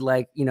 I would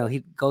like,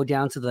 he'd go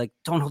down to the, like,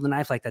 don't hold the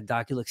knife like that,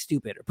 doc. You look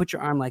stupid. Or put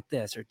your arm like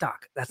this. Or,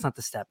 doc, that's not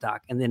the step,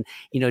 doc. And then,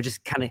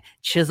 just kind of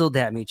chiseled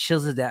at me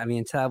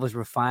until I was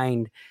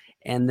refined.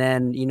 And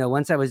then,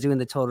 once I was doing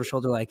the total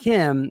shoulder like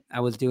him,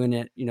 I was doing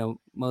it,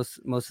 most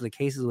of the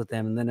cases with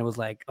them. And then it was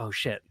like, oh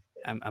shit,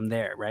 I'm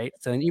there. Right.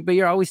 So, but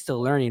you're always still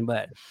learning,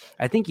 but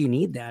I think you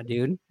need that,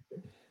 dude.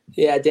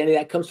 Yeah, Danny,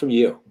 that comes from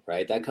you,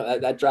 right?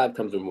 That drive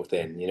comes from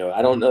within.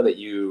 I don't know that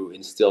you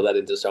instill that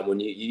into someone.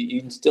 You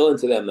instill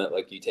into them that,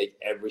 like, you take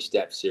every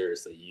step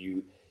seriously.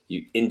 You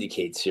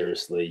indicate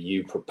seriously.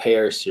 You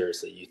prepare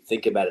seriously. You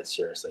think about it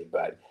seriously.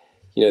 But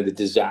the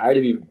desire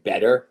to be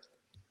better,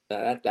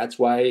 that's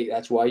why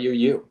you're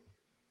you.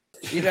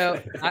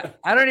 I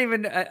don't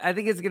even. I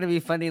think it's gonna be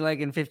funny, like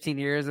in 15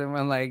 years, and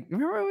I'm like,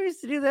 remember when we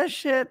used to do that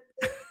shit?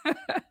 Oh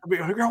my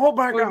God,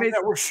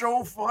 that was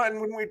so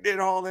fun when we did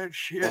all that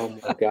shit. Oh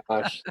my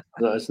gosh,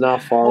 no, it's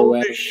not far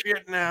away. This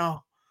shit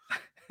now.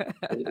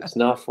 It's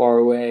not far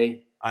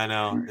away. I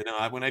know.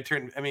 When I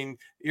turned,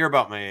 you're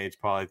about my age,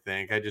 Paul. I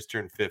think I just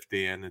turned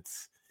 50, and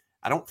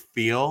I don't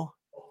feel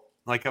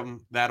like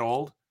I'm that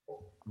old.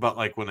 But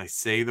like when I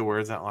say the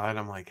words out loud,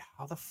 I'm like,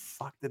 how the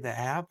fuck did that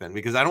happen?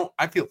 Because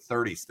I feel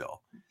 30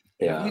 still.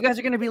 Yeah. You guys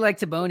are going to be like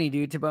Taboni,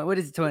 dude. What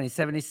is it, 20?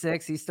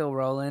 76? He's still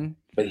rolling.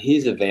 But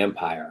he's a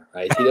vampire,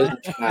 right? He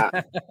doesn't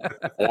have.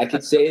 I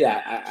could say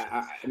that.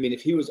 I mean,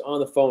 if he was on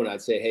the phone,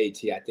 I'd say, hey,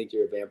 T, I think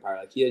you're a vampire.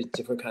 Like, he has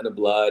different kind of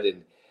blood.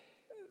 And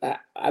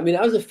I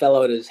was a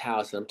fellow at his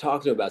house, and I'm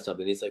talking to him about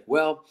something. He's like,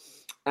 well,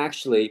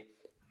 actually,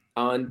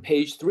 on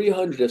page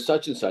 300 of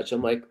such and such,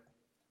 I'm like,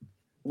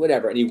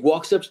 whatever. And he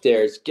walks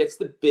upstairs, gets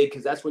the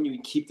because that's when you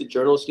keep the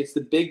journals, gets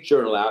the big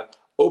journal out,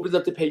 opens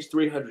up to page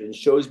 300 and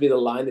shows me the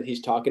line that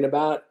he's talking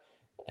about.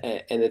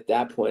 And at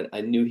that point,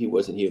 I knew he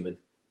wasn't human.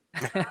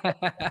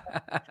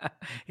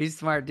 He's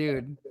smart,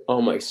 dude.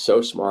 Oh my,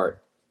 so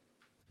smart.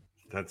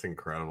 That's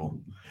incredible.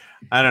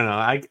 I don't know.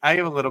 I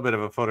have a little bit of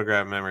a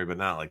photograph memory, but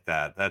not like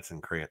that. That's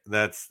incredible.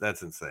 That's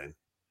insane.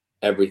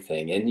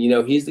 Everything. And,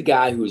 he's the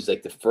guy who's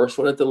like the first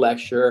one at the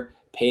lecture.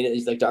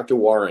 He's like Dr.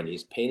 Warren.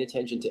 He's paying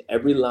attention to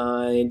every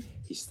line.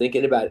 He's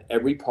thinking about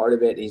every part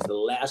of it. He's the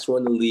last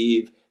one to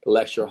leave the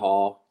lecture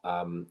hall,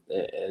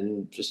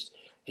 and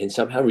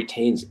somehow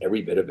retains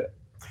every bit of it.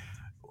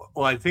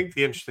 Well, I think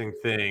the interesting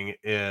thing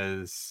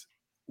is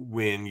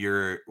when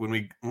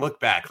we look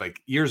back, like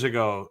years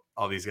ago,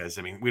 all these guys.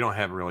 We don't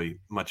have really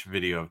much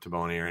video of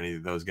Taboni or any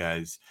of those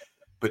guys,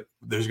 but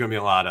there's going to be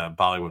a lot of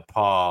Bollywood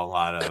Paul, a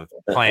lot of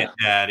Plant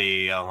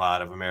Daddy, a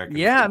lot of American.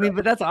 Yeah,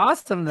 but that's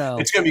awesome though.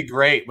 It's going to be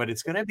great, but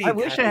it's going to be. I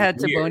wish I had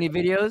Taboni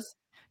videos.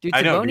 Dude,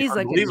 Taboni's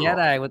like a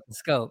Jedi with the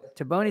scope.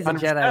 Taboni's a 100%.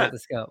 Jedi with the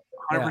scope.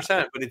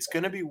 100%. But it's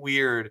going to be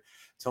weird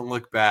to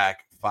look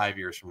back 5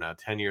 years from now,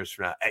 10 years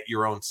from now at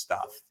your own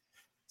stuff.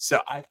 So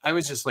I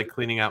was just like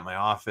cleaning out my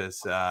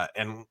office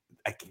and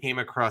I came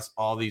across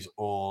all these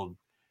old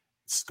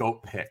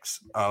scope pics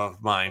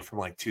of mine from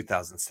like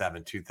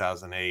 2007,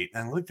 2008.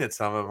 And I looked at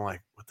some of them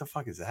like, what the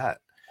fuck is that?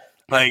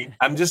 Like,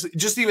 I'm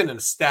just even in a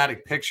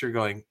static picture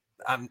going,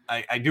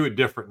 I do it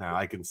different now.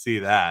 I can see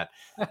that.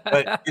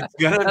 But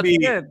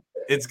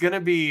it's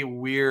gonna be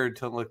weird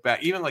to look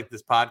back, even like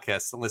this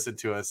podcast, to listen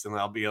to us and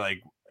I'll be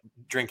like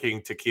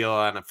drinking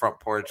tequila on the front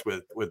porch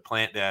with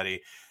Plant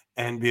Daddy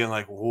and being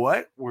like,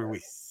 what were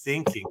we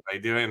thinking by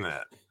doing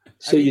that?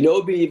 So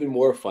it'd be even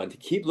more fun to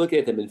keep looking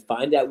at them and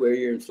find out where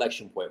your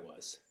inflection point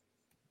was.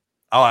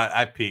 Oh,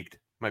 I peaked.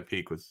 My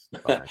peak was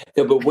fine.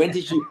 No, but when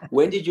did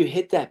you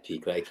hit that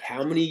peak? Like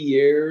how many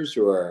years,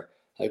 or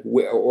like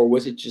where, or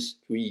was it just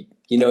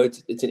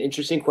it's an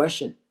interesting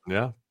question.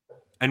 Yeah.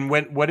 And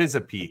what is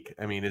a peak?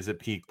 I mean, is it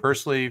peak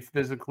personally,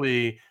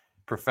 physically,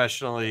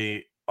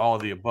 professionally, all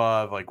of the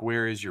above? Like,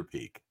 where is your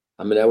peak?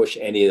 I mean, I wish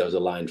any of those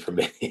aligned for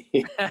me.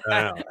 I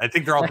don't know. I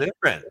think they're all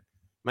different.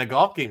 My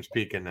golf game's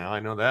peaking now. I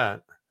know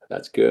that.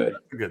 That's good.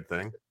 That's a good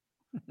thing.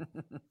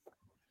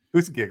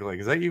 Who's giggling?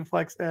 Is that you,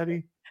 Flex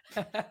Daddy?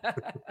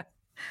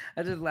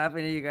 I'm just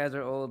laughing at you guys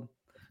are old.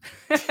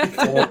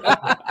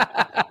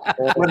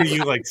 What are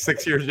you, like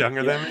 6 years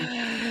younger than me?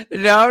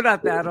 No, I'm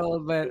not that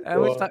old, but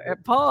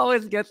Paul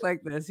always gets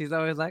like this. He's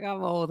always like,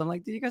 I'm old. I'm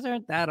like, dude, you guys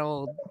aren't that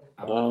old.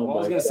 I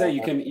was gonna say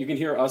you can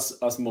hear us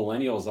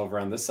millennials over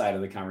on this side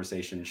of the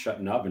conversation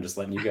shutting up and just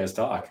letting you guys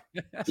talk.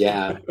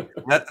 Yeah.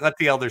 Let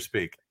the elders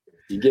speak.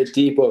 You get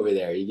deep over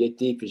there. You get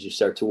deep as you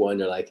start to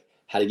wonder like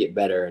how to get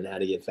better and how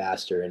to get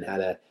faster and how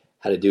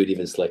to do it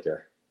even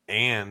slicker.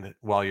 And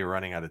while you're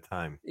running out of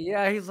time.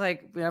 Yeah, he's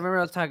like, I remember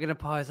I was talking to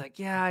Paul. He's like,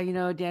 yeah,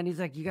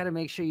 Danny's like, you got to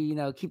make sure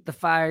you keep the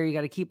fire. You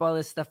got to keep all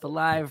this stuff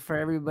alive for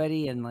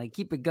everybody and like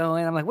keep it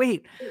going. I'm like,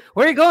 wait,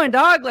 where are you going,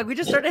 dog? Like we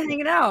just started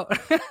hanging out.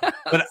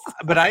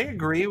 But I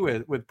agree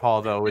with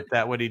Paul though with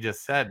that what he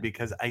just said,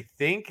 because I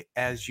think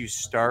as you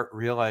start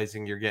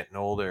realizing you're getting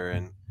older,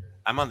 and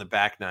I'm on the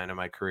back nine of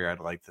my career, I'd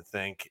like to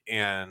think,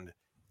 and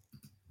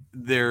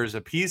there's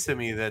a piece of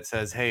me that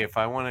says, hey, if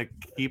I want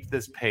to keep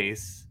this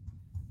pace,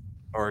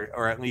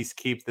 or at least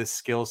keep this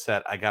skill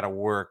set, I got to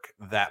work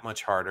that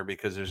much harder,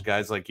 because there's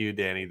guys like you,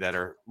 Danny, that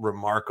are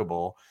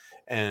remarkable.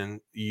 And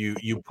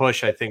you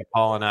push, I think,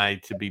 Paul and I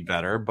to be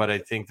better. But I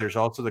think there's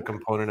also the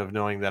component of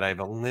knowing that I have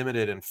a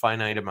limited and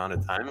finite amount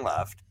of time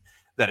left,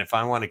 that if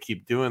I want to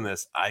keep doing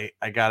this, I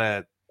got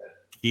to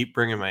keep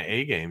bringing my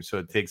A game. So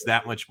it takes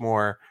that much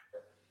more,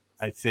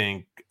 I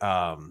think,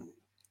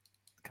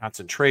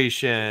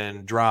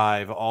 concentration,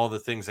 drive, all the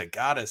things that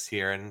got us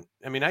here. And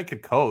I mean, I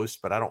could coast,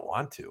 but I don't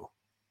want to.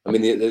 I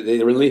mean,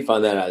 the relief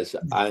on that is,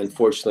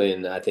 unfortunately,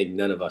 and I think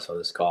none of us on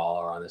this call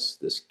or on this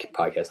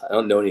podcast, I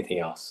don't know anything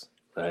else,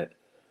 right?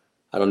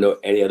 I don't know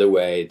any other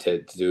way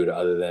to do it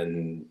other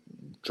than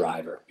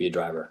be a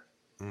driver.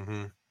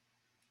 Mm-hmm.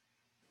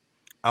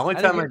 The only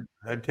time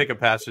I'd take a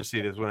passenger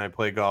seat is when I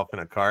play golf in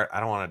a cart. I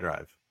don't want to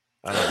drive.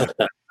 I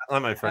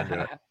let my friend do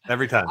it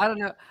every time. I don't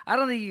know. I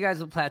don't think you guys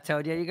have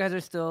plateaued yet. You guys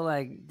are still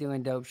like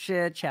doing dope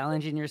shit,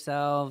 challenging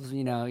yourselves.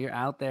 You're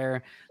out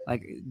there.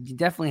 Like you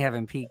definitely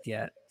haven't peaked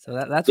yet. So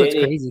that's what's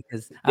crazy,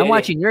 because I'm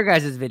watching your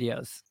guys'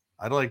 videos.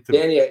 I'd like to.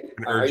 Danny,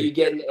 are you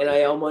getting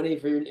NIL money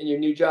for in your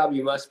new job?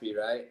 You must be,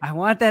 right? I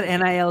want that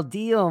NIL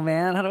deal,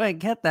 man. How do I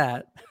get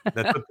that?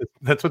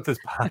 That's what this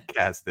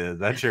podcast is.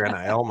 That's your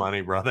NIL money,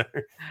 brother.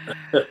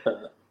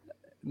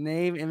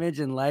 Name,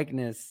 image, and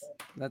likeness.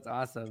 That's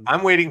awesome.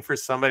 I'm waiting for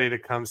somebody to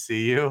come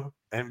see you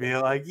and be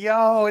like,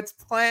 yo, it's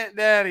Plant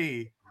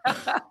Daddy.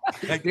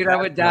 Dude, I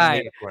would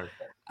die.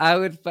 I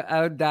would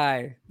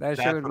die. That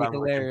show would be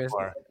hilarious.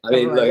 I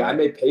mean, look, I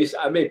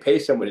may pay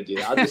someone to do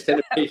that. I'll just send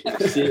a patient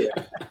to see it.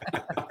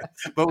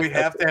 But we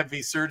have to have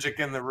Surgic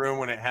in the room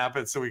when it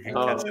happens so we can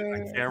catch it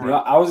on camera.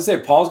 I was gonna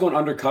say Paul's going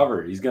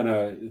undercover. He's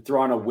gonna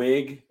throw on a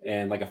wig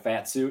and like a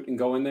fat suit and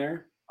go in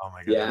there. Oh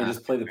my god! Yeah. And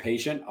just play the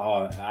patient.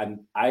 Oh,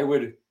 I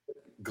would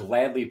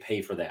gladly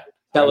pay for that.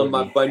 Tell him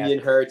my bunion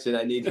hurts and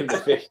I need him to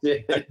fix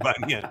it.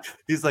 Bunion.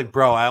 He's like,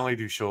 bro, I only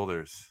do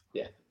shoulders.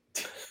 Yeah.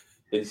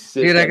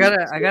 Dude, I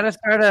gotta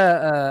start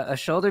a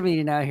shoulder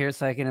meeting out here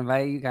so I can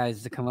invite you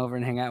guys to come over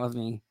and hang out with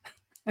me.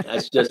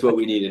 That's just what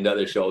we need,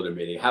 another shoulder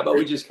meeting. How about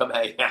we just come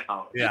hang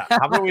out? Yeah.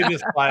 How about we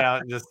just fly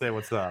out and just say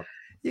what's up?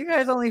 You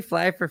guys only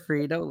fly for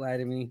free. Don't lie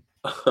to me.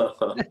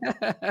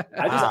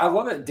 I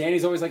love it.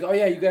 Danny's always like, oh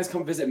yeah, you guys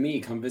come visit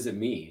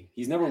me.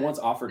 He's never once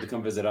offered to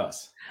come visit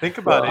us. Think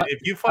about it.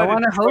 If you fly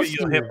to Detroit,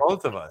 you'll hit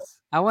both of us.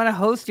 I want to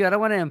host you. I don't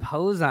want to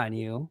impose on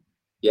you.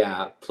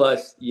 Yeah.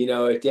 Plus,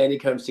 if Danny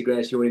comes to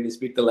Greenwich, you won't even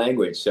speak the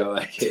language. So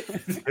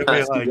it'll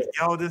be like,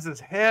 yo, this is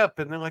hip.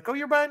 And they're like, oh,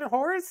 you're buying a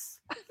horse?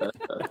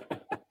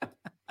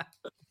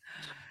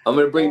 I'm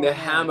going to bring the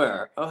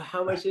hammer. Oh,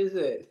 how much is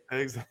it?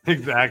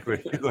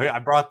 Exactly. Like, I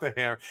brought the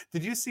hammer.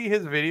 Did you see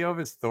his video of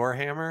his Thor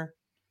hammer?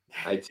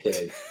 I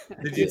did.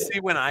 Did you see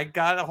when I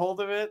got a hold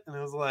of it? And it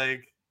was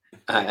like...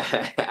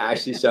 I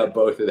actually saw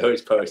both of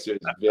those posters.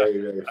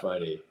 Very, very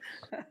funny.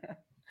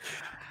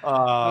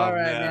 All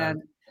right, man.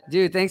 man.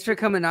 Dude, thanks for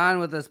coming on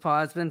with us,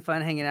 Paul. It's been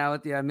fun hanging out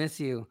with you. I miss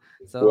you.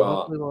 So Well,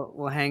 hopefully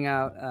we'll hang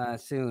out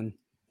soon.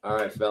 all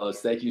right,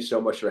 fellas. Thank you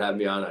so much for having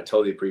me on. I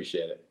totally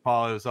appreciate it.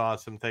 Paul, it was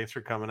awesome. Thanks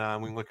for coming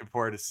on. We're looking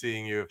forward to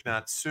seeing you, if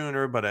not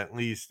sooner, but at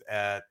least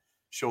at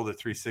Shoulder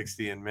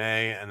 360 in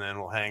May, and then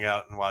we'll hang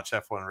out and watch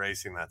F1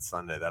 racing that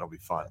Sunday. That'll be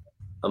fun.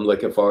 I'm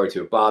looking forward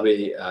to it.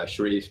 Bobby,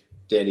 Sharif,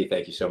 Danny,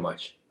 thank you so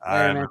much. All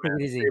Later, right, man. my Take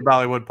man. it easy. See you,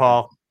 Bollywood,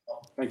 Paul.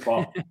 Thanks,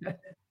 Paul.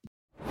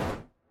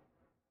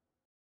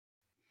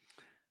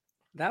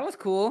 That was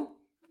cool.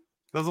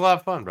 That was a lot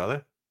of fun,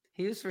 brother.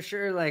 He was for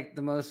sure like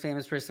the most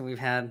famous person we've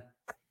had.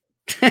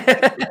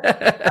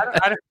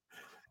 I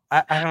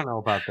don't know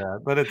about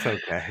that, but it's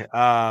okay.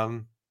 I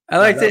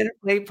like to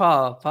interpolate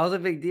Paul. Paul's a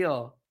big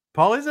deal.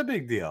 Paul is a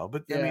big deal,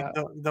 but I mean,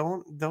 Yeah.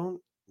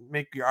 don't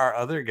make our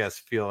other guests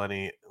feel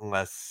any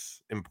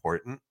less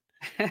important.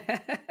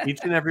 Each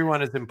and every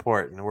one is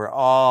important. We're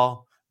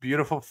all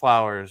beautiful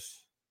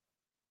flowers.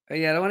 But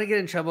yeah, I don't want to get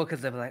in trouble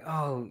because they'll be like,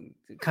 "Oh,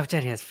 Cuff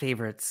Daddy has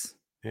favorites."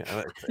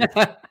 Yeah,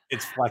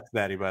 it's Flex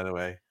Daddy, by the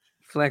way.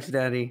 Flex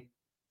Daddy.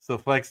 So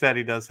Flex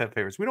Daddy does have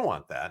favorites. We don't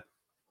want that.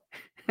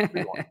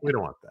 We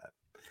don't want that.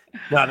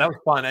 No, that was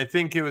fun. I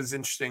think it was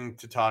interesting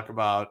to talk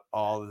about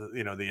all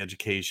the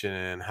education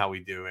and how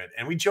we do it.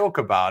 And we joke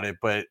about it,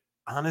 but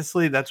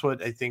honestly, that's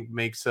what I think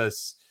makes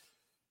us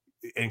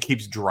and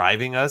keeps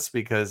driving us,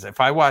 because if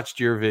I watched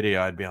your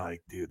video, I'd be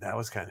like, dude, that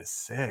was kind of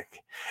sick.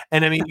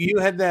 And I mean, you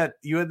had that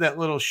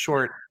little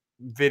short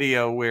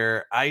video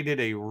where I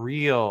did a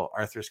real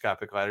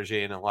arthroscopic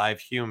Latarjet in a live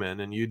human,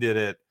 and you did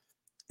it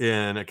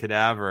in a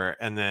cadaver,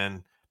 and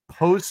then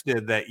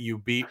posted that you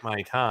beat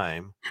my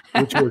time,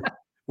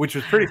 which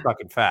was pretty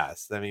fucking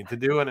fast. I mean, to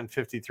do it in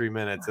 53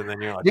 minutes, and then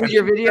you're like, Dude,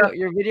 your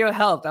video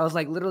helped. I was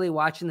like literally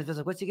watching this. I was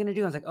like, what's he gonna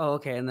do? I was like, oh,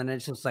 okay. And then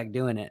it's just like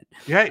doing it.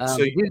 Right. So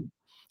dude,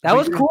 that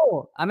was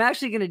cool. I'm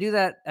actually gonna do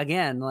that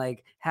again.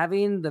 Like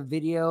having the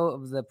video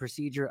of the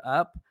procedure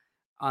up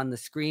on the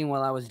screen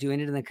while I was doing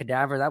it in the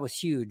cadaver, that was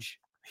huge.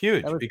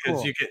 Huge, That was because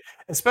cool. you get,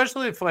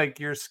 especially if like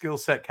your skill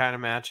set kind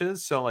of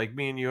matches. So like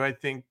me and you, I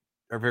think,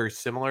 are very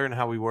similar in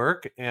how we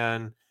work,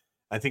 and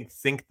I think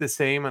the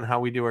same on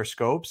how we do our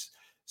scopes.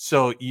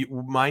 So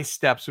my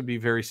steps would be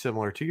very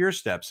similar to your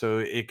steps. So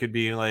it could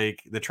be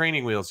like the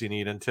training wheels you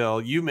need until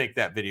you make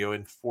that video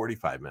in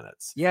 45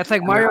 minutes. Yeah, it's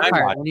like Mario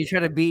Kart when you try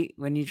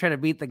to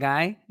beat the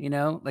guy,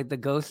 like the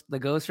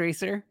ghost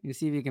racer. You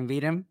see if you can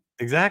beat him.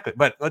 Exactly.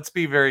 But let's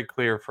be very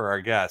clear for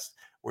our guest.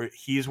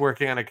 He's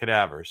working on a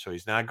cadaver, so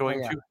he's not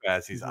going too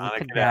fast. He's on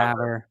a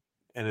cadaver,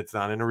 and it's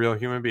not in a real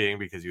human being,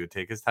 because you would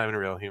take his time in a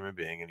real human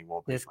being, and he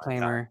won't.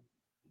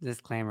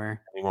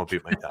 Disclaimer. He won't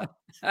beat my time.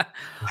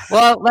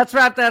 Well, let's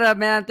wrap that up,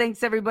 man.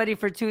 Thanks everybody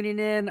for tuning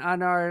in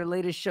on our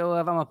latest show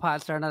of I'm a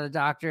Pot Star, Not a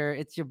Doctor.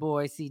 It's your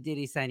boy C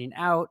Diddy signing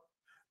out.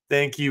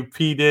 Thank you,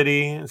 P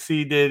Diddy,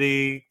 C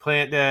Diddy,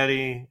 Plant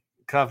Daddy,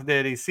 Cuff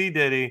Daddy, C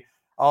Diddy,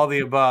 all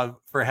the above,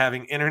 for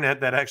having internet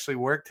that actually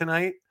worked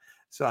tonight.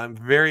 So I'm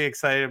very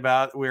excited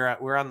about.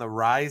 We're on the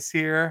rise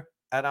here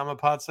at I'm a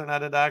Pot Star,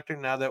 Not a Doctor,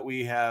 now that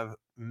we have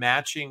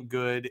matching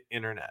good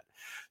internet.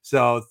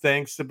 So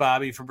thanks to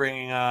Bobby for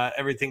bringing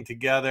everything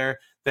together.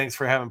 Thanks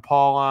for having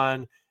Paul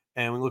on.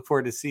 And we look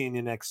forward to seeing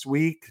you next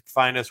week.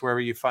 Find us wherever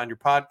you find your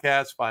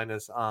podcast. Find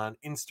us on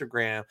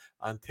Instagram,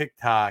 on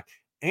TikTok,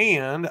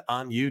 and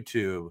on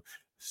YouTube.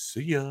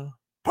 See ya.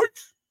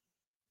 Peace.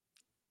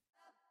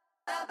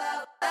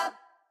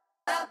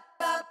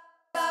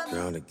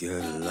 Trying to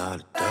get a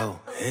lot of dough.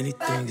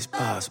 Anything is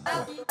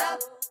possible.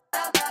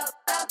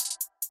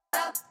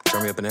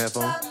 Turn me up in the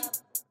headphone.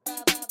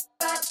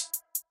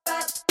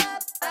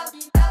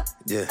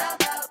 Yeah.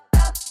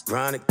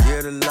 Trying to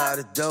get a lot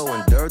of dough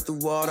and dirt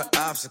through all the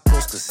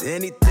obstacles, cause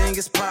anything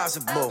is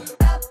possible.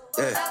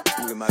 Yeah.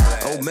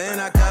 Oh man,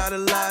 I got a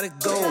lot of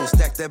goals.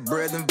 Stack that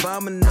bread and by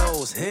my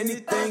nose.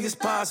 Anything is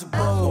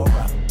possible.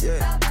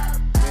 Yeah.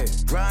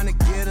 Trying to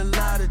get a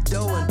lot of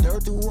dough and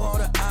dirt through all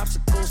the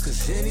obstacles,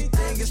 cause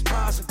anything is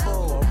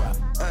possible.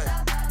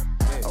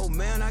 Hey. Oh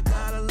man, I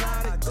got a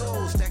lot of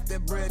goals. Stack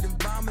that bread and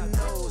by my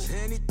nose.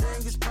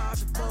 Anything is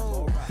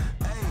possible.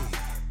 Hey.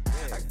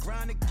 I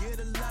grind to get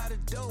a lot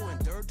of dough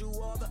and dirt through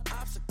all the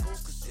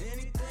obstacles, cause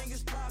anything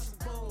is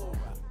possible.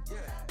 Yeah.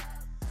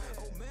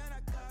 Oh man, I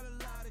got a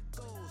lot of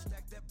goals.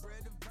 Stack that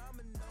bread and by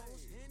my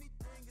nose.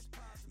 Anything is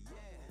possible.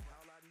 Yeah.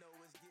 All I know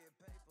is get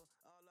paper.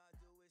 All I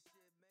do is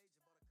shit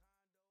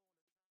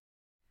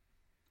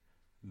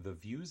major. The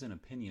views and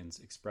opinions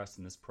expressed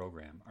in this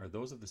program are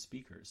those of the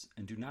speakers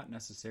and do not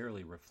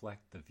necessarily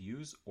reflect the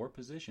views or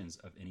positions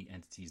of any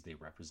entities they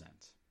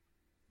represent.